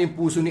na sana yung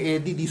puso ni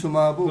Eddie di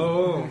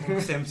sumabog.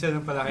 Stem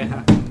cell ang pala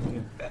kaya.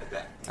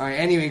 Okay,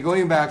 anyway,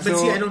 going back. But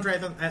see, I don't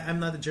write on... I'm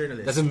not a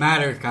journalist. Doesn't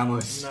matter,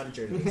 Camus. I'm not a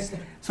journalist.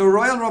 So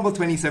Royal Rumble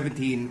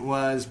 2017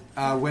 was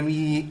when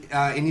we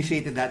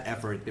initiated that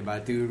effort,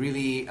 diba, to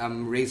really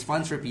raise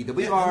funds for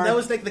PWR. Yeah, that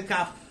was the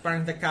cap,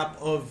 the cap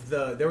of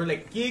the... There were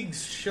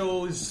gigs,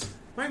 shows,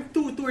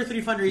 two or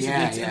three fundraising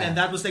gigs, and then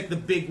that was the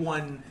big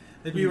one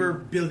that we were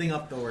building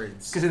up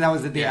towards. Because that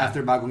was the day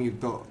after Bagong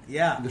Yugto.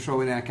 Yeah. The show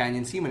in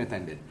Canyon Seaman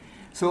attended.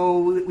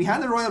 So, we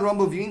had the Royal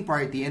Rumble viewing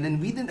party and then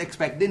we didn't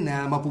expect din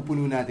na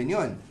mapupuno natin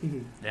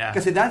yun. Yeah.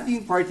 Kasi that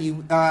viewing party,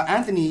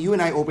 Anthony, you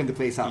and I opened the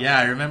place up. Yeah,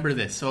 I remember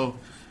this. So,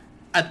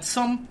 at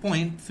some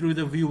point through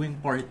the viewing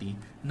party,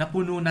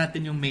 napuno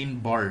natin yung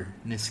main bar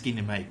ni Skinny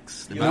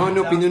Mike's. Diba?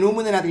 No, pinuno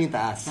muna natin yung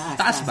taas.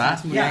 Taas ba?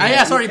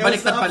 Yeah, sorry, it was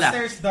baliktad pala.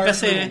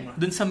 Kasi room.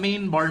 dun sa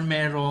main bar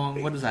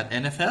merong, what was that,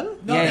 NFL?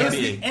 No, it was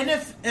the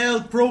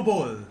NFL Pro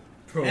Bowl.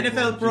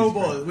 NFL Pro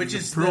Bowl, which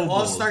is the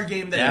all-star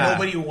game that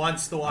nobody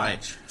wants to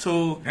watch. Right.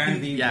 So,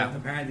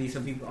 apparently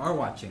some people are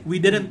watching. We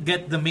didn't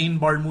get the main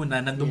bar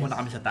muna, nandun muna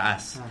kami sa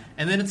taas.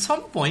 And then at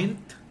some point,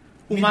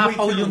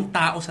 umapaw yung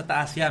tao sa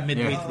taas,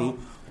 midway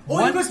through.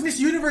 It was Miss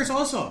Universe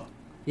also.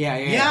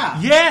 Yeah.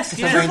 Yes.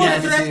 Triple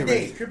Threat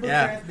Day. Triple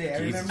Threat Day. I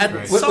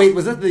remember. Wait,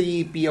 was that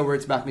the Pia where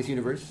it's back Miss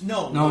Universe?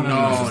 No.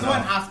 This was the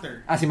one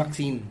after. Si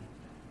Maxine.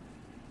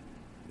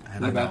 I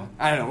don't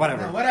know.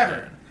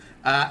 Whatever.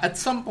 At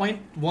some point,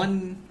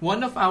 one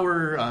of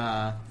our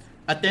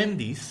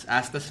attendees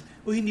asked us,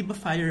 hindi ba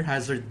fire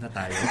hazard na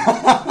tayo?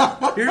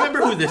 You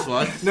remember who this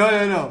was?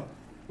 No.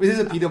 Was this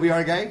a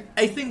PWR guy?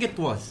 I think it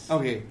was.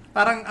 Okay.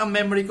 Parang ang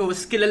memory ko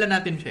was, kilala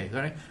natin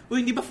siya.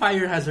 Hindi ba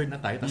fire hazard na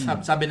tayo?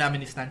 Tapos sabi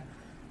namin ni Stan,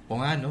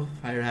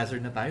 fire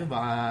hazard na tayo.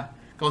 Baka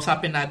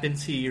kausapin natin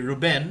si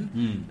Ruben,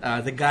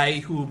 the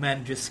guy who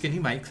manages Skinny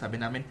Mike. Sabi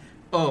namin,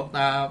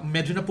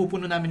 medyo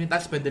napupuno namin yung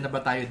task. Pwede na ba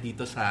tayo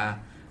dito sa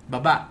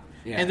baba?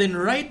 Yeah. And then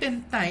right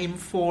in time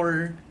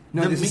for...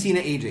 this is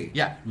Cena AJ.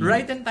 Yeah.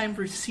 Right in time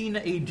for Cena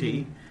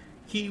AJ,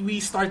 we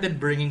started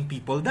bringing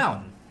people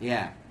down.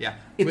 Yeah.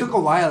 It took a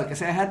while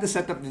because I had to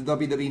set up the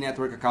WWE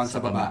Network account sa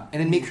baba and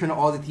then make sure that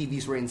all the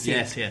TVs were in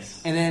sync. Yes.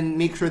 And then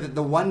make sure that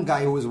the one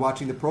guy who was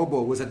watching the Pro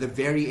Bowl was at the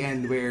very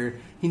end where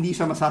hindi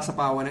siya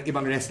masasapawan ng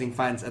ibang wrestling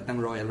fans at ng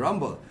Royal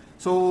Rumble.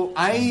 So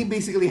I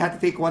basically had to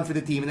take one for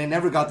the team and I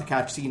never got to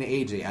catch Cena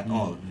AJ at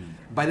all.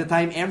 By the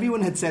time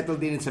everyone had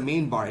settled in, it's a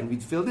main bar and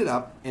we'd filled it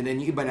up and then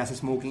yung iba nasa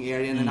smoking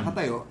area na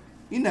nakatayo,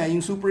 yun na,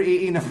 yung super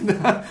AA na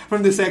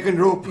from the second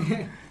rope.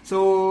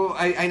 So,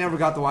 I never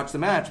got to watch the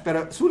match.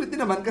 Pero sulit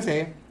din naman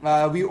kasi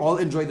we all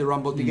enjoyed the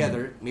Rumble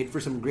together, made for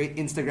some great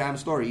Instagram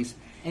stories.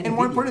 And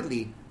more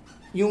importantly,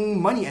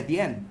 yung money at the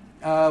end.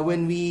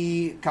 When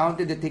we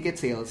counted the ticket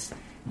sales,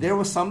 there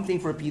was something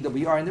for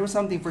PWR and there was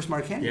something for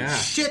Smart Henry. Yeah.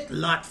 Shit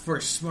lot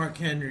for Smart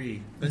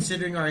Henry,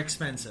 considering our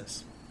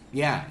expenses.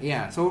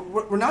 Yeah. So,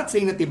 we're not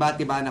saying na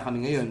tiba-tiba na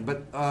kami ngayon,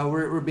 but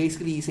we're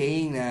basically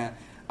saying na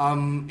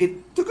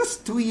it took us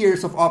 2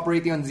 years of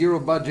operating on zero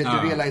budget to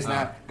realize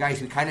that,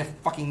 guys, we kind of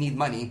fucking need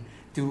money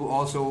to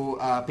also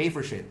pay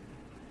for shit.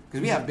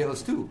 Because we have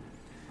bills too.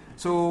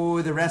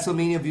 So the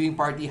WrestleMania viewing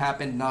party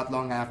happened not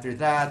long after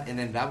that, and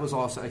then that was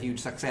also a huge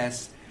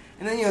success.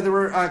 And then, there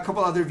were a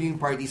couple other viewing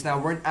parties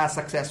now weren't as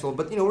successful,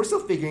 but, we're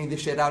still figuring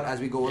this shit out as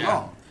we go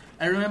along.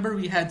 I remember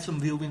we had some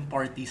viewing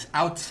parties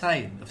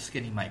outside of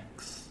Skinny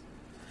Mike's.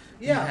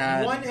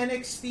 Yeah, one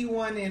NXT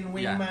one in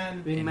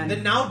Wingman. The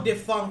now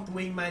defunct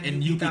Wingman in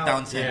UP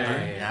Town Center.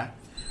 Yeah.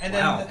 And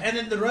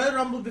then the Royal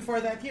Rumble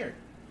before that here.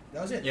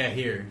 That was it. Yeah,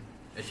 here.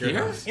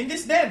 Here? In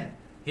this den.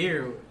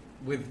 Here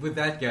with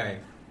that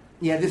guy.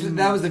 Yeah,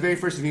 that was the very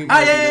first viewing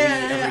party.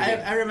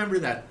 I remember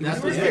that.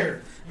 That was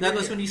here. That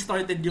was when he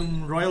started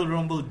yung Royal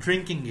Rumble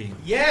drinking game.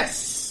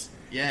 Yes.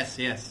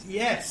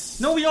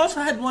 No, we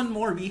also had one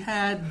more. We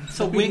had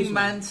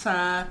Wingman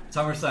sa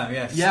SummerSlam.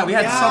 Yes. Yeah, we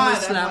had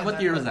SummerSlam. What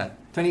year was that?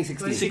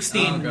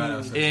 2016.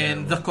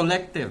 In the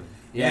Collective.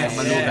 Yes.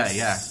 Malugay,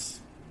 yeah.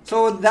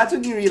 So that's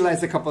when you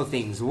realize a couple of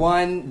things.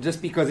 One, just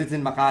because it's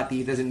in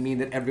Makati doesn't mean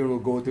that everyone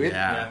will go to it.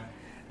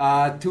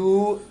 Yeah.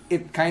 Two,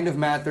 it kind of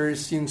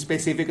matters yung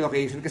specific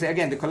location. Because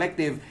again, the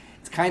Collective,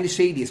 it's kind of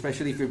shady,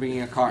 especially if you're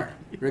bringing a car,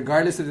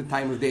 regardless of the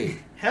time of day.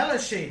 Hella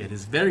shady. It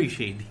is very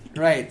shady.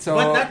 Right. So,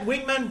 but that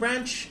Wingman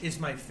branch is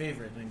my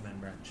favorite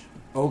Wingman branch.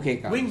 Okay,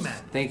 Carlos.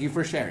 Wingman. Thank you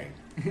for sharing.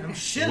 I'm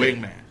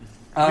shilling. Wingman.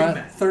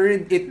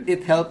 Third,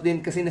 it helped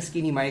din kasi na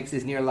Skinny Mike's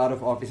is near a lot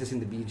of offices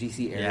in the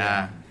BGC area.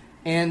 Yeah.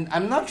 And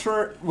I'm not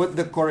sure what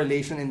the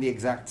correlation and the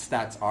exact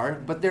stats are,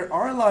 but there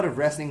are a lot of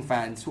wrestling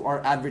fans who are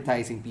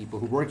advertising people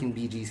who work in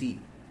BGC.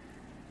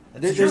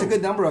 There's a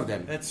good number of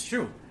them. That's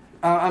true.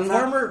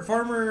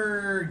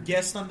 Former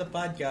guest on the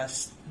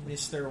podcast,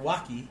 Mr.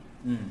 Waki.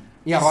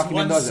 Yeah, Waki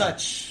Mendoza.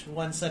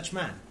 One such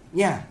man.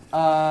 Yeah.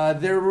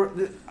 There were.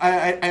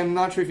 I'm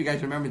not sure if you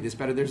guys remember this,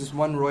 but there's this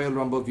one Royal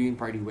Rumble viewing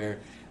party where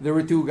there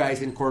were two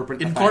guys in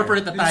corporate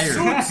attire.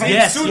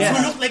 Suits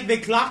who looked like they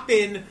clocked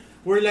in,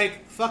 were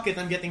like, fuck it,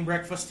 I'm getting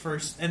breakfast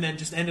first, and then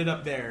just ended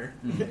up there.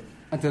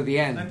 Until the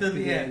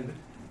end.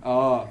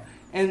 Oh.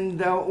 And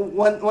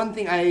one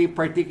thing I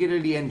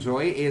particularly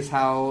enjoy is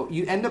how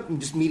you end up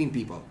just meeting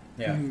people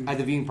at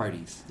the viewing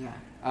parties. Yeah.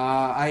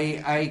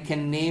 I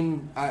can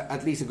name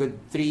at least a good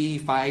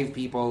 3-5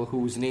 people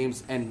whose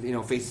names and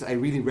faces I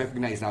really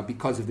recognize now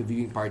because of the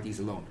viewing parties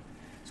alone.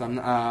 So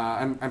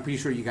I'm pretty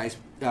sure you guys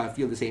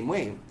feel the same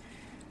way.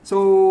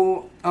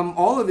 So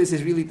all of this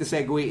is really to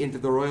segue into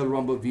the Royal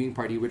Rumble viewing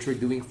party, which we're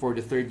doing for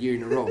the third year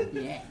in a row.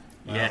 Yeah.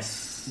 Wow.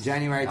 Yes.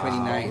 January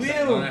 29th.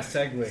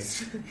 Segue.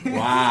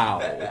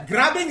 Wow.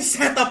 Grabing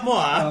setup mo,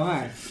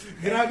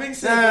 Grabing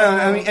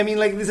setup. No. I mean,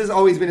 like, this has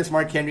always been a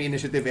Smart Henry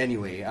initiative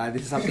anyway.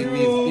 This is something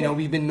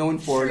we've been known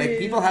for. Like,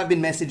 people have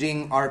been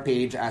messaging our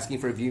page asking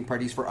for viewing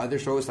parties for other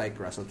shows like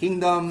Wrestle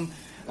Kingdom,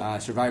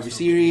 Survivor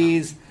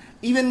Series,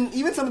 even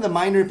some of the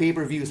minor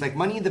pay-per-views like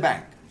Money in the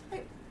Bank.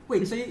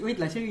 Wait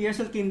lang. So yung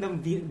Wrestle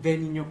Kingdom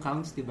venue nyo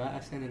counts, diba?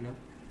 As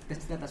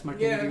that's not a Smart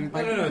Henry.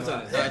 No, it's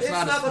not. It's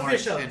not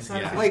official.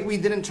 Like, we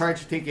didn't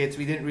charge tickets.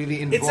 We didn't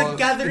really It's a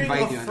gathering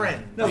of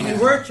friends. No, we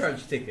were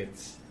charged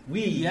tickets.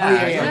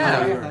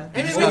 Yeah.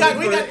 And then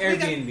we got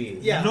Airbnb.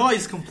 Yeah.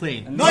 Noise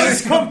complaint.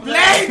 Noise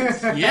complaint.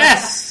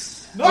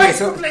 Yes. Noise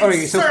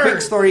complaints, so sir!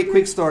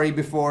 quick story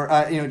before,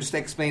 just to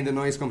explain the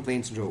noise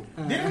complaints joke.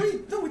 Didn't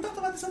we? No, we talked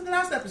about this on the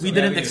last episode. We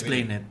didn't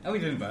explain it. Oh, we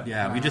didn't ba?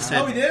 Yeah, we just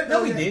said... Oh, we did?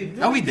 No, we did.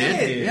 Oh, we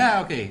did?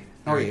 Yeah, okay.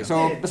 Okay,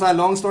 so basta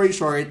long story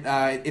short,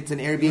 it's an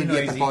Airbnb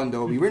at the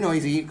condo. We were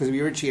noisy because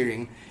we were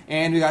cheering,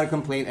 and we got a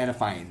complaint and a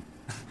fine.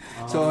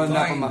 So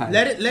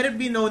let it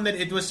be known that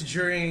it was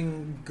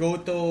during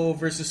Goto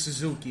versus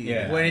Suzuki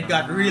when it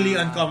got really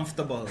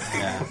uncomfortable.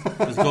 Yeah,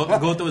 because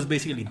Goto was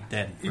basically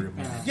dead for a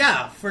minute.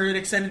 Yeah, for an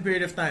extended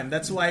period of time.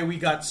 That's why we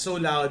got so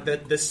loud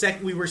that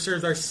we were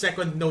served our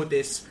second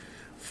notice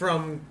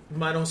from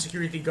Manong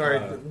security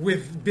guard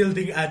with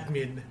building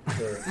admin.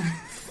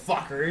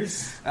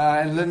 Fuckers.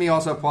 And let me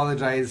also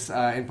apologize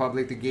in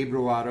public to Gabe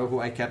Ruaro, who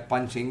I kept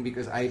punching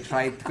because I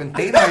tried to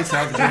contain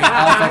myself during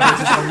Alpha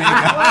versus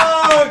Omega.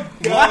 Oh,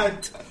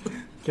 God.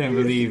 Can't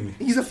believe.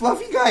 He's a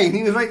fluffy guy, and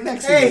he was right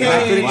next to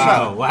me.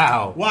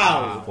 Wow.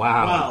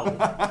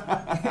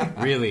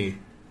 Really?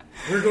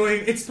 We're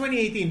going... It's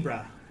 2018,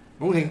 brah.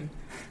 Okay.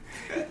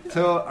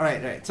 So, all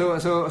right. So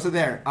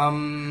there.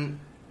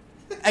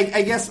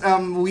 I guess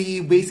we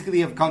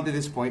basically have come to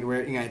this point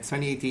where it's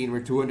 2018.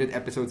 We're 200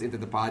 episodes into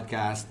the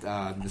podcast.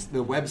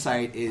 The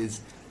website is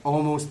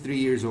almost 3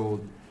 years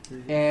old,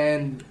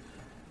 and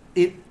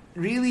it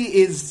really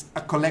is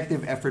a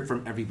collective effort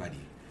from everybody.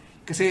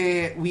 Because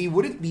we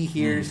wouldn't be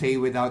here, say,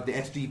 without the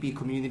SGP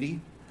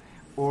community,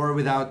 or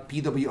without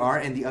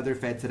PWR and the other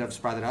feds that have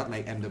sprouted out,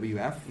 like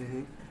MWF.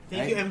 Mm-hmm.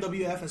 Thank you,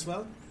 MWF, as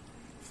well.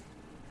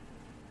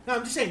 No,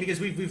 I'm just saying because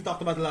we've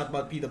talked about a lot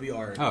about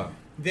PWR. Oh,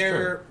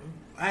 they're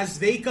as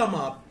they come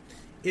up.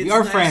 We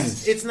are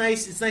friends. It's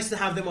nice. It's nice to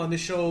have them on the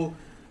show.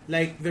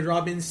 Like the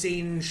Robin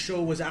Sane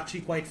show was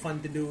actually quite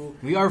fun to do.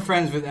 We are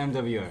friends with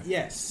MWF.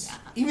 Yes.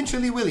 Even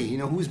Chili Willy,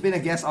 who's been a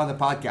guest on the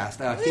podcast.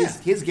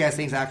 His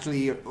guesting is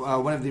actually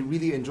one of the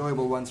really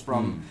enjoyable ones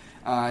from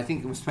I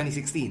think it was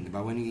 2016,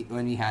 but when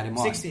we had him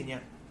on. 16, yeah.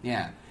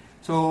 Yeah.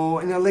 So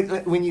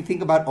like when you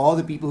think about all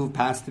the people who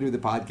passed through the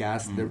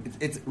podcast,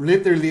 it's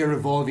literally a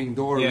revolving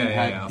door. We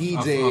had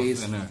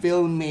DJs,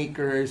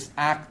 filmmakers,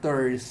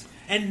 actors.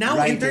 And now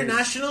writers.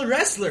 International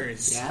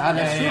wrestlers. Yeah,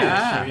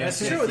 that's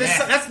true. That's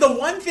true. That's the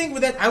one thing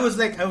with that I was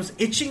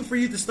itching for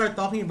you to start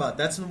talking about.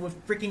 That's a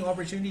freaking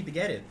opportunity to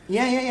get it.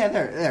 Yeah.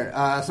 There.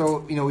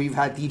 So we've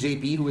had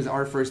TJP, who was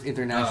our first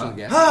international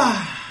guest.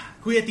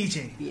 Kuya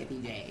TJ.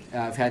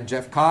 We've had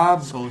Jeff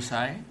Cobb.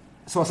 Sosai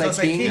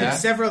King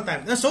several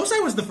times. No,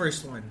 Sosai was the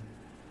first one.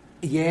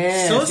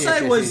 Yes.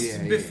 Sosai was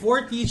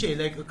before TJ,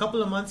 like a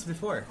couple of months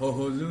before.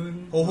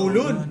 Hoholun.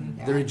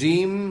 The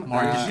Regime.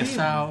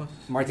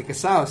 Marty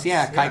Casaus.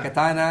 Yeah. Kai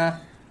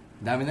Katana.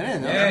 Dami na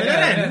rin, no?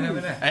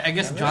 I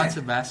guess John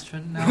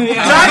Sebastian now.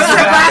 John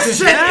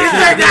Sebastian,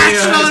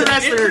 international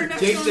wrestler.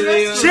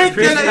 Jake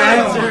De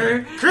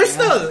Leon.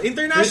 Crystal,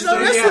 international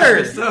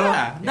wrestler.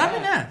 Dami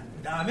na.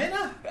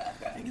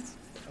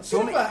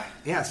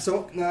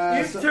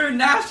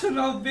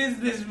 International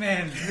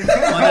businessman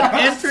on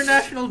an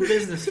international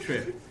business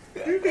trip.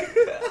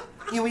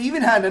 We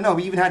even had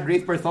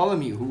Rafe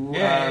Bartholomew, who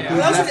I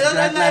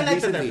like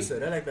that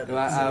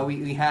episode.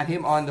 We had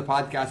him on the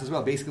podcast as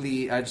well.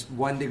 Basically, just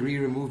 1 degree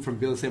removed from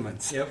Bill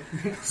Simmons. Yep.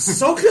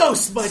 So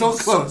close, buddy. So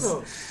close.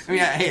 I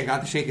mean, I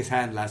got to shake his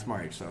hand last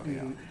March. So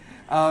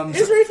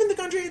is Rafe in the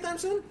country anytime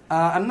soon?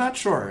 I'm not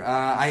sure.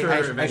 I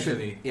should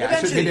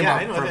hit him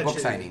up for a book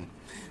signing.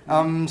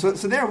 So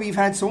there we've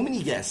had so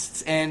many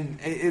guests, and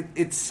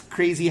it's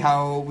crazy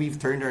how we've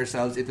turned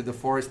ourselves into the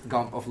Forrest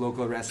Gump of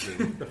local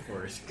wrestling. The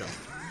Forrest Gump.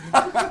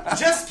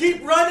 Just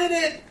keep running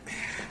it.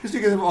 Just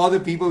because of all the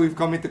people we've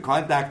come into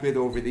contact with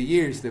over the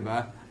years,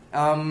 diba?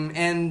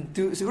 And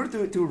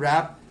to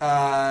wrap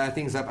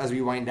things up as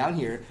we wind down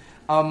here,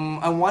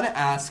 I want to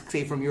ask,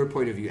 say from your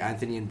point of view,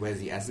 Anthony and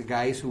Bwezi, as the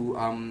guys who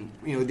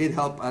did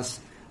help us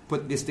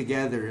put this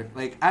together,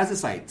 like as a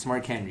site,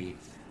 Smart Henry.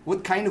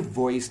 What kind of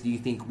voice do you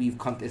think we've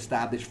come to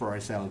establish for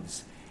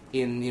ourselves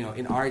in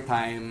our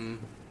time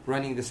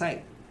running the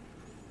site?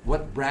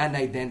 What brand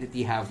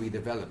identity have we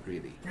developed,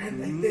 really? Brand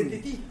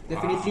identity?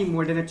 Definitely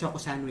more than a choco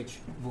sandwich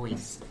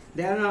voice.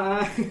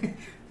 Don't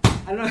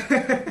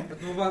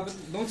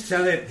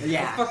sell it.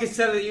 Yeah. Don't fucking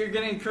sell it. You're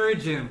gonna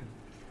encourage him.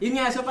 Yun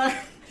nga, so parang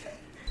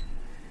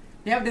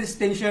they have the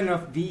distinction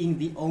of being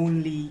the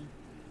only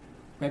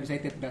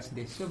website that does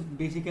this. So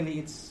basically,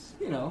 it's,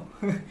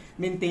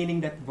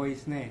 maintaining that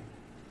voice na eh.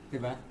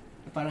 Diba?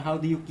 Parang how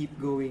do you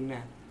keep going na?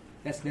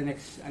 That's the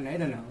next, I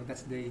don't know,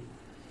 that's the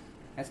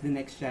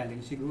next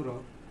challenge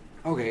siguro.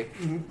 Okay.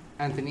 Mm-hmm.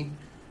 Anthony?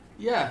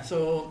 Yeah,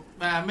 so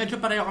medyo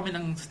pareho kami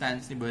ng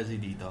stance ni Bwezi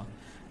dito.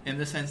 In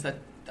the sense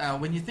that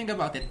when you think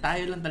about it,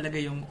 tayo lang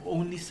talaga yung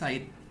only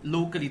site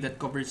locally that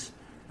covers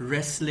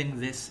wrestling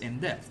this in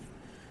depth.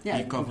 Yeah,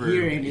 we cover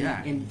here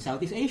in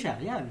Southeast Asia.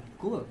 Yeah,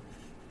 cool.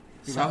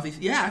 Diba? Southeast,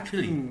 yeah,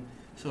 actually.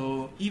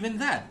 So even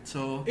that,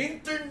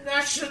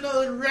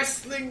 international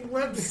wrestling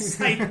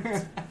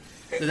website.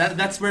 So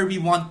that's where we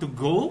want to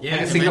go.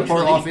 Yeah,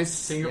 Singapore office.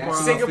 Singapore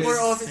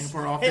office.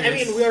 I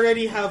mean, we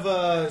already have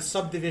a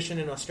subdivision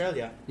in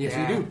Australia. Yes,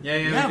 we do.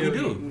 Yeah, we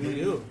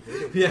do.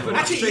 Yeah,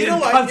 actually, you know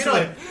what?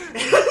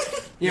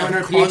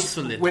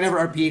 whenever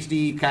our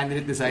PhD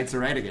candidate decides to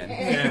write again.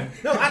 Yeah.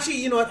 No,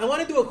 actually, you know what? I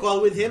want to do a call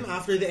with him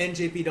after the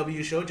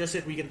NJPW show, just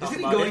so we can talk about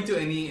it. Is he going to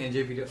any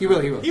NJPW? He will.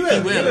 He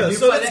will.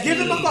 So let's give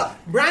him a call.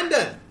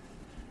 Brandon,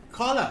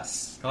 call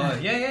us.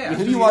 Yeah.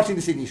 He'll be watching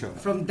the Sydney show.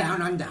 From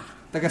down under.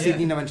 Taga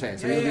Sydney naman siya.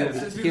 So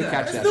he'll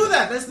catch that.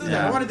 Let's do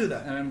that. I want to do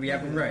that. And we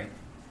have him right.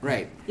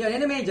 Right. Yeah,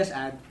 and I may just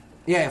add.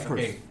 Yeah, of course.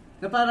 Okay.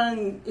 Na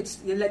parang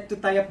it's like to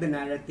tie up the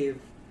narrative.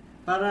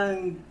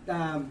 Parang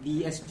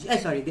the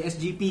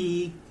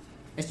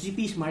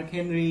SGPs, Mark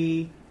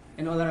Henry,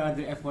 and all our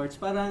other efforts.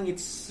 Parang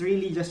it's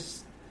really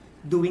just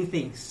doing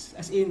things.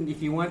 As in,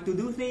 if you want to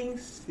do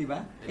things,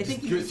 diba? I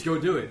think just go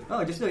do it.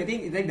 Oh, just do it.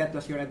 I think that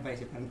was your advice.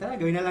 Parang tara,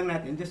 gawin na lang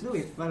natin. Just do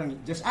it. Parang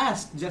just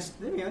ask, just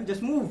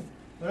move.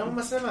 Walang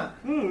masama.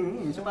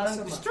 So parang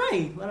just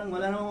try. Parang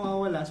wala nang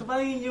mawawala. So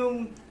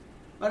parang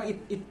parang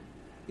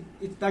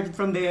it started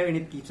from there and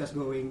it keeps us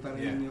going.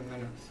 Parang yung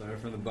Started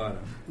from the bottom.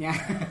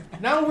 Yeah.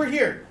 Now we're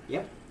here.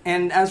 Yep.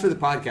 And as for the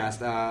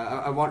podcast,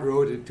 I want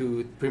Ro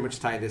to pretty much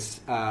tie this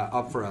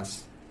up for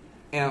us.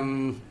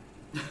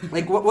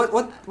 Like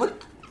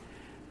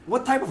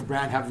what type of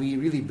brand have we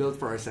really built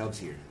for ourselves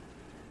here?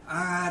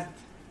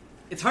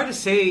 It's hard to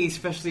say,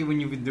 especially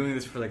when you've been doing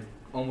this for like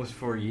almost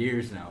 4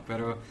 years now.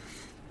 But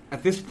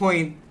at this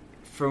point,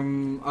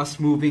 from us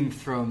moving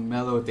from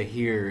Mellow to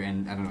here,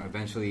 and I don't know,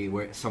 eventually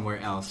somewhere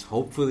else,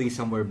 hopefully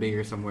somewhere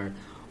bigger, somewhere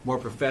more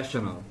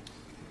professional,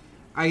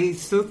 I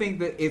still think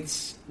that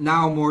it's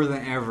now more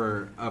than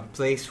ever a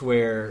place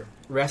where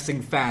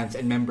wrestling fans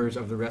and members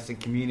of the wrestling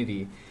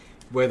community,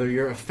 whether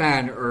you're a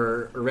fan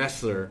or a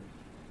wrestler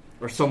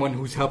or someone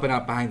who's helping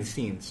out behind the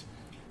scenes,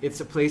 it's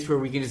a place where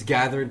we can just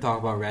gather and talk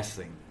about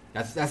wrestling.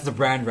 That's the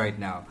brand right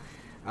now.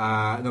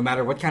 No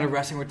matter what kind of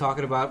wrestling we're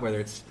talking about, whether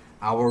it's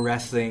our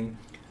wrestling,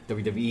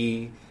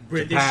 WWE,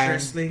 British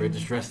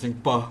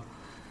wrestling,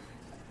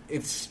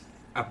 it's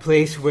a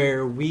place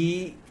where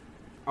we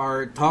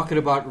are talking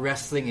about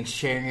wrestling and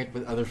sharing it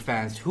with other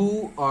fans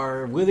who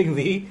are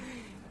willingly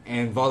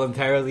and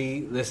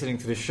voluntarily listening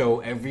to the show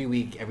every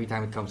week, every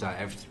time it comes out.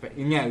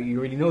 Yeah, you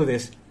already know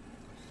this.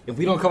 If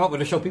we don't come up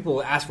with a show, people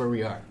will ask where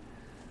we are.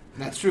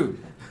 That's true.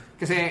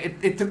 Because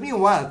it took me a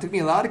while. It took me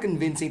a lot of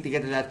convincing to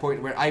get to that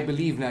point where I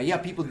believe now,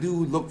 people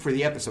do look for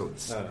the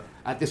episodes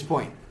at this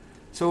point.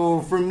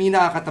 So for me,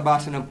 nakakataba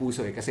siya ng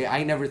puso kasi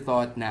I never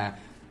thought na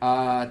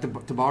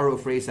to borrow a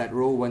phrase that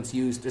Ro once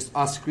used, just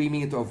us screaming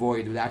into a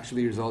void would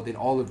actually result in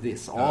all of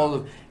this, all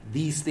of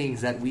these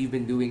things that we've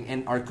been doing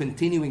and are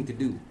continuing to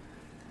do,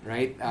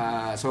 right?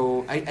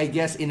 So I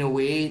guess in a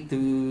way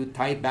to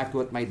tie it back to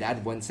what my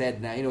dad once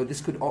said, na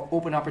this could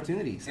open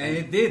opportunities, and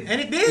it did,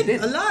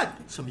 a lot.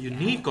 Some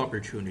unique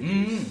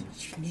opportunities.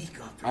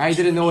 I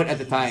didn't know it at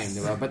the time,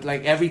 diba? But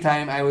like every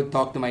time I would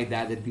talk to my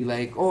dad, it'd be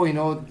like,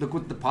 look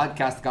what the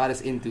podcast got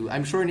us into.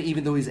 I'm sure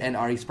even though he's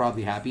NR, he's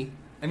probably happy.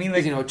 I mean,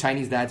 like,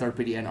 Chinese dads are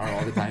pretty NR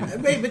all the time.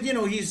 but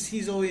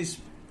he's always,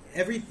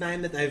 every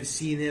time that I've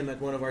seen him at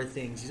one of our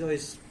things, he's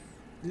always,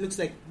 it looks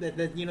like that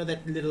that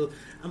little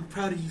 "I'm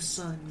proud of you,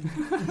 son"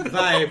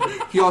 vibe.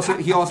 He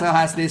also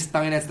has this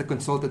tongue as the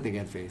consultant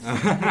again face.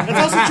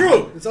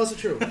 It's also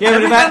true. Yeah,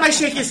 every time I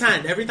shake his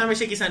hand,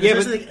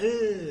 it's like,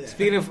 ugh.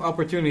 Speaking of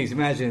opportunities,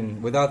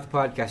 imagine without the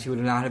podcast, you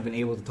would not have been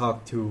able to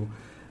talk to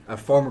a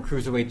former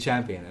cruiserweight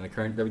champion and a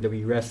current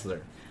WWE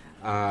wrestler.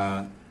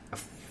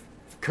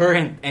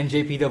 Current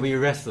NJPW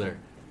wrestler.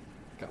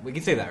 We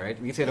can say that,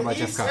 right? We can say that about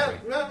Jeff Coffey.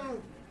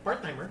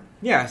 Part-timer.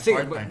 Yeah, he's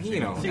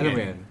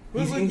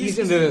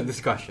in the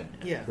discussion.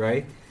 Yeah.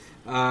 Right?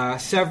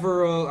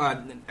 Several,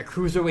 a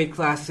Cruiserweight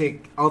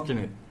Classic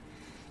alternate.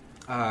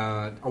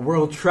 A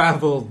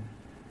world-traveled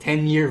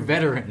 10-year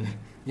veteran.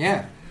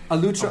 Yeah. A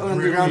Lucha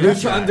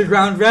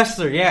Underground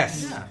wrestler,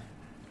 yes. Yeah.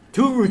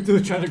 Two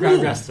Lucha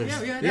Underground wrestlers.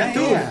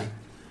 Yeah.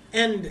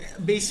 And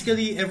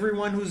basically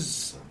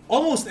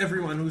almost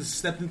everyone who's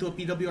stepped into a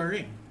PWR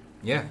ring.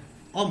 Yeah.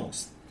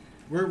 Almost.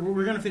 We're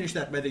going to finish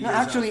that by the year.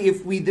 Actually,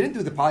 if we didn't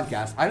do the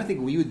podcast, I don't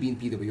think we would be in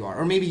PWR.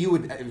 Or maybe you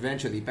would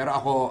eventually. Pero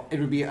ako, it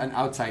would be an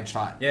outside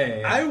shot.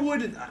 Yeah. I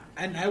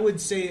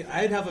would say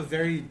I'd have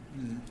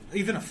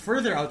even a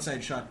further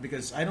outside shot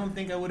because I don't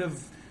think I would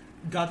have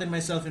gotten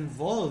myself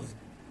involved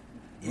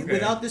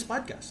without this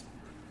podcast.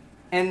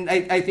 And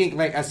I think,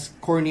 like, as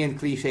corny and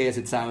cliche as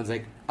it sounds,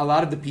 like, a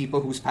lot of the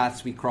people whose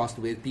paths we crossed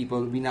with,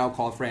 people we now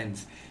call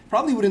friends,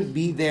 probably wouldn't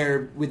be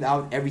there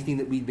without everything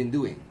that we've been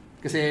doing.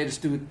 Because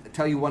just to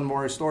tell you one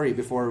more story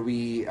before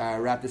we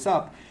wrap this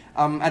up,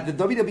 at the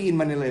WWE in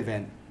Manila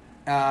event,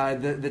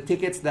 the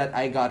tickets that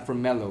I got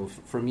from Mello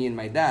for me and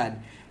my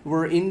dad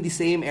were in the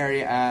same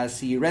area as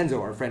si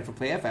Renzo, our friend from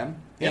Play FM,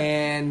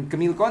 and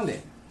Camille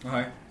Conde.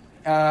 Okay.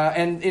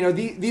 And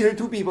these are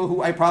two people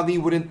who I probably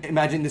wouldn't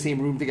imagine in the same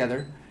room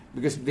together,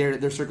 because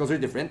their circles are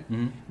different.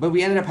 Mm-hmm. But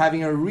we ended up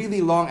having a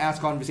really long-ass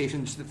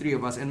conversation, just the three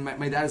of us. And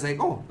my dad was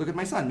like, "Oh, look at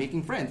my son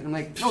making friends." And I'm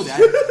like, "No,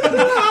 Dad." Look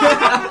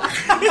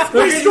at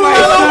my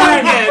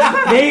son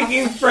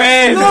making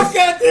friends. Look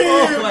at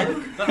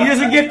him. He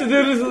doesn't get to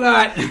do this a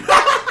lot.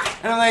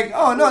 And I'm like,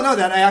 "Oh, no,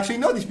 Dad. I actually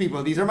know these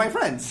people. These are my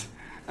friends."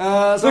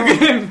 Look at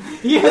him.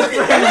 He has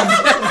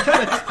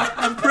friends.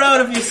 I'm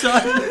proud of you,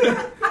 son.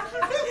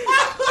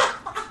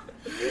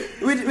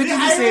 Which is to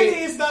irony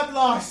say, is not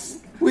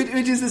lost.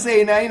 which is to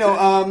say, now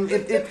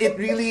it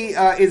really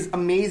is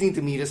amazing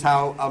to me just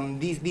how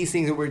these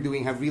things that we're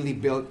doing have really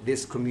built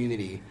this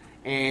community,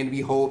 and we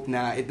hope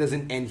now it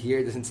doesn't end here,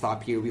 it doesn't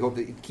stop here. We hope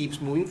that it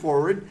keeps moving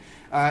forward,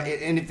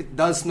 and if it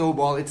does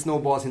snowball, it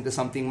snowballs into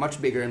something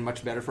much bigger and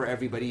much better for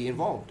everybody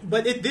involved.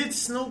 But it did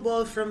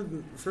snowball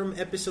from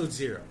episode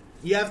 0.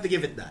 You have to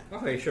give it that.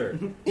 Okay, sure.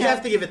 You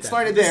have to give it that.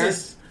 Started there.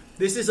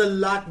 This is a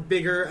lot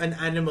bigger an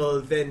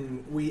animal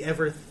than we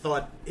ever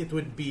thought it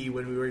would be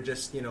when we were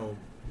just,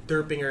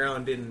 derping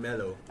around in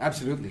Mellow.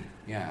 Absolutely.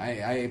 Yeah,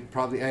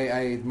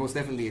 I most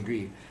definitely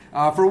agree.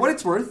 For what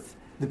it's worth,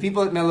 the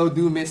people at Mellow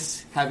do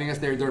miss having us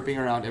there derping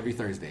around every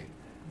Thursday.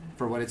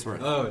 For what it's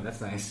worth. Oh, that's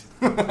nice.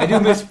 I do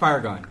miss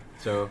Paragon.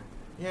 So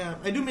Yeah,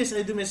 I do miss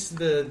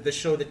the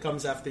show that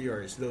comes after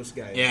yours. Those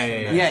guys.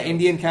 Yeah.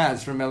 Indian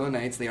Kaz from Mellow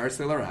Nights, they are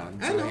still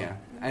around. I So know. yeah,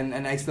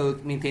 and I still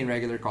maintain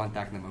regular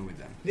contact naman with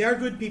them. They are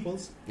good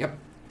peoples. Yep.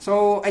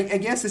 So I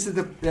guess this is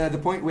the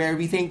point where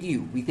we thank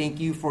you. We thank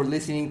you for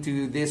listening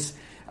to this.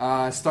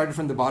 Started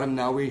from the bottom.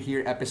 Now we're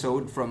here.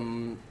 Episode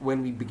from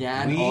when we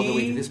began all the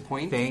way to this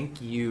point.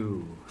 Thank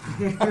you.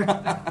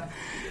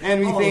 And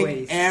we thank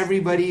Always.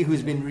 everybody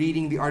who's been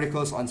reading the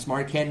articles on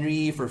Smart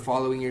Henry, for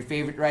following your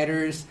favorite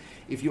writers.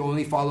 If you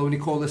only follow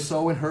Nicola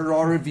So and her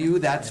raw review,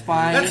 that's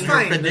fine. That's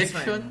fine.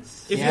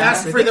 Predictions. If you Yeah.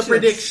 ask for the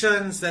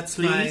predictions, that's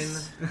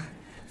Please. fine.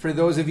 For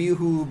those of you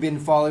who've been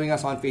following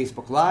us on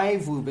Facebook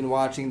Live, who've been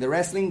watching the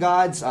Wrestling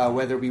Gods,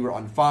 whether we were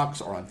on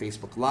Fox or on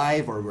Facebook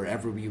Live or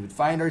wherever we would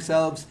find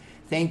ourselves,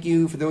 thank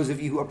you. For those of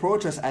you who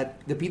approach us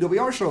at the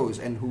PWR shows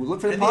and who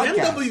look for the And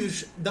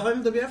podcast. the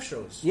MWF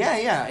shows.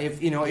 Yeah.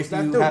 If you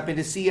that you too. happen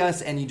to see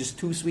us and you just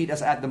too sweet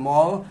us at the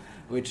mall,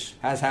 which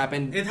has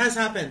happened. It has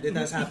happened.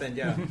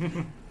 Yeah.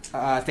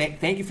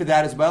 Thank you for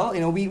that as well.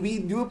 We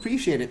do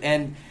appreciate it.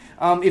 And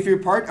if you're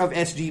part of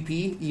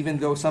SGP, even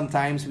though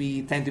sometimes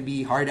we tend to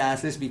be hard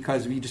asses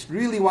because we just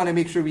really want to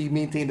make sure we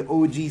maintain the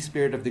OG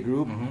spirit of the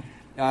group,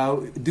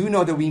 do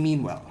know that we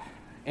mean well.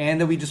 And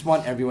that we just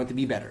want everyone to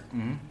be better.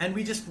 And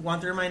we just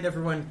want to remind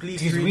everyone,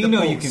 please Because read we the know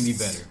posts. you can be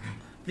better.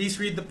 Please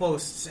read the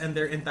posts and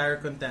their entire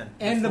content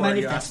And the before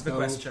you ask the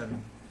manifesto.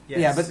 question. Yes.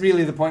 Yeah, but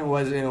really the point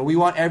was, we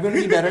want everyone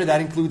to be better. That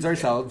includes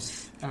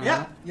ourselves.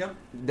 Yeah. Yep.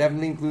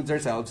 Definitely includes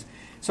ourselves.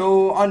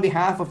 So on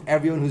behalf of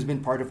everyone who's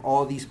been part of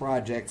all these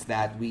projects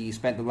that we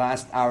spent the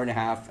last hour and a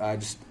half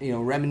just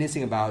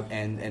reminiscing about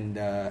and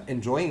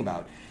enjoying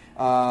about,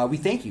 we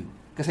thank you.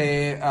 Because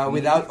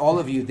without all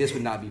of you, this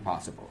would not be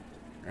possible.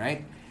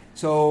 Right?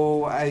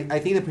 So I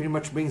think that pretty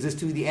much brings us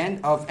to the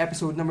end of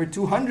episode number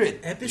 200.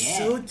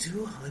 Episode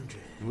 200.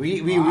 We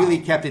really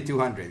kept it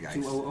 200, guys.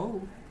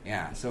 200.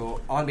 Yeah,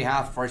 so on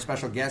behalf of our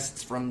special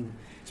guests from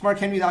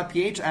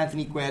SmartHenry.ph,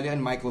 Anthony Cuello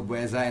and Michael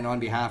Bueza, and on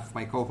behalf of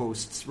my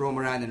co-hosts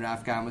Romaran and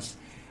Raf Camus,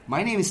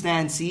 my name is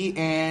Stan C,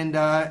 and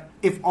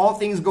if all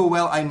things go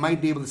well, I might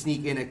be able to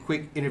sneak in a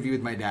quick interview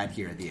with my dad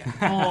here at the end.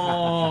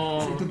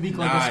 It would be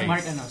called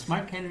Nice. the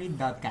Smart Henry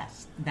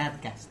Dadcast.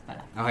 Dadcast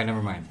pala. Okay,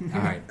 never mind. All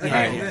right.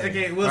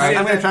 Okay, we'll All right, say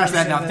I'm going to trash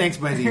that we'll now. say Thanks,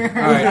 Buzzy. All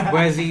right,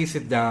 Wezzy,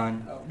 sit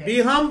down.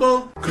 Be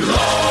humble.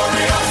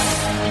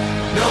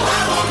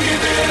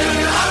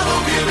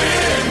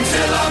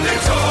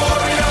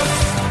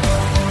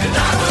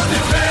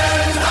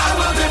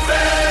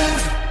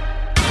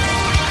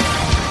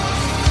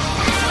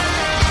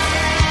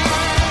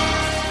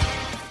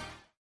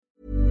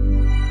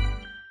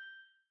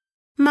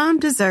 Mom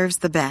deserves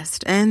the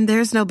best, and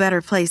there's no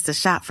better place to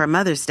shop for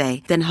Mother's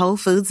Day than Whole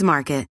Foods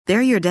Market.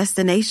 They're your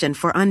destination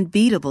for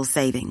unbeatable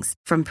savings,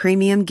 from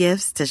premium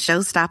gifts to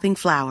show-stopping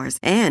flowers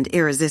and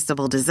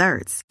irresistible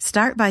desserts.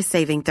 Start by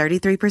saving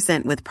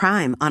 33% with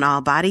Prime on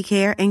all body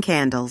care and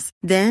candles.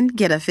 Then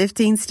get a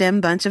 15-stem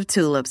bunch of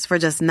tulips for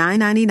just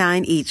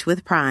 $9.99 each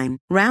with Prime.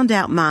 Round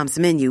out Mom's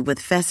menu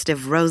with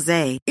festive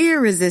rosé,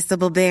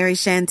 irresistible berry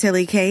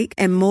chantilly cake,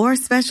 and more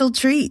special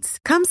treats.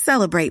 Come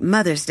celebrate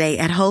Mother's Day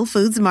at Whole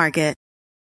Foods Market.